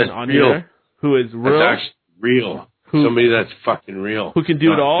legend on here who is real. That's actually real. Somebody that's fucking real. Who can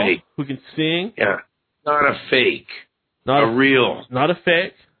do it all. Fake. Who can sing. Yeah. Not a fake. Not a real. Not a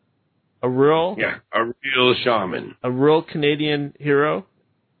fake. A real shaman. A real Canadian hero,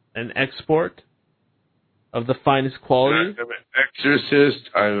 an export of the finest quality. I'm an exorcist.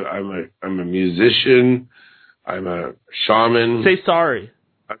 I'm a musician. I'm a shaman. Say sorry.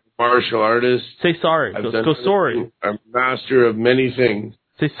 I'm a martial artist. Say sorry. Go sorry. I'm a master of many things.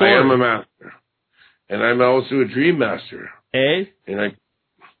 Say sorry. I am a master. And I'm also a dream master. Eh? And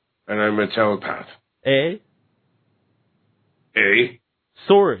I'm a telepath. Eh? Eh?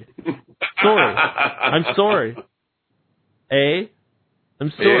 Sorry. Sorry. I'm sorry. Eh?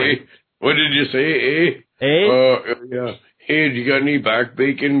 I'm sorry. Eh? What did you say? Eh? Eh? Yeah. Hey, do you got any back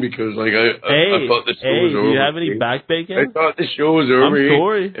bacon? Because I thought the show was over. Do you have any back bacon? I thought the show was over. I'm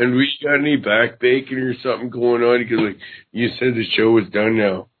sorry. And we got any back bacon or something going on? Because you said the show was done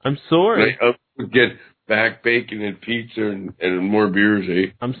now. I'm sorry. And I get back bacon and pizza and more beers,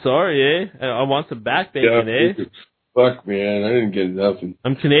 eh? I'm sorry, eh? I want some back bacon, eh? Fuck, man, I didn't get nothing.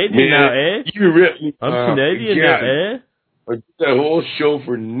 I'm Canadian now, eh? You ripped me I'm Canadian again. now, eh? I did that whole show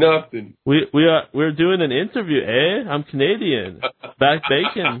for nothing. We're doing an interview, eh? I'm Canadian. Back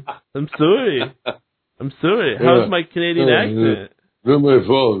bacon. I'm sorry. I'm sorry. How's my Canadian accent? Not my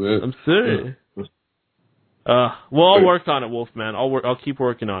fault, man. I'm sorry. Well, I'll work on it, Wolfman. I'll keep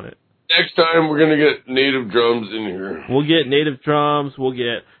working on it. Next time we're gonna get native drums in here. We'll get native drums. We'll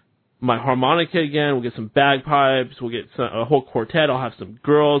get my harmonica again. We'll get some bagpipes. We'll get a whole quartet. I'll have some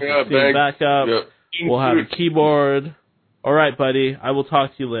girls sing back up. Yeah. We'll have a keyboard. All right, buddy. I will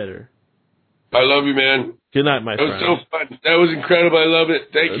talk to you later. I love you, man. Good night, my friend. That was so fun. That was incredible. I love it.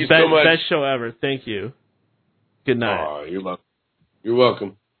 Thank you so much. Best show ever. Thank you. Good night. Oh, you're welcome. You're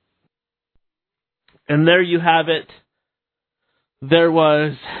welcome. And there you have it. There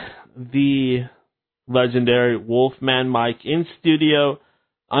was the legendary Wolfman Mike in studio,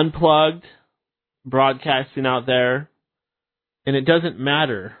 unplugged, broadcasting out there. And it doesn't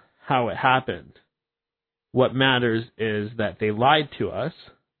matter how it happened. What matters is that they lied to us.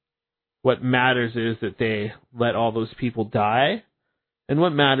 What matters is that they let all those people die. And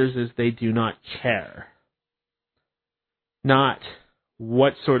what matters is they do not care. Not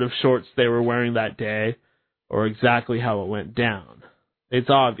what sort of shorts they were wearing that day or exactly how it went down. It's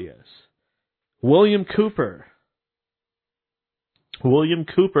obvious. William Cooper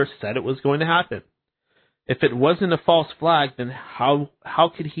said it was going to happen. If it wasn't a false flag, then how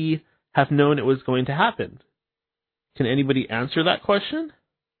could he have known it was going to happen? Can anybody answer that question?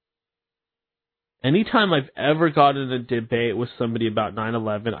 Anytime I've ever gotten in a debate with somebody about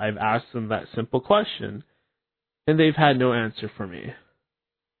 9/11, I've asked them that simple question, and they've had no answer for me.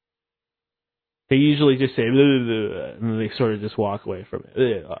 They usually just say, blah, blah, blah, and then they sort of just walk away from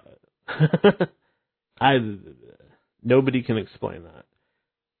it. Nobody can explain that.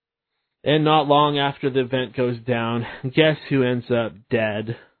 And not long after the event goes down, guess who ends up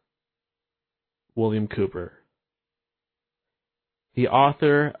dead? William Cooper. The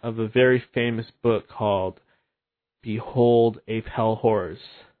author of a very famous book called Behold a Pale Horse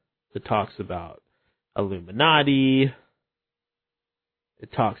that talks about Illuminati.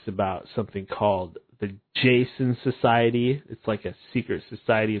 It talks about something called the Jason Society. It's like a secret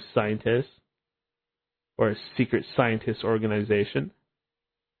society of scientists or a secret scientist organization.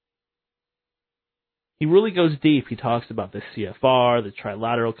 He really goes deep. He talks about the CFR, the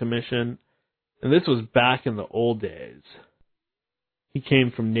Trilateral Commission, and this was back in the old days. He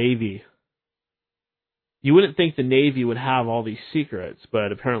came from Navy. You wouldn't think the Navy would have all these secrets,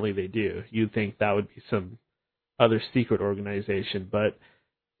 but apparently they do. You'd think that would be some other secret organization, but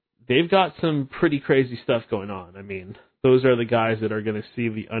they've got some pretty crazy stuff going on. I mean, those are the guys that are going to see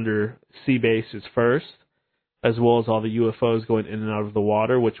the undersea bases first, as well as all the UFOs going in and out of the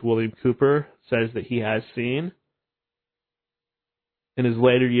water, which William Cooper says that he has seen. In his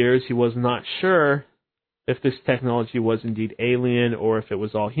later years, he was not sure if this technology was indeed alien or if it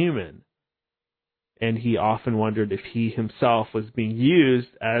was all human. And he often wondered if he himself was being used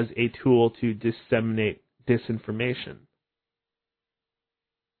as a tool to disseminate disinformation.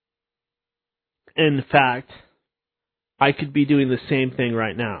 In fact, I could be doing the same thing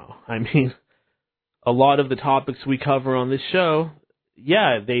right now. I mean, a lot of the topics we cover on this show,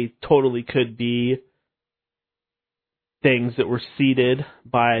 yeah, they totally could be things that were seeded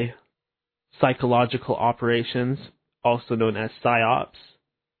by psychological operations, also known as PSYOPs.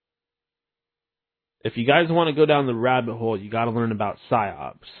 If you guys want to go down the rabbit hole, you got to learn about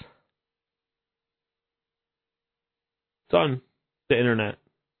PSYOPs. It's on the internet.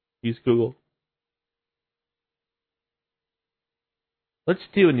 Use Google. Let's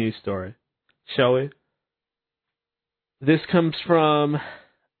do a news story, shall we? This comes from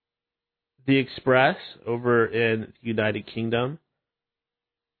The Express over in the United Kingdom.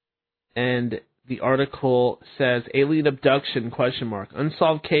 And the article says, alien abduction, ?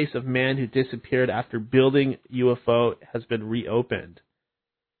 Unsolved case of man who disappeared after building UFO has been reopened.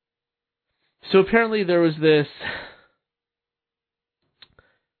 So apparently there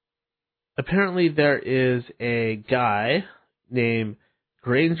is a guy named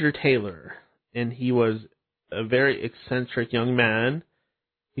Granger Taylor, and he was a very eccentric young man.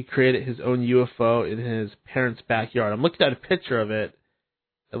 He created his own UFO in his parents' backyard. I'm looking at a picture of it.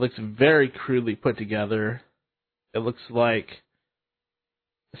 It looks very crudely put together. It looks like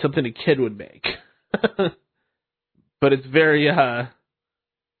something a kid would make. But it's very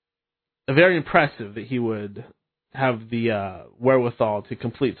impressive that he would have the wherewithal to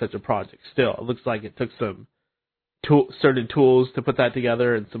complete such a project. Still, it looks like it took some certain tools to put that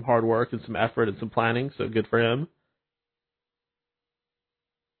together, and some hard work and some effort and some planning, so good for him.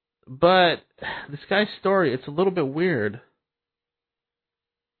 But this guy's story, it's a little bit weird.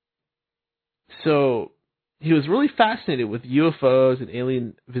 So he was really fascinated with UFOs and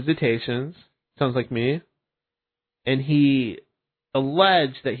alien visitations, sounds like me, and he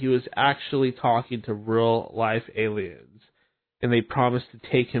alleged that he was actually talking to real-life aliens, and they promised to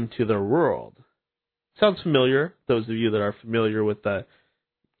take him to their world. Sounds familiar, those of you that are familiar with the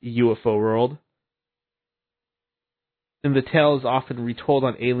UFO world. And the tale is often retold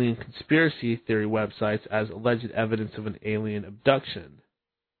on alien conspiracy theory websites as alleged evidence of an alien abduction.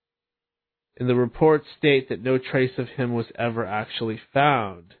 And the reports state that no trace of him was ever actually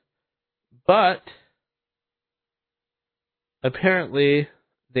found. But apparently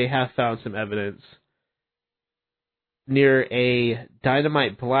they have found some evidence near a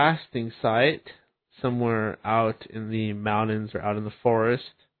dynamite blasting site somewhere out in the mountains or out in the forest,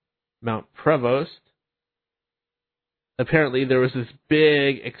 Mount Prevost. Apparently there was this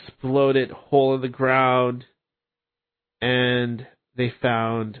big exploded hole in the ground, and they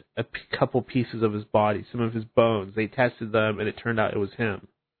found a couple pieces of his body, some of his bones. They tested them, and it turned out it was him.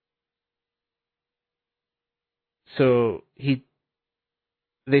 So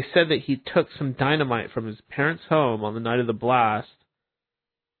they said that he took some dynamite from his parents' home on the night of the blast,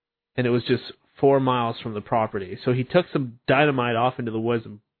 and it was just 4 miles from the property. So he took some dynamite off into the woods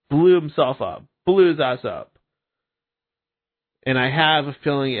and blew himself up, blew his ass up. And I have a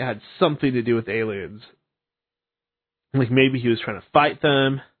feeling it had something to do with aliens. Like maybe he was trying to fight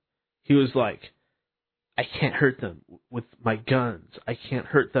them. He was like, I can't hurt them with my guns. I can't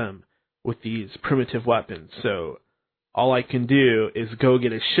hurt them with these primitive weapons. So all I can do is go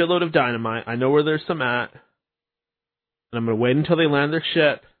get a shitload of dynamite. I know where there's some at. And I'm going to wait until they land their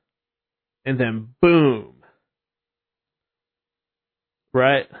ship. And then boom.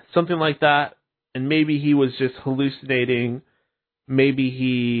 Right? Something like that. And maybe he was just hallucinating.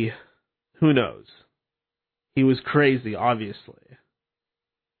 Maybe who knows? He was crazy, obviously.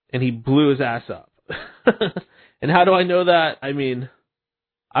 And he blew his ass up. And how do I know that? I mean,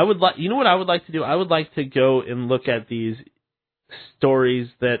 you know what I would like to do? I would like to go and look at these stories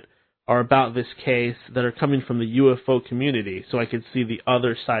that are about this case that are coming from the UFO community so I could see the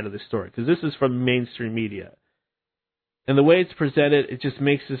other side of the story. Because this is from mainstream media. And the way it's presented, it just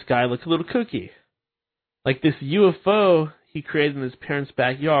makes this guy look a little kooky. Like this UFO he created in his parents'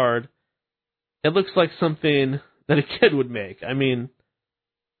 backyard, it looks like something that a kid would make. I mean,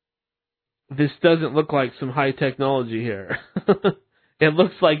 this doesn't look like some high technology here. It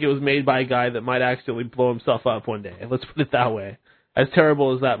looks like it was made by a guy that might accidentally blow himself up one day. Let's put it that way. As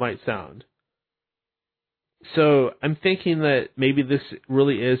terrible as that might sound. So I'm thinking that maybe this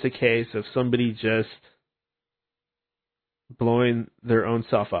really is a case of somebody just blowing their own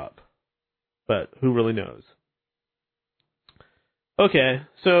self up. But who really knows? Okay,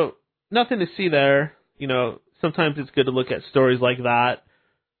 so nothing to see there. You know, sometimes it's good to look at stories like that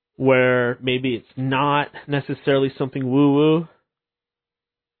where maybe it's not necessarily something woo-woo.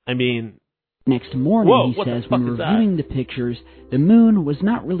 I mean... Next morning, he says, when reviewing the pictures, the moon was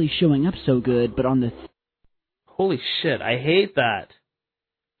not really showing up so good, but on the... Holy shit, I hate that.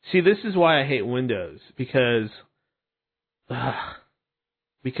 See, this is why I hate Windows, because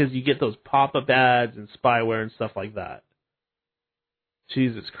you get those pop-up ads and spyware and stuff like that.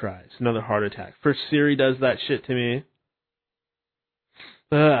 Jesus Christ, another heart attack. First Siri does that shit to me.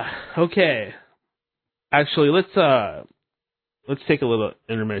 Okay. Actually, let's take a little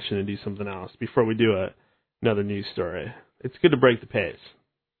intermission and do something else before we do another news story. It's good to break the pace.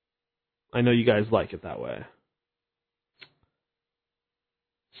 I know you guys like it that way.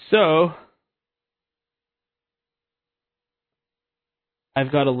 So,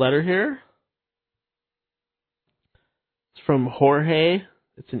 I've got a letter here. It's from Jorge.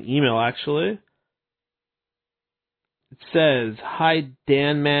 It's an email, actually. It says, Hi,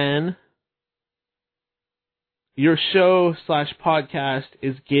 Dan Man. your show / podcast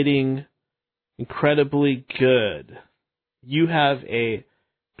is getting incredibly good. You have a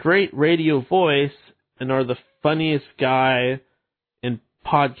great radio voice and are the funniest guy in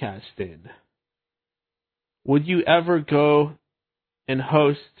podcasting. Would you ever go and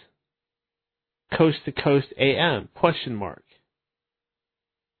host Coast to Coast AM? ?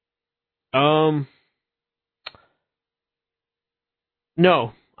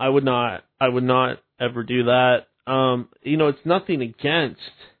 No, I would not. I would not ever do that. It's nothing against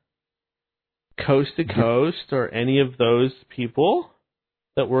Coast to Coast or any of those people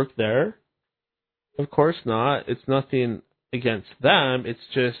that work there. Of course not. It's nothing against them. It's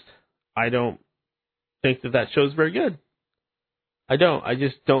just I don't think that show's very good. I don't. I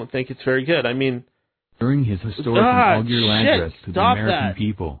just don't think it's very good. I mean, during his historic inaugural address to the American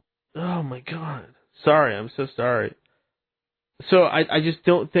people. Oh my God. Sorry, I'm so sorry. So I just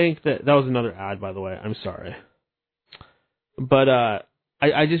don't think that was another ad, by the way. I'm sorry. But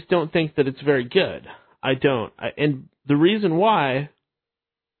I just don't think that it's very good. I don't. And the reason why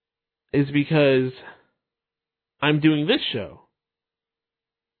is because I'm doing this show.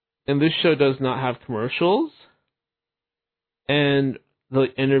 And this show does not have commercials. And the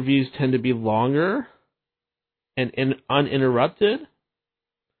interviews tend to be longer and uninterrupted.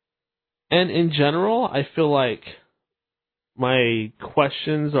 And in general, I feel like my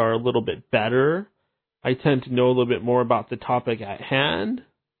questions are a little bit better. I tend to know a little bit more about the topic at hand.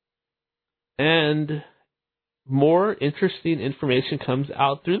 And more interesting information comes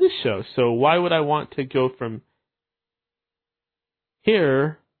out through this show. So why would I want to go from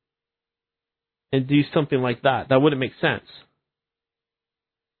here and do something like that? That wouldn't make sense.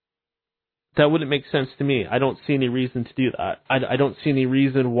 That wouldn't make sense to me. I don't see any reason to do that. I don't see any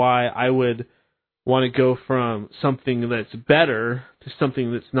reason why I would want to go from something that's better to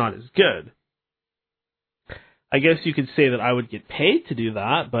something that's not as good. I guess you could say that I would get paid to do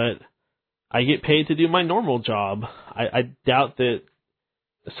that, but I get paid to do my normal job. I doubt that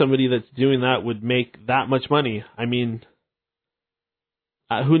somebody that's doing that would make that much money. I mean,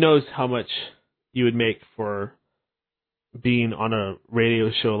 who knows how much you would make for being on a radio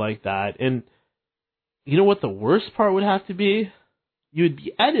show like that. And you know what the worst part would have to be? You would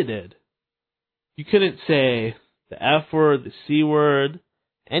be edited. You couldn't say the F word, the C word,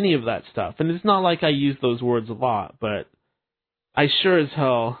 any of that stuff. And it's not like I use those words a lot, but I sure as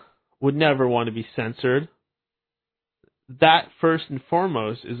hell would never want to be censored. That, first and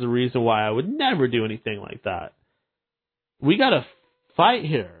foremost, is the reason why I would never do anything like that. We got to fight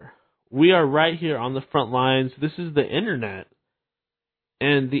here. We are right here on the front lines. This is the internet.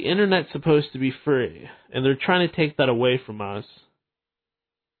 And the internet's supposed to be free. And they're trying to take that away from us.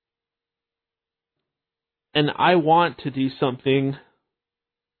 And I want to do something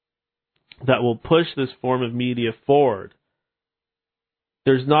that will push this form of media forward.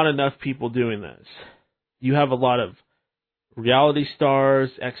 There's not enough people doing this. You have a lot of reality stars,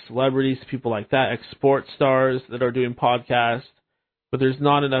 ex-celebrities, people like that, ex-sports stars that are doing podcasts, but there's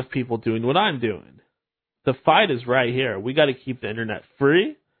not enough people doing what I'm doing. The fight is right here. We got to keep the internet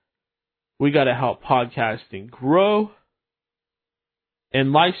free. We got to help podcasting grow.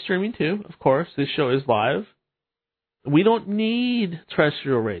 And live streaming too, of course. This show is live. We don't need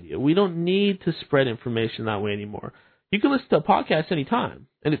terrestrial radio. We don't need to spread information that way anymore. You can listen to a podcast anytime,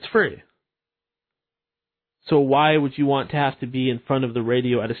 and it's free. So why would you want to have to be in front of the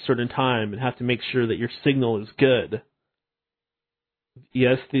radio at a certain time and have to make sure that your signal is good?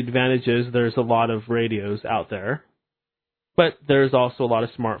 Yes, the advantage is there's a lot of radios out there, but there's also a lot of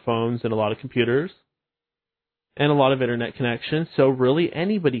smartphones and a lot of computers and a lot of internet connections, so really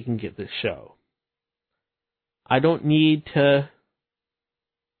anybody can get this show. I don't need to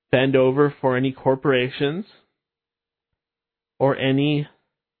bend over for any corporations or any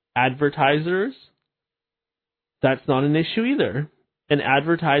advertisers. That's not an issue either. If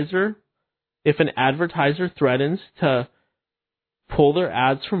an advertiser threatens to pull their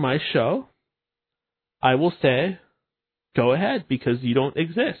ads from my show, I will say, go ahead, because you don't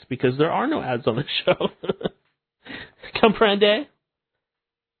exist, because there are no ads on the show. Comprende?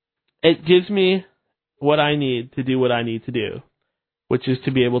 It gives me what I need to do what I need to do, which is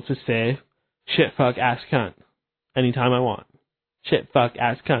to be able to say, shit, fuck, ass, cunt, anytime I want. Shit, fuck,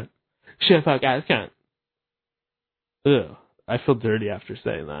 ass, cunt. Shit, fuck, ass, cunt. Ugh, I feel dirty after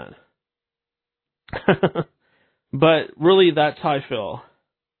saying that. But really, that's how I feel.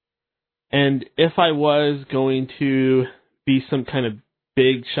 And if I was going to be some kind of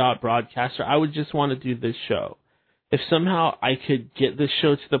big shot broadcaster, I would just want to do this show. If somehow I could get this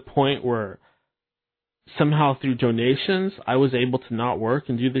show to the point where somehow through donations, I was able to not work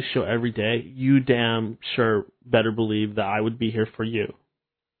and do this show every day, you damn sure better believe that I would be here for you.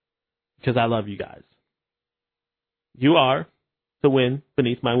 Because I love you guys. You are the wind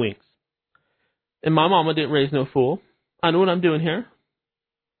beneath my wings. And my mama didn't raise no fool. I know what I'm doing here.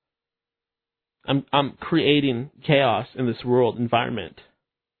 I'm creating chaos in this world environment.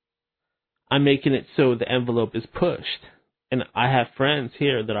 I'm making it so the envelope is pushed. And I have friends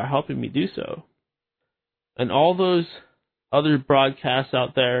here that are helping me do so. And all those other broadcasts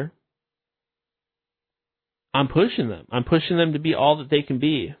out there, I'm pushing them. I'm pushing them to be all that they can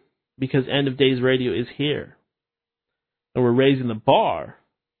be. Because End of Days Radio is here. And we're raising the bar.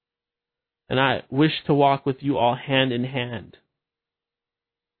 And I wish to walk with you all hand in hand.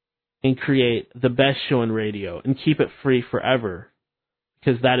 And create the best show in radio. And keep it free forever.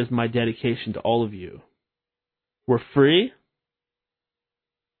 Because that is my dedication to all of you. We're free.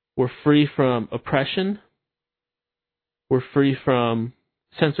 We're free from oppression. We're free from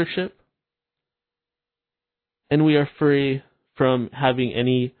censorship. And we are free from having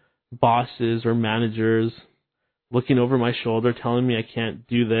any bosses or managers looking over my shoulder telling me I can't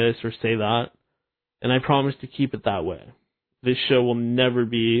do this or say that. And I promise to keep it that way. This show will never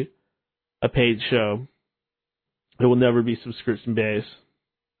be a paid show. It will never be subscription based.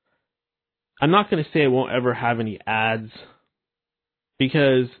 I'm not going to say I won't ever have any ads,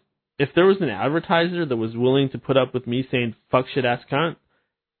 because if there was an advertiser that was willing to put up with me saying fuck shit ass cunt,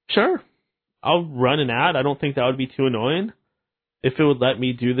 sure, I'll run an ad. I don't think that would be too annoying if it would let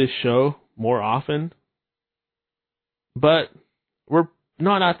me do this show more often. But we're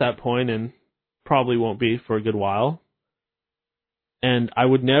not at that point and probably won't be for a good while. And I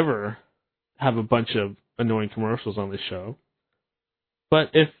would never have a bunch of annoying commercials on this show.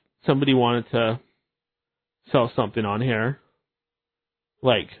 But if somebody wanted to sell something on here,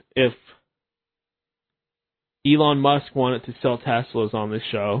 like if Elon Musk wanted to sell Teslas on this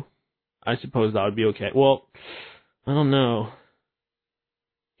show, I suppose that would be okay. Well, I don't know.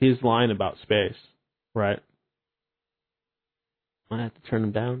 He's lying about space, right? I have to turn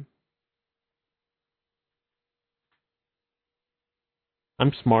him down.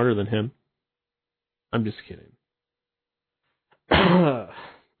 I'm smarter than him. I'm just kidding.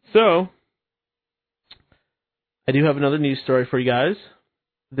 So, I do have another news story for you guys.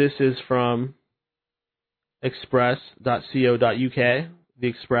 This is from express.co.uk, The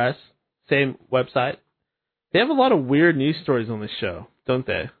Express, same website. They have a lot of weird news stories on this show, don't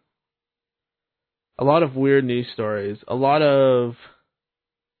they? A lot of weird news stories. A lot of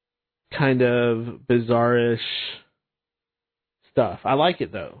kind of bizarre-ish stuff. I like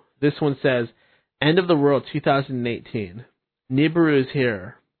it, though. This one says, End of the World 2018. Nibiru is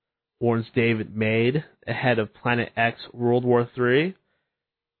here, warns David Maid, ahead of Planet X World War III.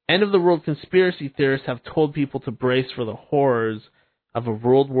 End of the World conspiracy theorists have told people to brace for the horrors of a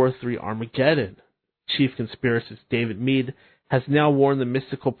World War III Armageddon. Chief conspiracist David Mead has now warned the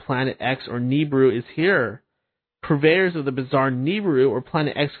mystical Planet X or Nibiru is here. Purveyors of the bizarre Nibiru or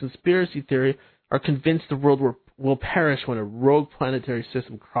Planet X conspiracy theory are convinced the world will perish when a rogue planetary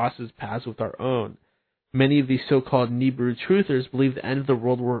system crosses paths with our own. Many of these so-called Nibiru truthers believe the end of the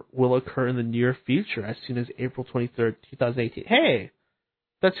world will occur in the near future, as soon as April 23rd, 2018. Hey,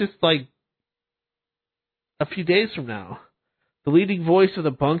 that's just like a few days from now. The leading voice of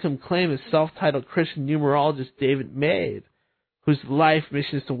the bunkum claim is self-titled Christian numerologist David Maid, whose life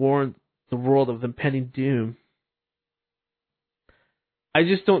mission is to warn the world of the impending doom. I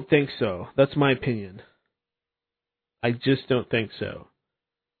just don't think so. That's my opinion. I just don't think so.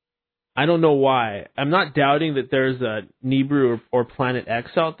 I don't know why. I'm not doubting that there's a Nibiru or Planet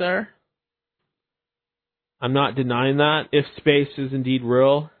X out there. I'm not denying that. If space is indeed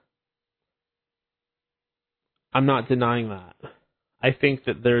real, I'm not denying that. I think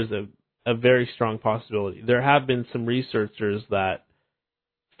that there's a very strong possibility. There have been some researchers that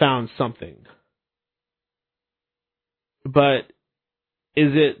found something. But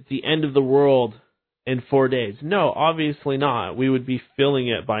is it the end of the world in 4 days? No, obviously not. We would be feeling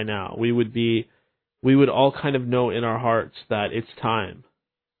it by now. We would all kind of know in our hearts that it's time.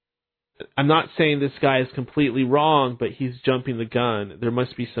 I'm not saying this guy is completely wrong, but he's jumping the gun. There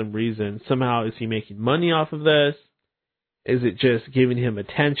must be some reason. Somehow, is he making money off of this? Is it just giving him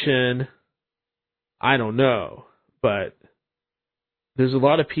attention? I don't know. But there's a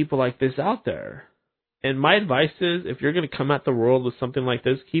lot of people like this out there. And my advice is, if you're going to come at the world with something like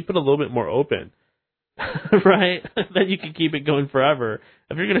this, keep it a little bit more open. Right? Then you can keep it going forever.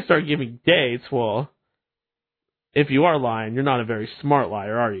 If you're going to start giving dates, well, if you are lying, you're not a very smart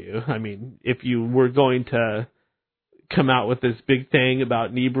liar, are you? I mean, if you were going to come out with this big thing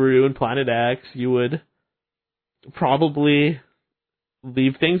about Nibiru and Planet X, you would probably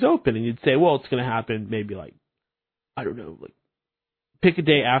leave things open, and you'd say, well, it's going to happen maybe like, I don't know, like pick a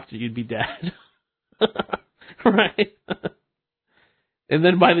day after you'd be dead. Right? And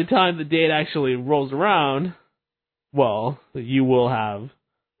then by the time the date actually rolls around, well, you will have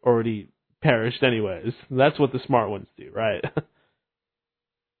already perished anyways. That's what the smart ones do, right?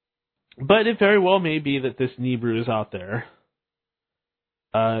 But it very well may be that this Nibiru is out there.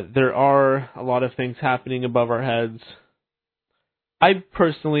 There are a lot of things happening above our heads. I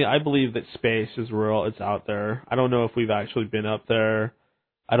believe that space is real. It's out there. I don't know if we've actually been up there.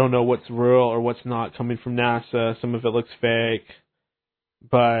 I don't know what's real or what's not coming from NASA. Some of it looks fake.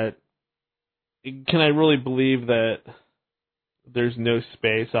 But can I really believe that there's no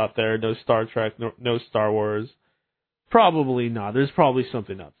space out there, no Star Trek, no Star Wars? Probably not. There's probably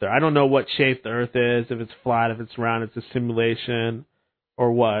something up there. I don't know what shape the Earth is, if it's flat, if it's round, it's a simulation,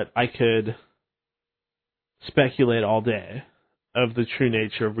 or what. I could speculate all day of the true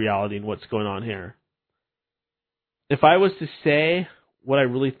nature of reality and what's going on here. If I was to say what I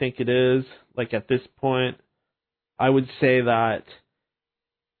really think it is, like at this point, I would say that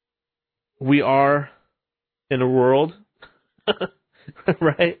we are in a world,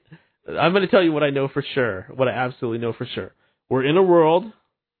 right? I'm going to tell you what I know for sure, what I absolutely know for sure. We're in a world,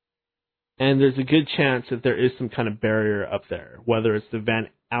 and there's a good chance that there is some kind of barrier up there, whether it's the Van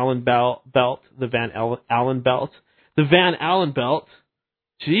Allen belt, the Van Allen belt. The Van Allen belt,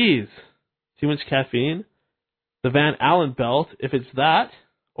 jeez, too much caffeine? The Van Allen belt, if it's that,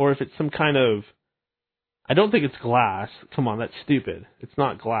 or if it's some kind of, I don't think it's glass. Come on, that's stupid. It's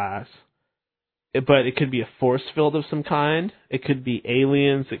not glass. But it could be a force field of some kind. It could be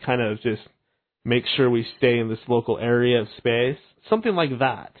aliens that kind of just make sure we stay in this local area of space. Something like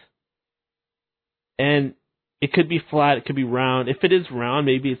that. And it could be flat, it could be round. If it is round,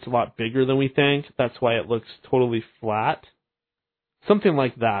 maybe it's a lot bigger than we think. That's why it looks totally flat. Something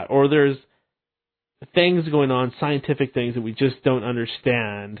like that. Or there's things going on, scientific things that we just don't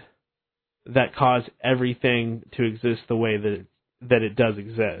understand that cause everything to exist the way that it does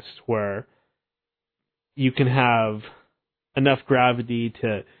exist, where you can have enough gravity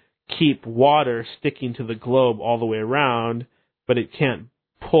to keep water sticking to the globe all the way around, but it can't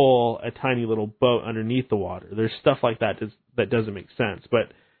pull a tiny little boat underneath the water. There's stuff like that that doesn't make sense,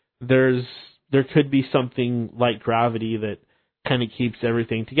 but there could be something like gravity that kind of keeps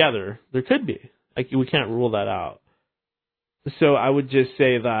everything together. There could be. We can't rule that out. So I would just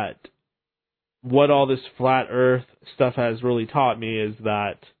say that what all this flat Earth stuff has really taught me is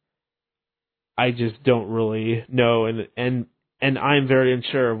that I just don't really know, and I'm very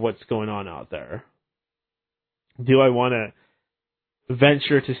unsure of what's going on out there. Do I want to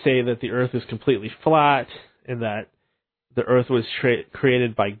venture to say that the Earth is completely flat and that the Earth was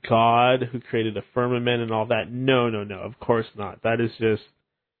created by God, who created a firmament and all that? No, of course not. That is just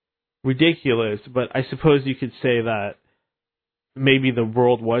ridiculous. But I suppose you could say that maybe the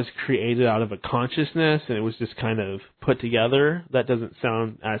world was created out of a consciousness and it was just kind of put together. That doesn't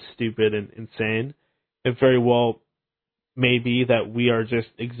sound as stupid and insane. It very well may be that we are just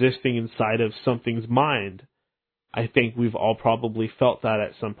existing inside of something's mind. I think we've all probably felt that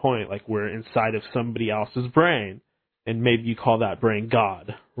at some point, like we're inside of somebody else's brain, and maybe you call that brain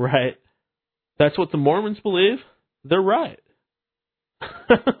God, right? That's what the Mormons believe. They're right.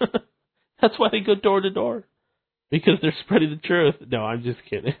 That's why they go door to door, because they're spreading the truth. No, I'm just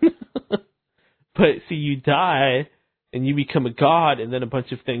kidding. But see, you die, and you become a god, and then a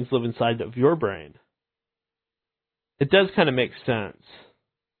bunch of things live inside of your brain. It does kind of make sense,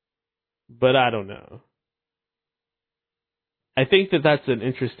 but I don't know. I think that that's an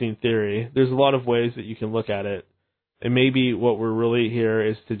interesting theory. There's a lot of ways that you can look at it, and maybe what we're really here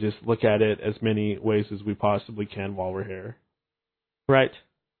is to just look at it as many ways as we possibly can while we're here. Right?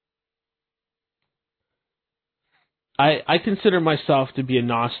 I consider myself to be a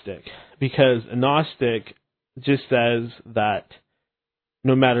Gnostic, because a Gnostic just says that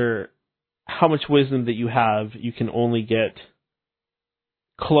no matter how much wisdom that you have, you can only get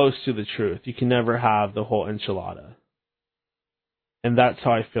close to the truth. You can never have the whole enchilada. And that's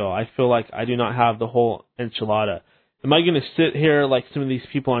how I feel. I feel like I do not have the whole enchilada. Am I going to sit here like some of these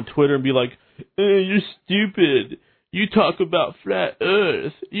people on Twitter and be like, you're stupid. You talk about flat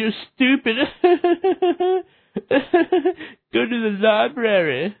Earth. You're stupid. Go to the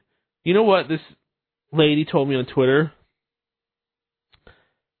library. You know what this lady told me on Twitter?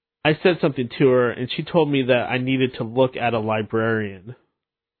 I said something to her, and she told me that I needed to look at a librarian.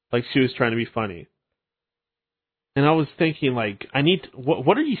 Like she was trying to be funny. And I was thinking, like,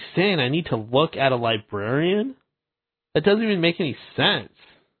 what are you saying? I need to look at a librarian? That doesn't even make any sense.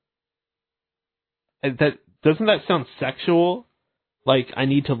 doesn't that sound sexual? Like, I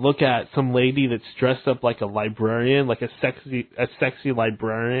need to look at some lady that's dressed up like a librarian, like a sexy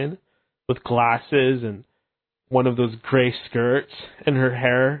librarian with glasses and one of those gray skirts and her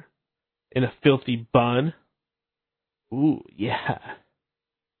hair in a filthy bun. Ooh, yeah.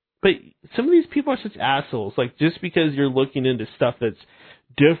 But some of these people are such assholes. Like, just because you're looking into stuff that's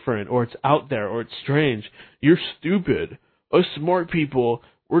different or it's out there or it's strange, you're stupid. Us smart people,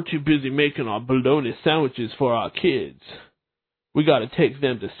 we're too busy making our bologna sandwiches for our kids. We gotta take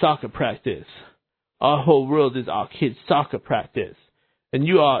them to soccer practice. Our whole world is our kids' soccer practice. And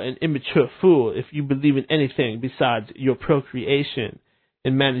you are an immature fool if you believe in anything besides your procreation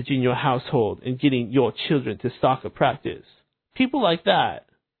and managing your household and getting your children to soccer practice. People like that.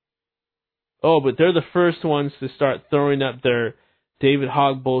 Oh, but they're the first ones to start throwing up their David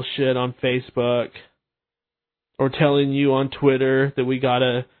Hogg bullshit on Facebook or telling you on Twitter that we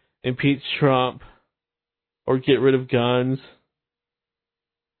gotta impeach Trump or get rid of guns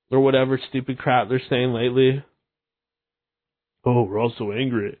or whatever stupid crap they're saying lately. Oh, we're all so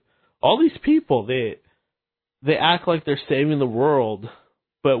angry. All these people, they act like they're saving the world,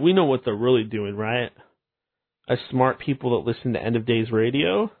 but we know what they're really doing, right? As smart people that listen to End of Days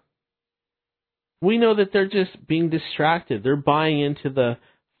Radio, we know that they're just being distracted. They're buying into the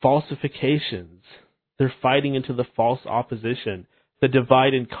falsifications. They're fighting into the false opposition, the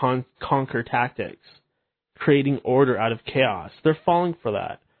divide and conquer tactics, creating order out of chaos. They're falling for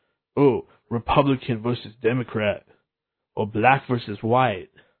that. Oh, Republican versus Democrat, or black versus white,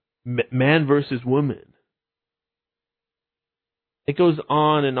 man versus woman. It goes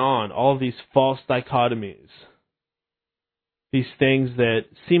on and on, all these false dichotomies. These things that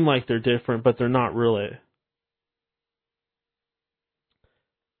seem like they're different, but they're not really.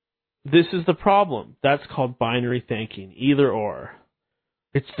 This is the problem. That's called binary thinking, either or.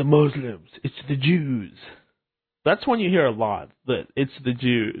 It's the Muslims, it's the Jews. That's when you hear a lot, that it's the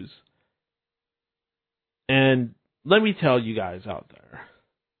Jews. And let me tell you guys out there.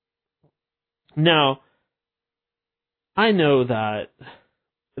 Now, I know that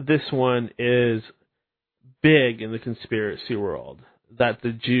this one is big in the conspiracy world, that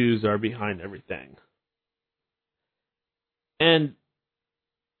the Jews are behind everything. And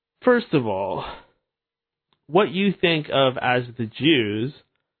first of all, what you think of as the Jews,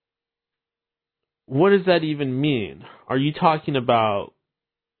 what does that even mean? Are you talking about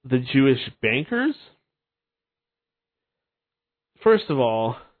the Jewish bankers? First of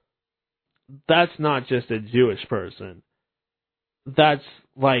all, that's not just a Jewish person. That's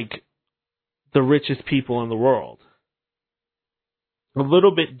like the richest people in the world. A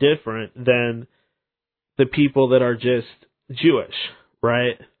little bit different than the people that are just Jewish,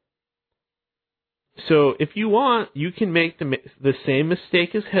 right? So if you want, you can make the same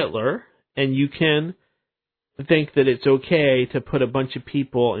mistake as Hitler, and you can think that it's okay to put a bunch of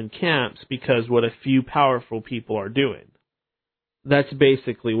people in camps because what a few powerful people are doing. That's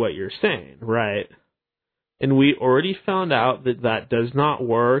basically what you're saying, right? And we already found out that that does not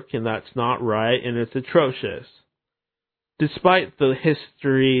work, and that's not right, and it's atrocious. Despite the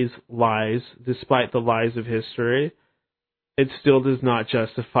history's lies, despite the lies of history, it still does not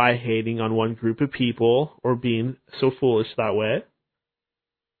justify hating on one group of people or being so foolish that way.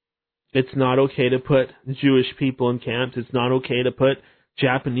 It's not okay to put Jewish people in camps. It's not okay to put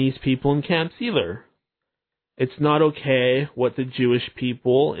Japanese people in camps either. It's not okay what the Jewish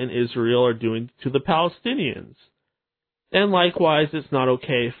people in Israel are doing to the Palestinians. And likewise, it's not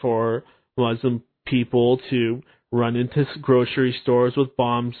okay for Muslim people to run into grocery stores with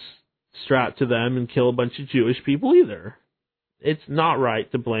bombs strapped to them and kill a bunch of Jewish people either. It's not right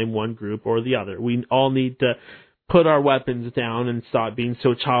to blame one group or the other. We all need to put our weapons down and stop being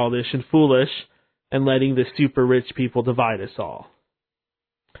so childish and foolish and letting the super rich people divide us all.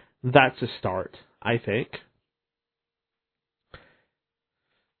 That's a start, I think.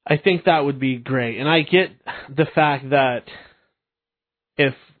 I think that would be great. And I get the fact that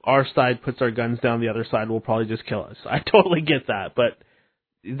if our side puts our guns down, the other side will probably just kill us. I totally get that. But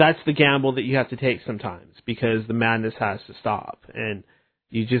that's the gamble that you have to take sometimes because the madness has to stop. And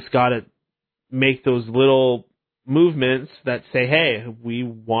you just got to make those little movements that say, hey, we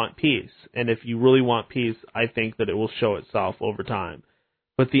want peace. And if you really want peace, I think that it will show itself over time.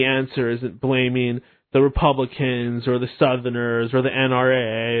 But the answer isn't blaming the Republicans or the Southerners or the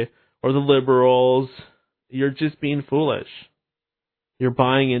NRA or the liberals. You're just being foolish. You're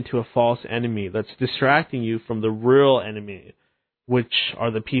buying into a false enemy that's distracting you from the real enemy, which are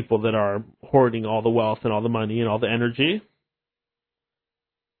the people that are hoarding all the wealth and all the money and all the energy,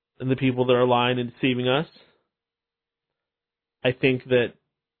 and the people that are lying and deceiving us. I think that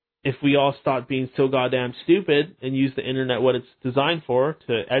if we all stop being so goddamn stupid and use the internet what it's designed for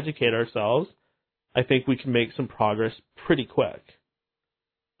to educate ourselves, I think we can make some progress pretty quick.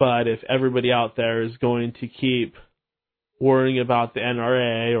 But if everybody out there is going to keep worrying about the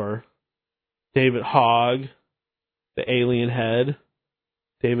NRA or David Hogg, the alien head,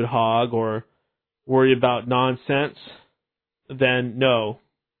 David Hogg, or worry about nonsense, then no,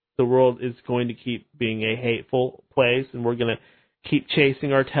 the world is going to keep being a hateful place, and we're going to keep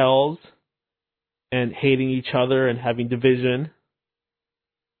chasing our tails and hating each other and having division.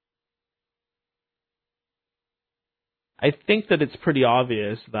 I think that it's pretty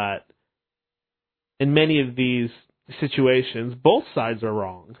obvious that in many of these situations, both sides are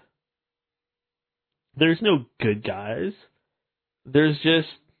wrong. There's no good guys. There's just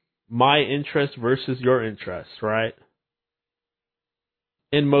my interest versus your interest, right?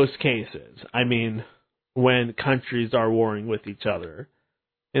 In most cases. I mean, when countries are warring with each other.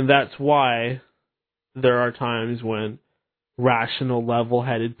 And that's why there are times when rational,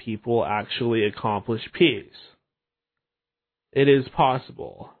 level-headed people actually accomplish peace. It is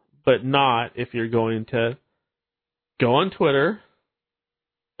possible, but not if you're going to go on Twitter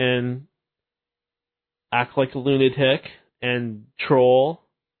and act like a lunatic and troll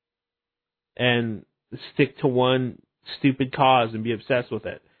and stick to one stupid cause and be obsessed with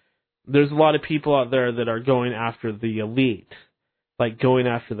it. There's a lot of people out there that are going after the elite, like going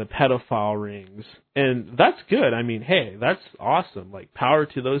after the pedophile rings. And that's good. I mean, hey, that's awesome. Like, power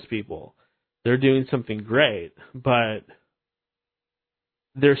to those people. They're doing something great, but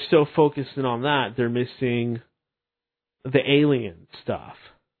they're so focused in on that, they're missing the alien stuff.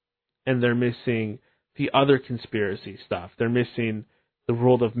 And they're missing the other conspiracy stuff. They're missing the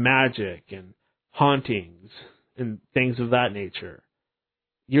world of magic and hauntings and things of that nature.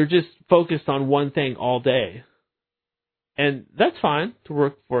 You're just focused on one thing all day. And that's fine to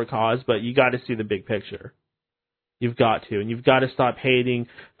work for a cause, but you got to see the big picture. You've got to. And you've got to stop hating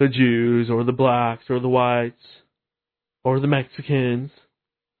the Jews or the blacks or the whites or the Mexicans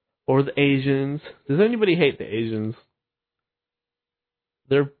or the Asians. Does anybody hate the Asians?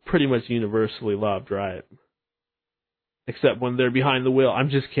 They're pretty much universally loved, right? Except when they're behind the wheel. I'm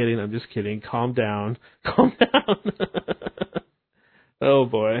just kidding. Calm down. Calm down. Oh,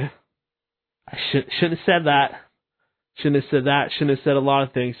 boy. I shouldn't have said that. Shouldn't have said a lot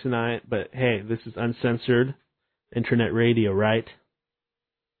of things tonight. But, hey, this is uncensored internet radio, right?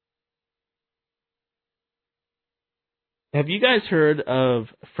 Have you guys heard of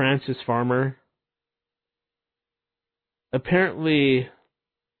Frances Farmer? Apparently,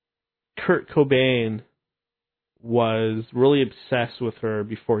 Kurt Cobain was really obsessed with her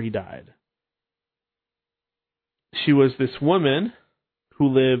before he died. She was this woman who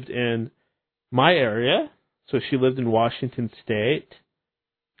lived in my area, so she lived in Washington State,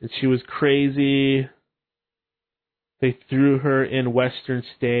 and she was crazy. They threw her in Western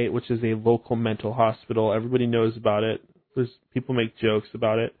State, which is a local mental hospital. Everybody knows about it. People make jokes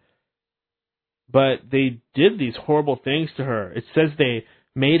about it. But they did these horrible things to her. It says they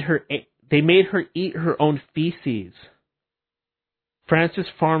made her eat her own feces. Frances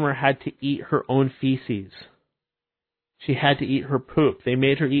Farmer had to eat her own feces. She had to eat her poop. They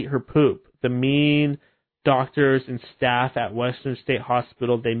made her eat her poop. The mean doctors and staff at Western State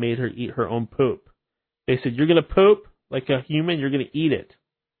Hospital, they made her eat her own poop. They said, you're going to poop like a human, you're going to eat it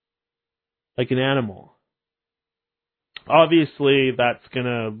like an animal. Obviously, that's going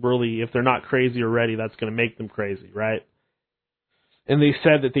to really, if they're not crazy already, that's going to make them crazy, right? And they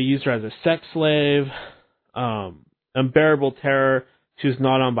said that they used her as a sex slave, unbearable terror. She was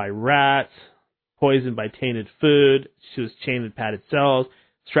gnawed on by rats, poisoned by tainted food. She was chained in padded cells,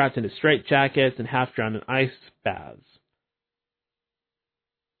 strapped into straitjackets, and half drowned in ice baths.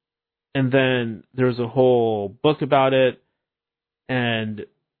 And then there was a whole book about it, and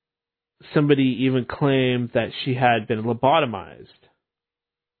somebody even claimed that she had been lobotomized.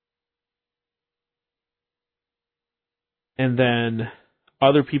 And then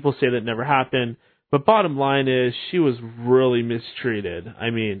other people say that never happened. But bottom line is, she was really mistreated. I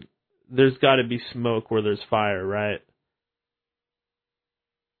mean, there's got to be smoke where there's fire, right?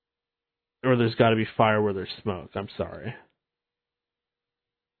 Or there's got to be fire where there's smoke. I'm sorry.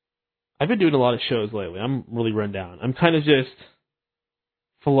 I've been doing a lot of shows lately. I'm really run down. I'm kind of just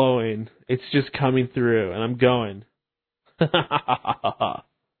flowing. It's just coming through, and I'm going.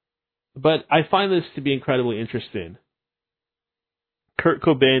 But I find this to be incredibly interesting. Kurt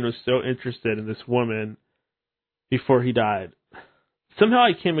Cobain was so interested in this woman before he died. Somehow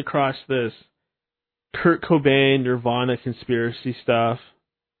I came across this Kurt Cobain Nirvana conspiracy stuff,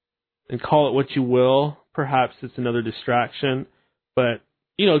 and call it what you will. Perhaps it's another distraction, but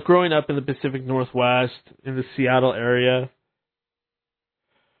growing up in the Pacific Northwest, in the Seattle area,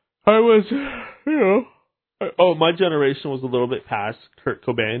 I was, my generation was a little bit past Kurt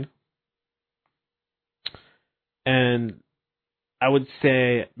Cobain. And I would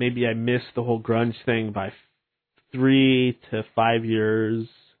say maybe I missed the whole grunge thing by 3 to 5 years.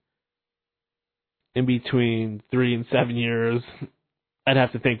 In between 3 and 7 years. I'd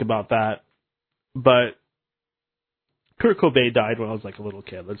have to think about that. But Kurt Cobain died when I was like a little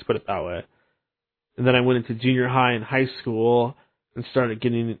kid, let's put it that way. And then I went into junior high and high school and started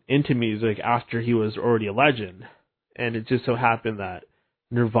getting into music after he was already a legend. And it just so happened that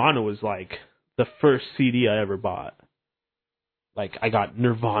Nirvana was like the first CD I ever bought. Like, I got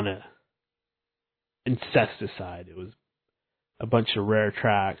Nirvana Incesticide. It was a bunch of rare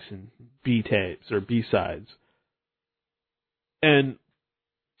tracks and B-tapes or B-sides. And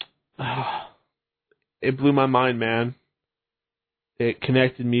it blew my mind, man. It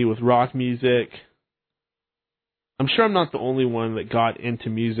connected me with rock music. I'm sure I'm not the only one that got into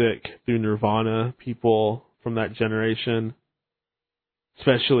music through Nirvana. People from that generation,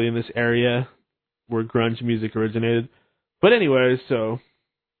 especially in this area where grunge music originated. But anyways, so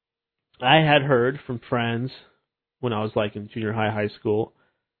I had heard from friends when I was like in junior high, high school,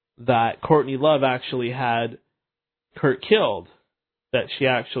 that Courtney Love actually had Kurt killed, that she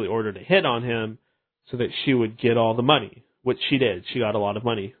actually ordered a hit on him so that she would get all the money, which she did. She got a lot of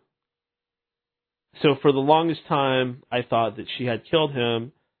money. So for the longest time, I thought that she had killed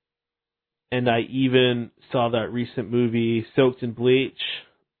him, and I even saw that recent movie, Soaked in Bleach,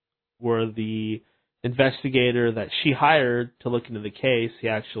 where the investigator that she hired to look into the case, he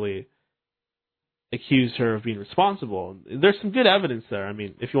actually accused her of being responsible. There's some good evidence there. I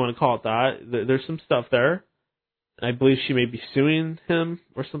mean, if you want to call it that, there's some stuff there. I believe she may be suing him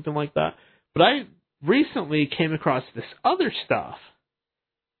or something like that. But I recently came across this other stuff.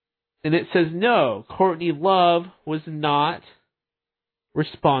 And it says, no, Courtney Love was not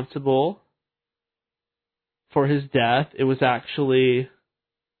responsible for his death. It was actually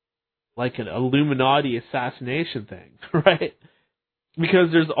like an Illuminati assassination thing, right?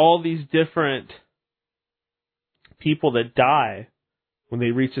 Because there's all these different people that die when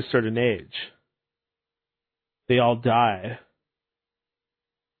they reach a certain age. They all die.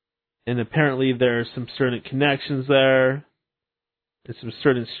 And apparently there's some certain connections there. There's some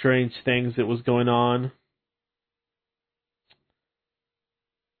certain strange things that was going on.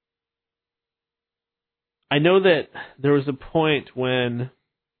 I know that there was a point when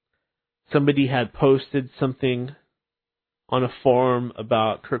somebody had posted something on a forum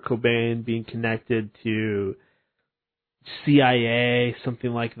about Kurt Cobain being connected to CIA,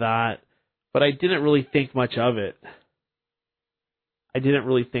 something like that. But I didn't really think much of it.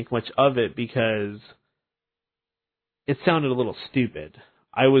 Because it sounded a little stupid.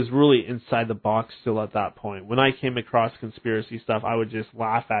 I was really inside the box still at that point. When I came across conspiracy stuff, I would just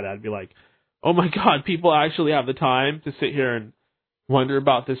laugh at it. I'd be like, oh my God, people actually have the time to sit here and wonder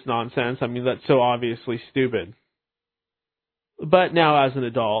about this nonsense. I mean, that's so obviously stupid. But now as an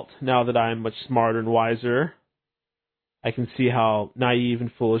adult, now that I'm much smarter and wiser, I can see how naive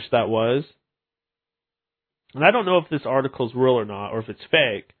and foolish that was. And I don't know if this article's real or not, or if it's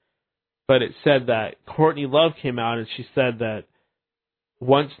fake, but it said that Courtney Love came out and she said that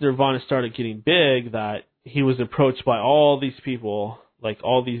once Nirvana started getting big, that he was approached by all these people, like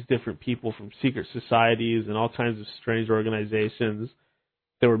all these different people from secret societies and all kinds of strange organizations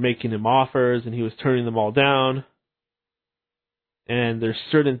that were making him offers, and he was turning them all down. And there's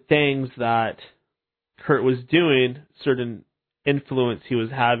certain things that Kurt was doing, certain influence he was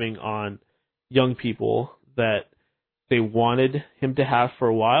having on young people that they wanted him to have for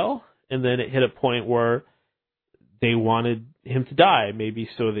a while, and then it hit a point where they wanted him to die, maybe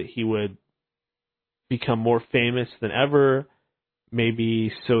so that he would become more famous than ever,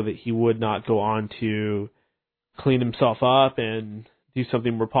 maybe so that he would not go on to clean himself up and do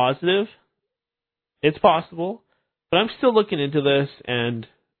something more positive. It's possible, but I'm still looking into this, and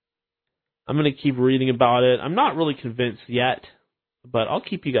I'm going to keep reading about it. I'm not really convinced yet, but I'll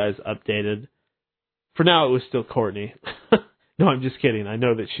keep you guys updated. For now, it was still Courtney. No, I'm just kidding. I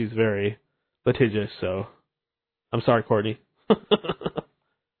know that she's very litigious, so I'm sorry, Courtney.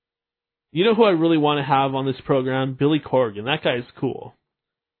 You know who I really want to have on this program? Billy Corgan. That guy is cool.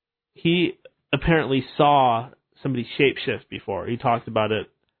 He apparently saw somebody shapeshift before. He talked about it,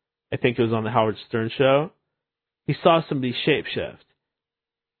 I think it was on the Howard Stern show. He saw somebody shapeshift.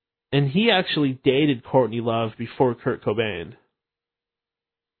 And he actually dated Courtney Love before Kurt Cobain.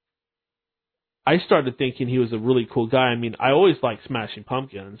 I started thinking he was a really cool guy. I mean, I always liked Smashing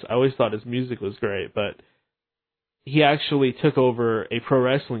Pumpkins. I always thought his music was great, but he actually took over a pro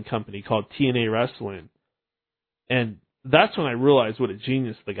wrestling company called TNA Wrestling. And that's when I realized what a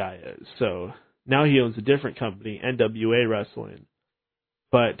genius the guy is. So now he owns a different company, NWA Wrestling.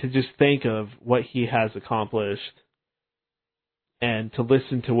 But to just think of what he has accomplished and to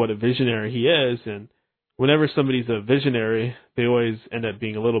listen to what a visionary he is, and whenever somebody's a visionary, they always end up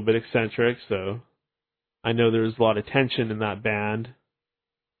being a little bit eccentric, so I know there's a lot of tension in that band.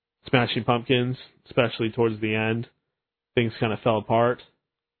 Smashing Pumpkins, especially towards the end, things kind of fell apart.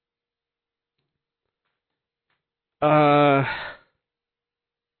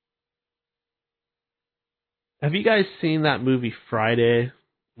 Have you guys seen that movie Friday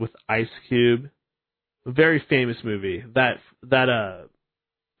with Ice Cube? A very famous movie. That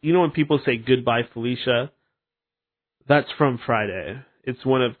you know when people say Goodbye Felicia? That's from Friday. It's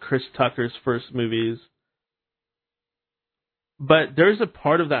one of Chris Tucker's first movies. But there's a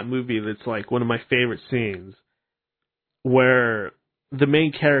part of that movie that's like one of my favorite scenes where the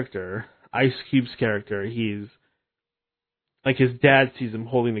main character, Ice Cube's character, he's like his dad sees him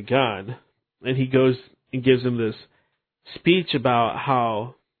holding a gun, and he goes and gives him this speech about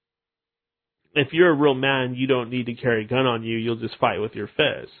how if you're a real man, you don't need to carry a gun on you, you'll just fight with your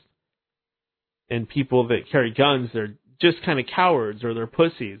fist. And people that carry guns, they're just kind of cowards or they're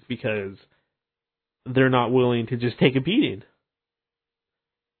pussies because they're not willing to just take a beating.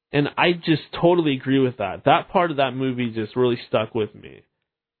 And I just totally agree with that. That part of that movie just really stuck with me.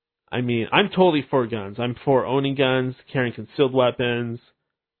 I mean, I'm totally for guns. I'm for owning guns, carrying concealed weapons.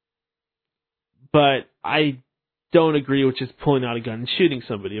 But I don't agree with just pulling out a gun and shooting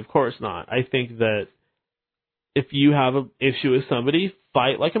somebody. Of course not. I think that if you have an issue with somebody,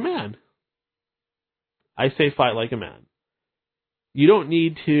 fight like a man. I say fight like a man. You don't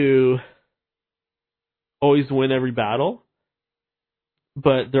need to always win every battle,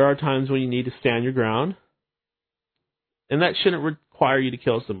 but there are times when you need to stand your ground, and that shouldn't require you to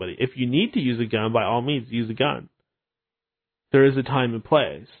kill somebody. If you need to use a gun, by all means, use a gun. There is a time and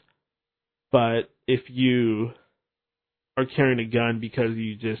place. But if you are carrying a gun because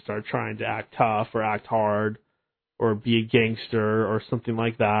you just are trying to act tough or act hard or be a gangster or something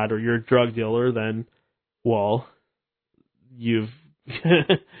like that, or you're a drug dealer, then, well, you've,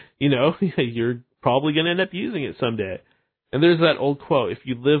 you're probably going to end up using it someday. And there's that old quote, if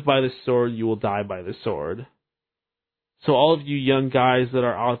you live by the sword, you will die by the sword. So all of you young guys that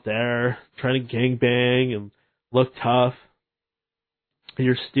are out there trying to gangbang and look tough,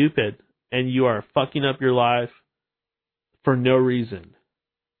 you're stupid. And you are fucking up your life for no reason.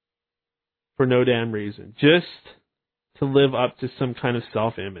 For no damn reason. Just to live up to some kind of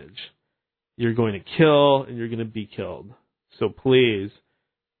self-image. You're going to kill and you're going to be killed. So please,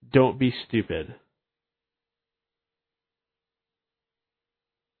 don't be stupid.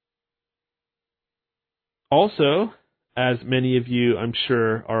 Also, as many of you I'm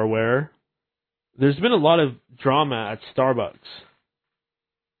sure are aware, there's been a lot of drama at Starbucks.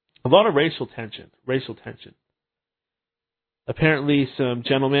 A lot of racial tension. Apparently some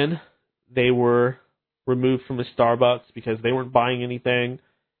gentlemen, they were removed from the Starbucks because they weren't buying anything.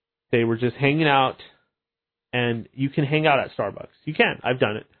 They were just hanging out, and you can hang out at Starbucks. You can. I've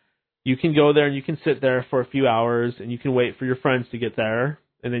done it. You can go there and you can sit there for a few hours and you can wait for your friends to get there,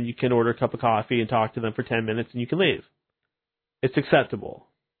 and then you can order a cup of coffee and talk to them for 10 minutes and you can leave. It's acceptable.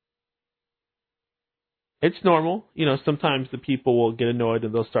 It's normal. Sometimes the people will get annoyed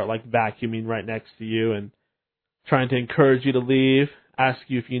and they'll start vacuuming right next to you and trying to encourage you to leave, ask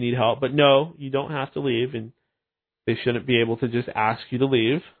you if you need help. But no, you don't have to leave, and they shouldn't be able to just ask you to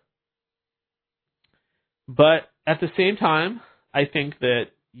leave. But at the same time, I think that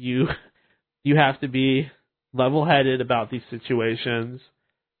you have to be level-headed about these situations,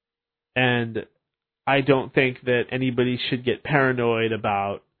 and I don't think that anybody should get paranoid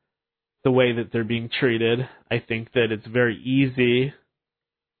about the way that they're being treated. I think that it's very easy,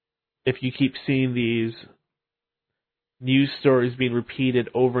 if you keep seeing these news stories being repeated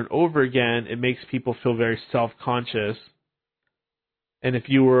over and over again, it makes people feel very self-conscious. And if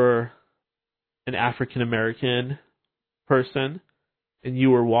you were an African-American person and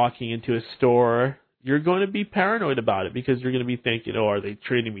you were walking into a store, you're going to be paranoid about it because you're going to be thinking, are they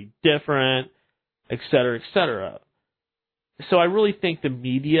treating me different, et cetera, et cetera. So I really think the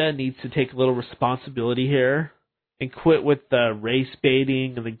media needs to take a little responsibility here and quit with the race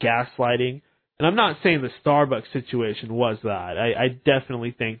baiting and the gaslighting. And I'm not saying the Starbucks situation was that. I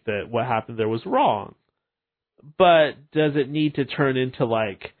definitely think that what happened there was wrong. But does it need to turn into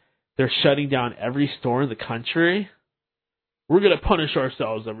they're shutting down every store in the country? We're going to punish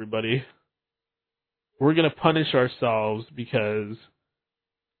ourselves, everybody. We're going to punish ourselves because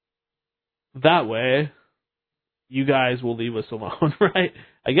that way you guys will leave us alone, right?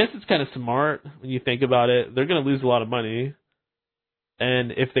 I guess it's kind of smart when you think about it. They're going to lose a lot of money.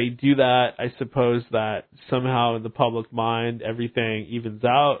 And if they do that, I suppose that somehow in the public mind, everything evens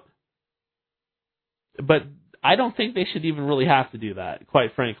out. But I don't think they should even really have to do that,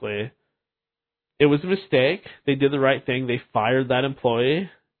 quite frankly. It was a mistake. They did the right thing. They fired that employee.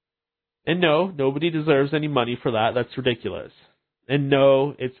 And no, nobody deserves any money for that. That's ridiculous. And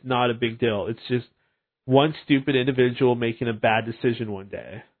no, it's not a big deal. It's just one stupid individual making a bad decision one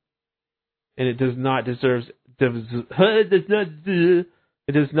day. And it does not deserve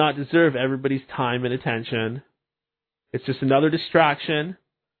everybody's time and attention. It's just another distraction,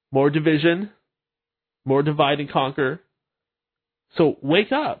 more division, more divide and conquer. So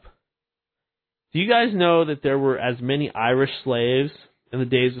wake up. Do you guys know that there were as many Irish slaves in the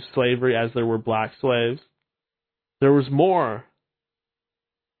days of slavery as there were black slaves? There was more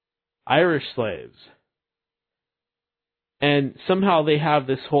Irish slaves. And somehow they have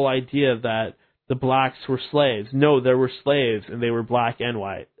this whole idea that the blacks were slaves. No, there were slaves, and they were black and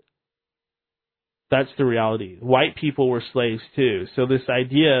white. That's the reality. White people were slaves too. So this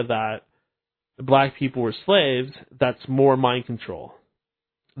idea that the black people were slaves, that's more mind control.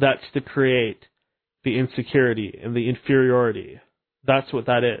 That's to create the insecurity and the inferiority. That's what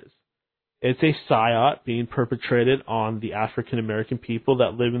that is. It's a psyop being perpetrated on the African American people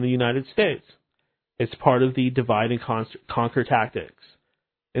that live in the United States. It's part of the divide and conquer tactics.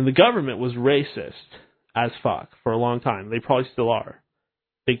 And the government was racist as fuck for a long time. They probably still are.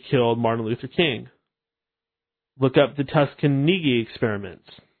 They killed Martin Luther King. Look up the Tuskegee experiments,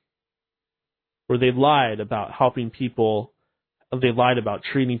 where they lied about helping people. They lied about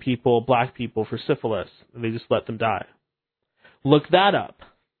treating people, black people, for syphilis, and they just let them die. Look that up.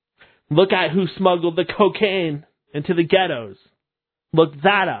 Look at who smuggled the cocaine into the ghettos. Look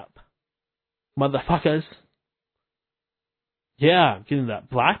that up. Motherfuckers. Yeah, I'm getting that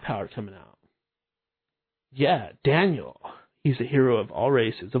black power coming out. Yeah, Daniel. He's a hero of all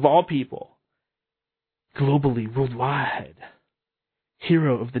races, of all people. Globally, worldwide.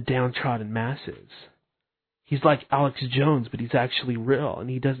 Hero of the downtrodden masses. He's like Alex Jones, but he's actually real, and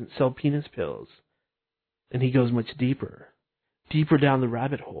he doesn't sell penis pills. And he goes much deeper. Deeper down the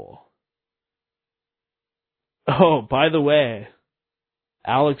rabbit hole. Oh, by the way,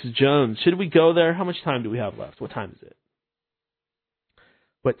 Alex Jones. Should we go there? How much time do we have left? What time is it?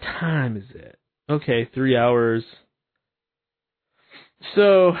 What time is it? Okay, 3 hours.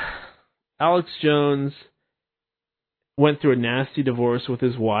 So, Alex Jones went through a nasty divorce with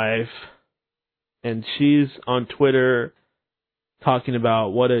his wife, and she's on Twitter talking about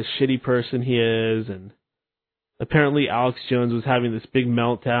what a shitty person he is, and apparently Alex Jones was having this big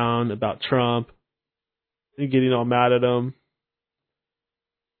meltdown about Trump and getting all mad at him.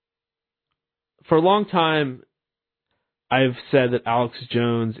 For a long time, I've said that Alex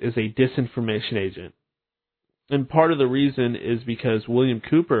Jones is a disinformation agent. And part of the reason is because William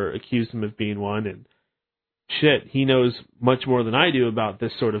Cooper accused him of being one, and shit, he knows much more than I do about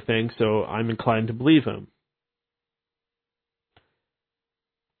this sort of thing, so I'm inclined to believe him.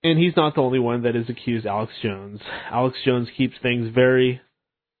 And he's not the only one that has accused Alex Jones. Alex Jones keeps things very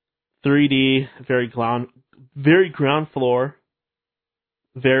 3D, very ground floor,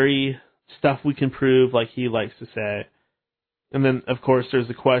 very stuff we can prove, like he likes to say. And then, of course, there's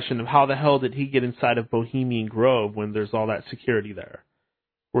the question of how the hell did he get inside of Bohemian Grove when there's all that security there?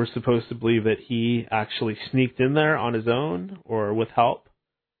 We're supposed to believe that he actually sneaked in there on his own or with help.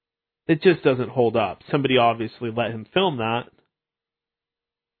 It just doesn't hold up. Somebody obviously let him film that.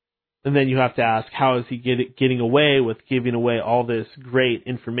 And then you have to ask, how is he getting away with giving away all this great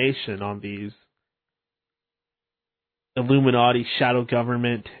information on these Illuminati, shadow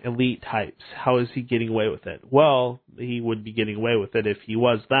government, elite types? How is he getting away with it? Well, he would be getting away with it if he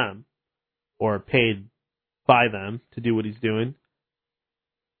was them, or paid by them to do what he's doing.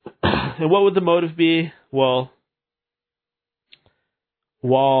 And what would the motive be? Well,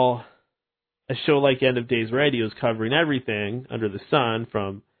 while a show like End of Days Radio is covering everything under the sun,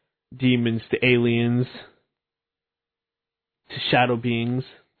 from demons to aliens to shadow beings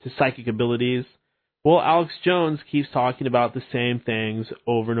to psychic abilities, well, Alex Jones keeps talking about the same things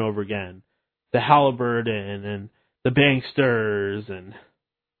over and over again. The Halliburton and the banksters and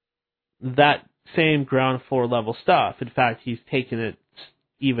that same ground floor level stuff. In fact, he's taken it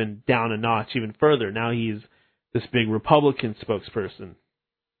even down a notch, even further. Now he's this big Republican spokesperson.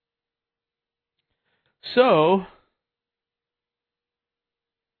 So,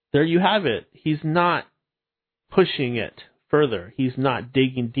 there you have it. He's not pushing it further. He's not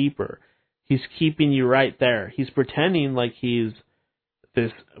digging deeper. He's keeping you right there. He's pretending like he's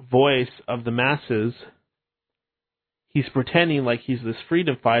this voice of the masses, he's pretending like he's this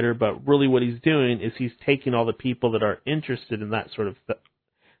freedom fighter, but really what he's doing is he's taking all the people that are interested in that sort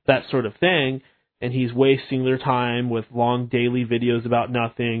of thing, and he's wasting their time with long daily videos about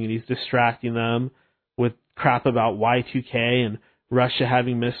nothing, and he's distracting them with crap about Y2K and Russia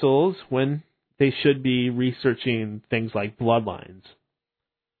having missiles when they should be researching things like bloodlines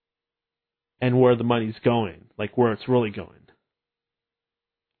and where the money's going, like where it's really going.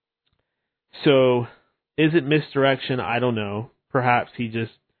 So, is it misdirection? I don't know. Perhaps he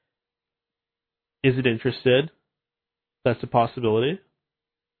just isn't interested. That's a possibility.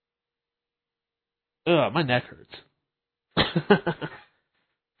 Ugh, my neck hurts.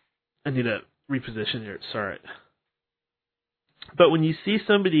 I need to reposition here. Sorry. But when you see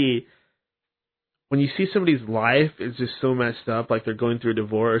somebody's life is just so messed up, like they're going through a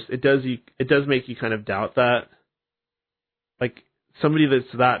divorce, it does make you kind of doubt that. Like, somebody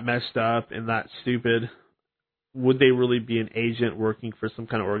that's that messed up and that stupid, would they really be an agent working for some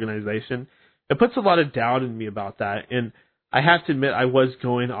kind of organization? It puts a lot of doubt in me about that. And I have to admit, I was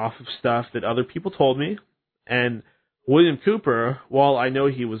going off of stuff that other people told me. And William Cooper, while I know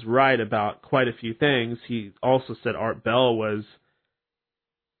he was right about quite a few things, he also said Art Bell was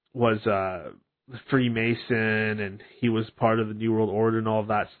Freemason, and he was part of the New World Order and all of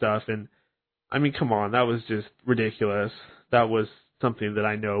that stuff. And I mean, come on, that was just ridiculous. That was something that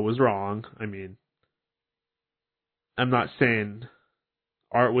I know was wrong. I mean, I'm not saying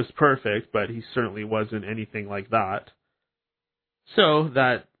Art was perfect, but he certainly wasn't anything like that. So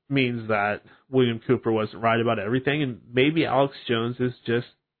that means that William Cooper wasn't right about everything, and maybe Alex Jones is just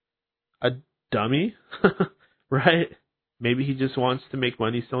a dummy, right? Maybe he just wants to make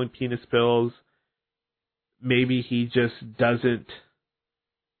money selling penis pills. Maybe he just doesn't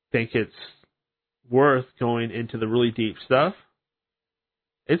think it's worth going into the really deep stuff.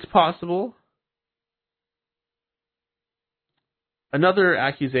 It's possible. Another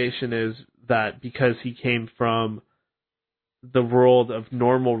accusation is that because he came from the world of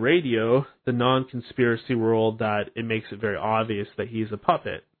normal radio, the non-conspiracy world, that it makes it very obvious that he's a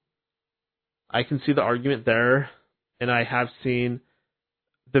puppet. I can see the argument there, and I have seen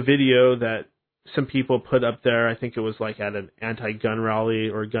the video that some people put up there. I think it was like at an anti-gun rally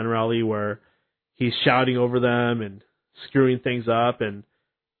or a gun rally where he's shouting over them and screwing things up, and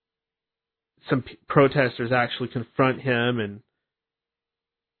some protesters actually confront him, and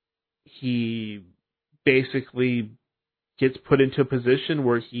he basically gets put into a position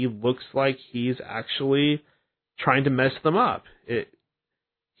where he looks like he's actually trying to mess them up.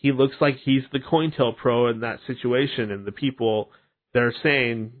 He looks like he's the COINTELPRO in that situation, and the people, they're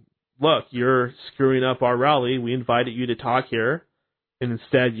saying, look, you're screwing up our rally. We invited you to talk here, and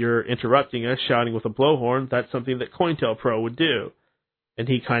instead you're interrupting us, shouting with a blowhorn. That's something that COINTELPRO would do. And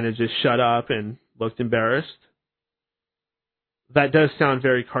he kind of just shut up and looked embarrassed. That does sound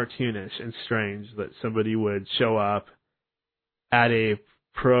very cartoonish and strange, that somebody would show up at a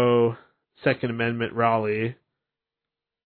pro-Second Amendment rally